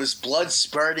looked like there was blood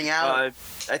spurting out.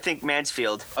 I think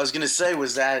Mansfield. I was going to say,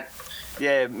 was that...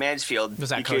 Yeah, Mansfield. Was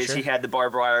that because kosher? he had the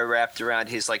barbed wire wrapped around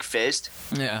his fist.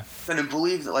 Yeah. I couldn't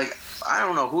believe that, like, I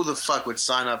don't know who the fuck would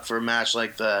sign up for a match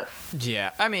like that.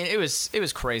 Yeah, I mean, it was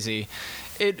crazy.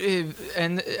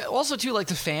 And also too, like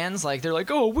the fans, like they're like,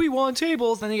 oh, we want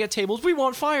tables, then they get tables, we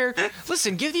want fire.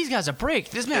 Listen, give these guys a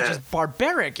break. This match is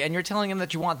barbaric, and you're telling them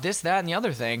that you want this, that, and the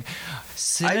other thing.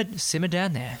 Simmer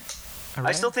down there. All I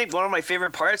right? still think one of my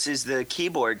favorite parts is the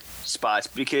keyboard spots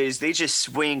because they just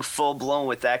swing full blown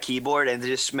with that keyboard and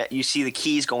you see the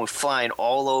keys going flying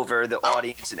all over the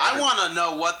audience. And I want to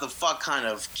know what the fuck kind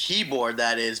of keyboard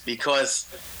that is because...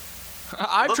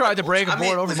 I've tried to break a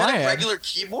board over is my it a head. regular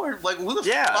keyboard? Like, who the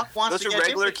Yeah, fuck wants those to are get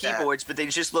regular hit with that? keyboards, but they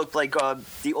just look like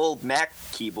the old Mac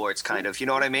keyboards, kind of. You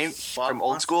know what I mean? Fuck From old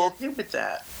wants to school. get hit with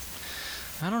that.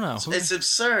 I don't know. It's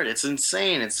absurd. It's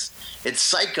insane. It's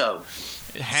psycho.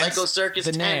 Hence Psycho Circus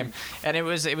the 10. name, and it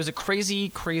was a crazy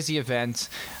event.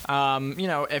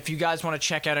 If you guys want to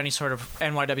check out any sort of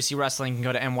NYWC wrestling, you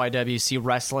can go to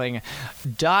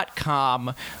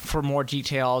nywcwrestling.com for more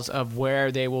details of where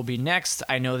they will be next.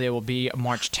 I know they will be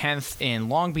March 10th in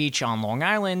Long Beach on Long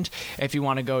Island. If you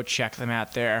want to go check them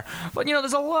out there, but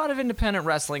there's a lot of independent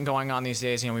wrestling going on these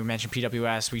days. We mentioned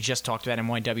PWS. We just talked about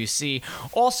NYWC.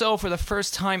 Also, for the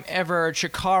first time ever,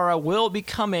 Chikara will be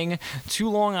coming to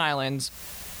Long Island,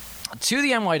 to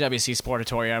the NYWC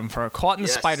Sportatorium for Caught in the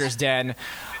Spider's Den.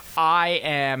 I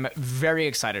am very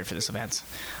excited for this event.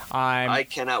 I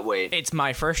cannot wait. It's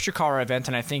my first Chikara event,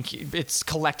 and I think it's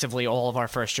collectively all of our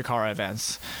first Chikara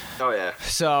events. Oh, yeah.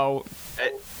 So...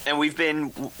 And we've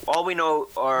been... All we know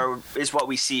is what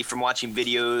we see from watching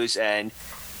videos and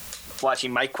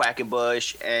watching Mike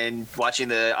Quackenbush and watching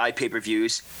the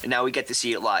pay-per-views, and now we get to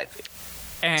see it live.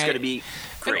 It's going to be...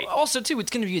 Great. And also, too, it's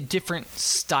going to be a different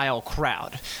style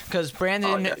crowd because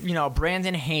Brandon,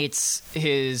 Brandon hates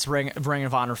his Ring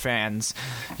of Honor fans.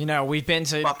 We've been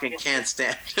to Fucking can't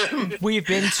stand him. we've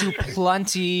been to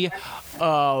plenty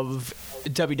of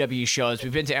WWE shows.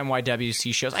 We've been to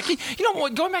NYWC shows. I can't,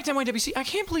 going back to NYWC, I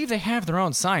can't believe they have their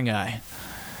own sign guy.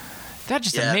 That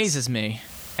just amazes me.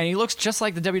 And he looks just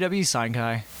like the WWE sign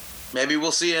guy. Maybe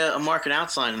we'll see a Markin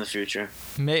Out sign in the future.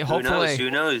 Hopefully,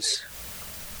 Who knows?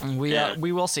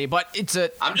 We will see, but it's a.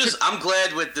 I'm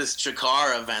glad with this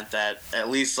Chikara event that at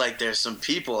least like there's some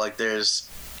people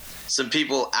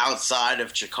outside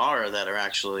of Chikara that are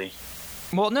actually.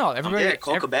 Well, no, everybody.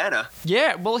 Colt Cabana.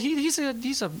 Yeah, well, he's a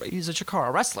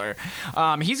Chikara wrestler.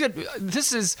 He's good.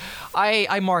 This is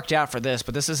I marked out for this,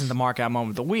 but this isn't the mark out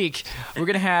moment of the week. We're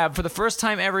gonna have for the first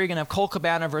time ever. You're gonna have Colt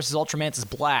Cabana versus Ultramantis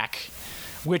Black,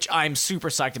 which I'm super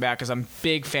psyched about because I'm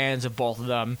big fans of both of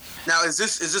them. Now, is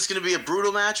this going to be a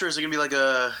brutal match or is it going to be like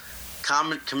a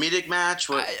comedic match?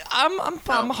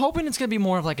 I'm hoping it's going to be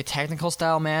more of like a technical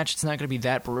style match. It's not going to be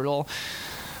that brutal.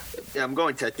 Yeah, I'm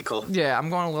going technical. Yeah, I'm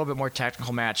going a little bit more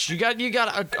technical match. You got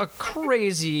a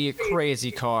crazy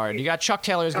card. You got Chuck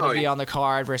Taylor's going to be on the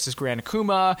card versus Grand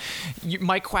Akuma.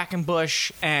 Mike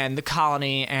Quackenbush and the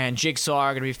Colony and Jigsaw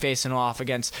are going to be facing off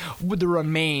against the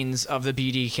remains of the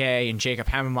BDK and Jacob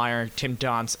Hammermeyer, Tim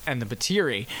Donst, and the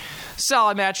Batiri.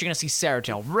 Solid match. You're going to see Sarah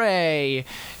Del Rey.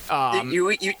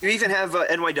 You even have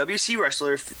NYWC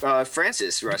wrestler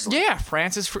Francis wrestling. Yeah,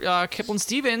 Francis Kipling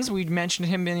Stevens. We mentioned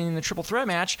him in the triple threat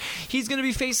match. He's going to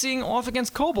be facing off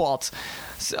against Cobalt.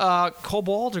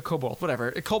 Cobalt or Cobalt,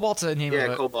 whatever. Cobalt's the name of it.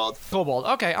 Yeah, Cobalt. Cobalt.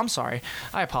 Okay, I'm sorry.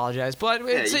 I apologize, but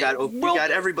you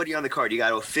got everybody on the card. You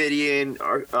got Ophidian,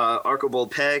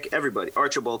 Archibald Peck, everybody.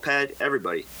 Archibald Ped,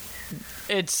 everybody.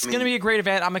 It's going to be a great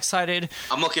event. I'm excited.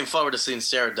 I'm looking forward to seeing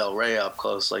Sarah Del Rey up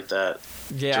close like that.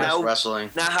 Yeah. Just wrestling.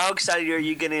 Now, how excited are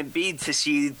you going to be to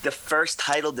see the first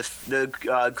title,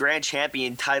 the Grand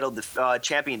Champion title,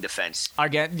 champion defense?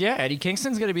 Again, yeah, Eddie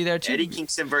Kingston's going to be there too. Eddie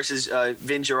Kingston versus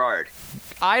Vin Gerard.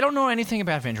 I don't know anything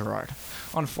about Vin Gerard,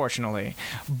 unfortunately,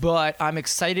 but I'm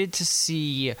excited to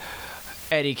see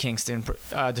Eddie Kingston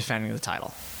defending the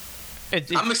title.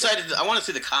 I'm excited. I want to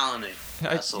see the Colony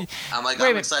wrestle.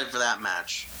 I'm excited for that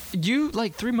match. You,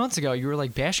 like, 3 months ago, you were,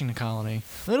 like, bashing the Colony.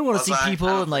 I don't want to see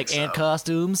people in, like, ant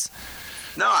costumes.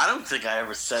 No, I don't think I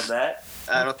ever said that.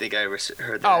 I don't think I ever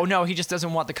heard that. Oh, no, he just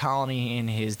doesn't want the Colony in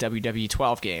his WWE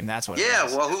 12 game. That's what it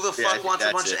is. Well, who the fuck wants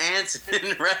a bunch of ants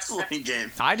in a wrestling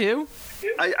game? I do.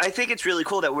 I think it's really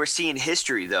cool that we're seeing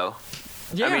history, though.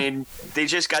 Yeah. I mean, they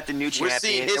just got the new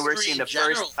champion, and we're seeing the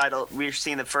first title. We're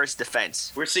seeing the first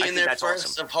defense. We're seeing their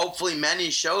first of hopefully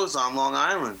many shows on Long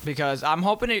Island. Because I'm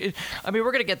hoping we're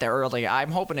going to get there early.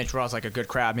 I'm hoping it draws, like, a good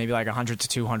crowd, maybe, like, 100 to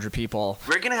 200 people.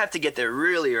 We're going to have to get there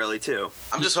really early, too.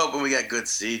 I'm just hoping we get good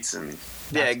seats and...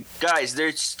 Yeah, guys,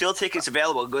 there's still tickets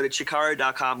available. Go to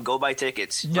chikara.com, go buy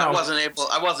tickets. No. I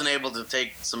wasn't able to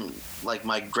take some, like,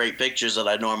 my great pictures that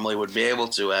I normally would be able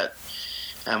to at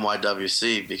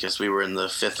NYWC because we were in the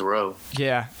 5th row.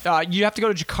 Yeah. You have to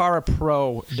go to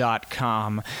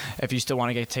jakarapro.com if you still want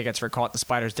to get tickets for Caught in the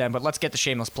Spider's Den. But let's get the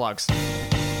shameless plugs.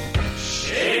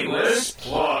 Shameless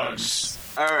plugs.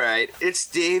 All right, it's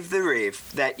Dave the Rave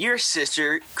that your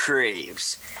sister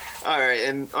craves. All right,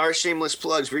 and our shameless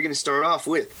plugs, we're going to start off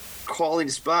with Calling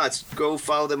Spots. Go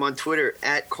follow them on Twitter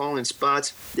at Calling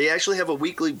Spots. They actually have a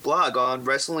weekly blog on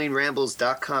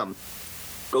WrestlingRambles.com.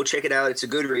 Go check it out. It's a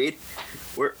good read.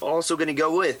 We're also going to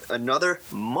go with another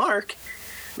Mark.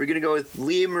 We're going to go with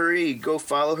Leah Marie. Go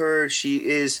follow her.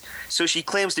 She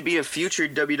claims to be a future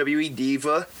WWE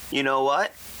diva. You know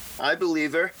what? I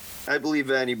believe her. I believe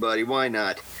anybody. Why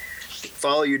not?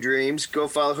 Follow your dreams. Go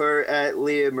follow her at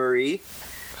Leah Marie.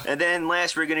 And then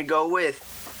last, we're going to go with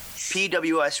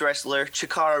PWS wrestler,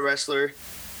 Chikara wrestler,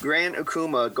 Gran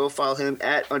Akuma. Go follow him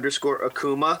at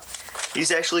 _Akuma.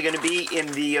 He's actually going to be in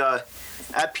the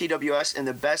at PWS in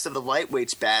the Best of the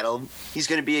Lightweights battle. He's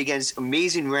going to be against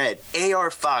Amazing Red, AR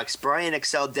Fox, Brian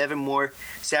Excel, Devin Moore,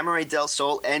 Samurai Del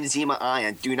Sol, and Zima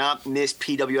Ion. Do not miss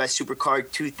PWS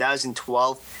Supercard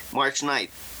 2012, March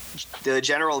 9th. The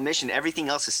general admission, everything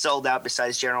else is sold out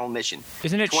besides general admission.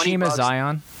 Isn't it Shima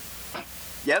Zion?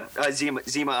 Yep,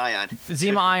 Zima Ion.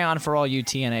 Zima Ion for all you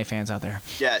TNA fans out there.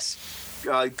 Yes.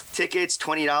 Tickets,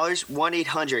 $20,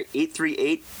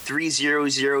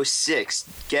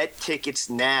 1-800-838-3006. Get tickets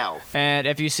now. And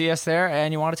if you see us there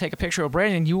and you want to take a picture of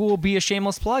Brandon, you will be a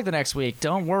shameless plug the next week.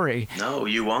 Don't worry. No,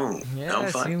 you won't.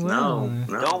 Yes, no, you will.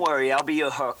 No. Don't worry. I'll be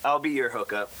your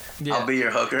hookup. Yeah. I'll be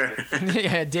your hooker.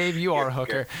 Yeah, Dave, you are a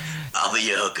hooker. I'll be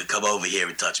your hooker. Come over here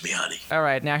and touch me, honey. All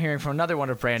right, now hearing from another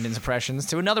one of Brandon's impressions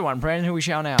to another one. Brandon, who we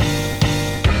shout out?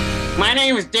 My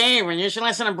name is Dave, and you should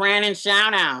listen to Brandon's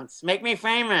shoutouts. Make me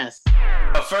famous.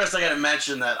 But first, I got to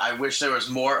mention that I wish there was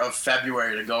more of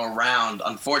February to go around.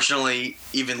 Unfortunately,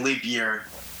 even leap day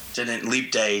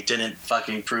didn't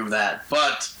fucking prove that.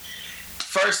 But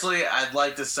firstly, I'd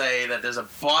like to say that there's a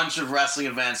bunch of wrestling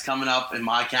events coming up in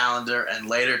my calendar, and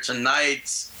later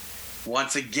tonight,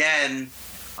 once again,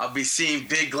 I'll be seeing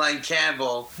Big Glenn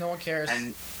Campbell. No one cares.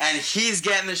 And he's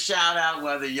getting the shout out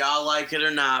whether y'all like it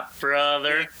or not,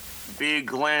 brother. Big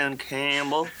Glenn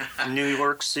Campbell, New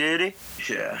York City.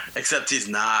 Yeah, except he's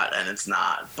not, and it's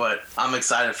not. But I'm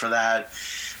excited for that.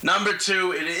 Number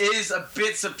 2, it is a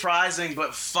bit surprising,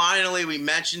 but finally, we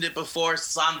mentioned it before,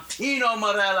 Santino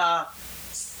Marella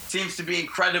seems to be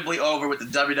incredibly over with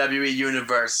the WWE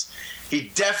Universe.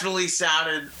 He definitely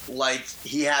sounded like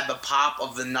he had the pop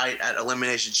of the night at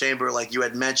Elimination Chamber, like you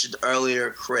had mentioned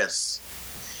earlier, Chris.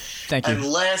 Thank you. And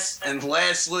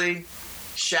lastly,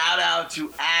 shout out to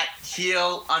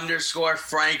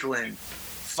 @heel_Franklin.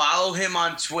 Follow him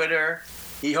on Twitter.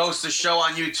 He hosts a show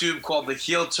on YouTube called The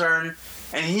Heel Turn,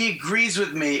 and he agrees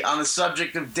with me on the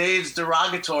subject of Dave's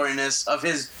derogatoriness of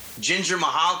his Ginger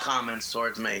Mahal comments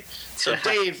towards me. So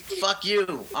Dave, fuck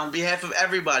you. On behalf of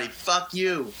everybody, fuck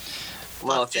you.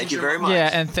 Well, thank you very much.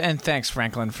 Yeah, and thanks,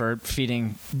 Franklin, for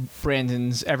feeding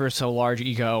Brandon's ever so large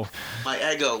ego.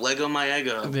 My ego. Lego my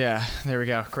ego. Yeah, there we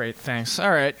go. Great, thanks.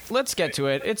 All right, let's get to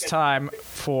it. It's time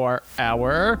for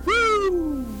our...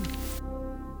 Woo!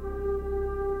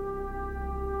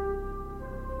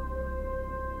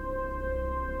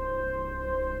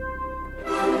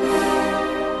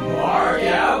 Mark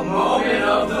Out Moment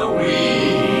of the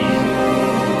Week.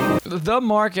 The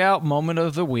Mark Out Moment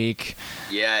of the Week.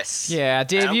 Yes. Yeah,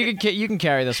 Dave, you can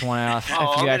carry this one off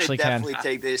if you actually can. I'm gonna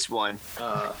definitely take this one.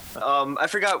 I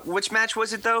forgot which match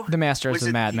was it though. The Masters Was of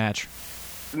it Mad match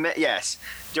yes,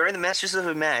 during the Masters of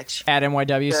the match at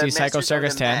NYWC the Psycho Masters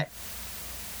Circus of the 10.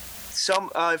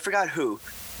 I forgot who,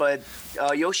 but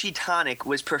Yoshi Tonic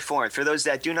was performed. For those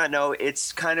that do not know,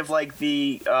 it's kind of like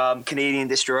the Canadian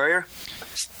Destroyer.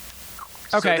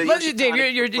 Okay, So the Dave,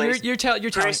 Yoshitani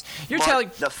you're telling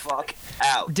the fuck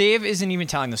out. Dave isn't even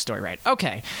telling the story right.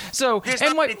 Okay, so There's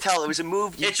and nothing to tell. It was a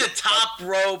move. It's a top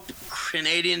rope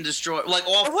Canadian destroyer, like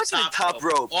off It wasn't the a top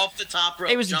rope. Off the top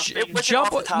rope. it was jumping.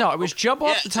 jump. off the top No, rope. it was jump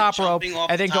off the it's top rope jumping off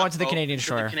and then the go top into the rope Canadian to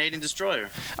destroyer. The Canadian destroyer.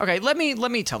 Okay, let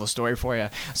me tell the story for you.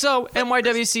 So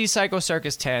NYWC Psycho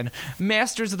Circus 10,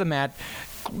 Masters of the Mat,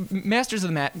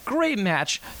 great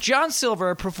match. John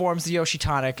Silver performs the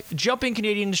Yoshitonic, jumping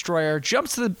Canadian destroyer,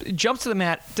 jumps to the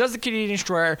mat, does the Canadian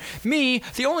destroyer. Me,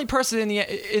 the only person in the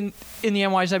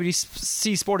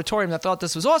NYWC Sportatorium that thought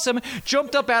this was awesome,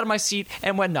 jumped up out of my seat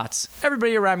and went nuts.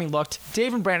 Everybody around me looked.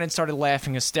 Dave and Brandon started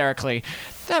laughing hysterically.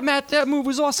 That move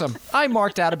was awesome. I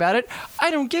marked out about it.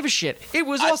 I don't give a shit. It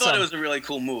was awesome. I thought it was a really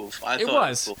cool move. It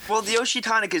was. Cool. Well, the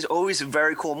Yoshitonic is always a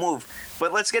very cool move.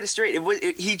 But let's get it straight.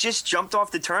 He just jumped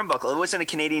off the turnbuckle. It wasn't a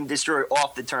Canadian destroyer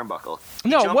off the turnbuckle.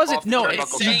 No, it wasn't. Off the No,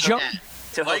 turnbuckle he jumped.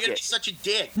 to Why are hook you gonna it. be such a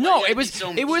dick? No, Why you it gotta was be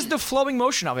so it was mean? the flowing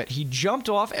motion of it. He jumped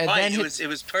off and Right, then it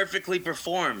was perfectly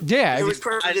performed. yeah, It was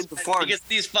perfectly I performed. guess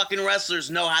these fucking wrestlers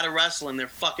know how to wrestle and they're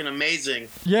fucking amazing.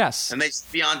 yes. And they should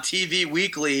be on TV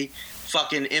weekly.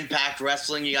 Fucking Impact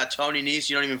Wrestling. You got Tony Nese.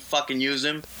 You don't even fucking use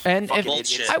him. And Fucking if,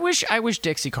 bullshit. I wish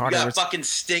Dixie You Carter got was. fucking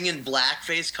Sting in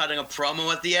blackface cutting a promo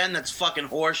at the end. That's fucking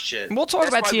horse shit. We'll talk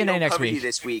That's about why we TNA don't next cover you week.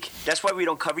 this week. That's why we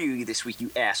don't cover you this week,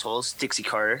 you assholes. Dixie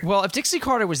Carter. Well, if Dixie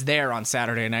Carter was there on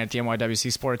Saturday night at the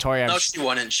NYWC Sportatorium, No, she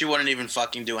wouldn't. She wouldn't even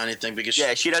fucking do anything because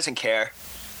Yeah, she doesn't care.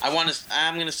 I'm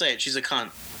gonna say it. She's a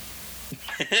cunt.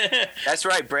 That's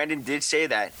right. Brandon did say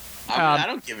that. I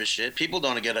don't give a shit. People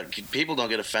don't get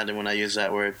offended when I use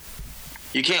that word.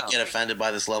 You can't No. get offended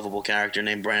by this lovable character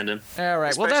named Brandon. all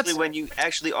right. Well, Especially that's when you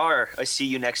actually are a see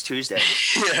you next Tuesday.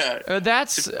 Yeah.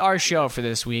 that's our show for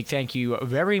this week. Thank you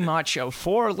very much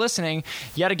for listening.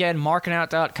 Yet again,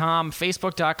 markinout.com,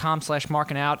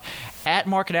 facebook.com/markinout, at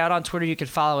markinout on Twitter. You can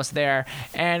follow us there.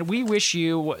 And we wish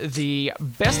you the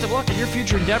best of luck in your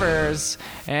future endeavors.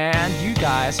 And you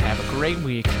guys have a great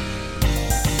week.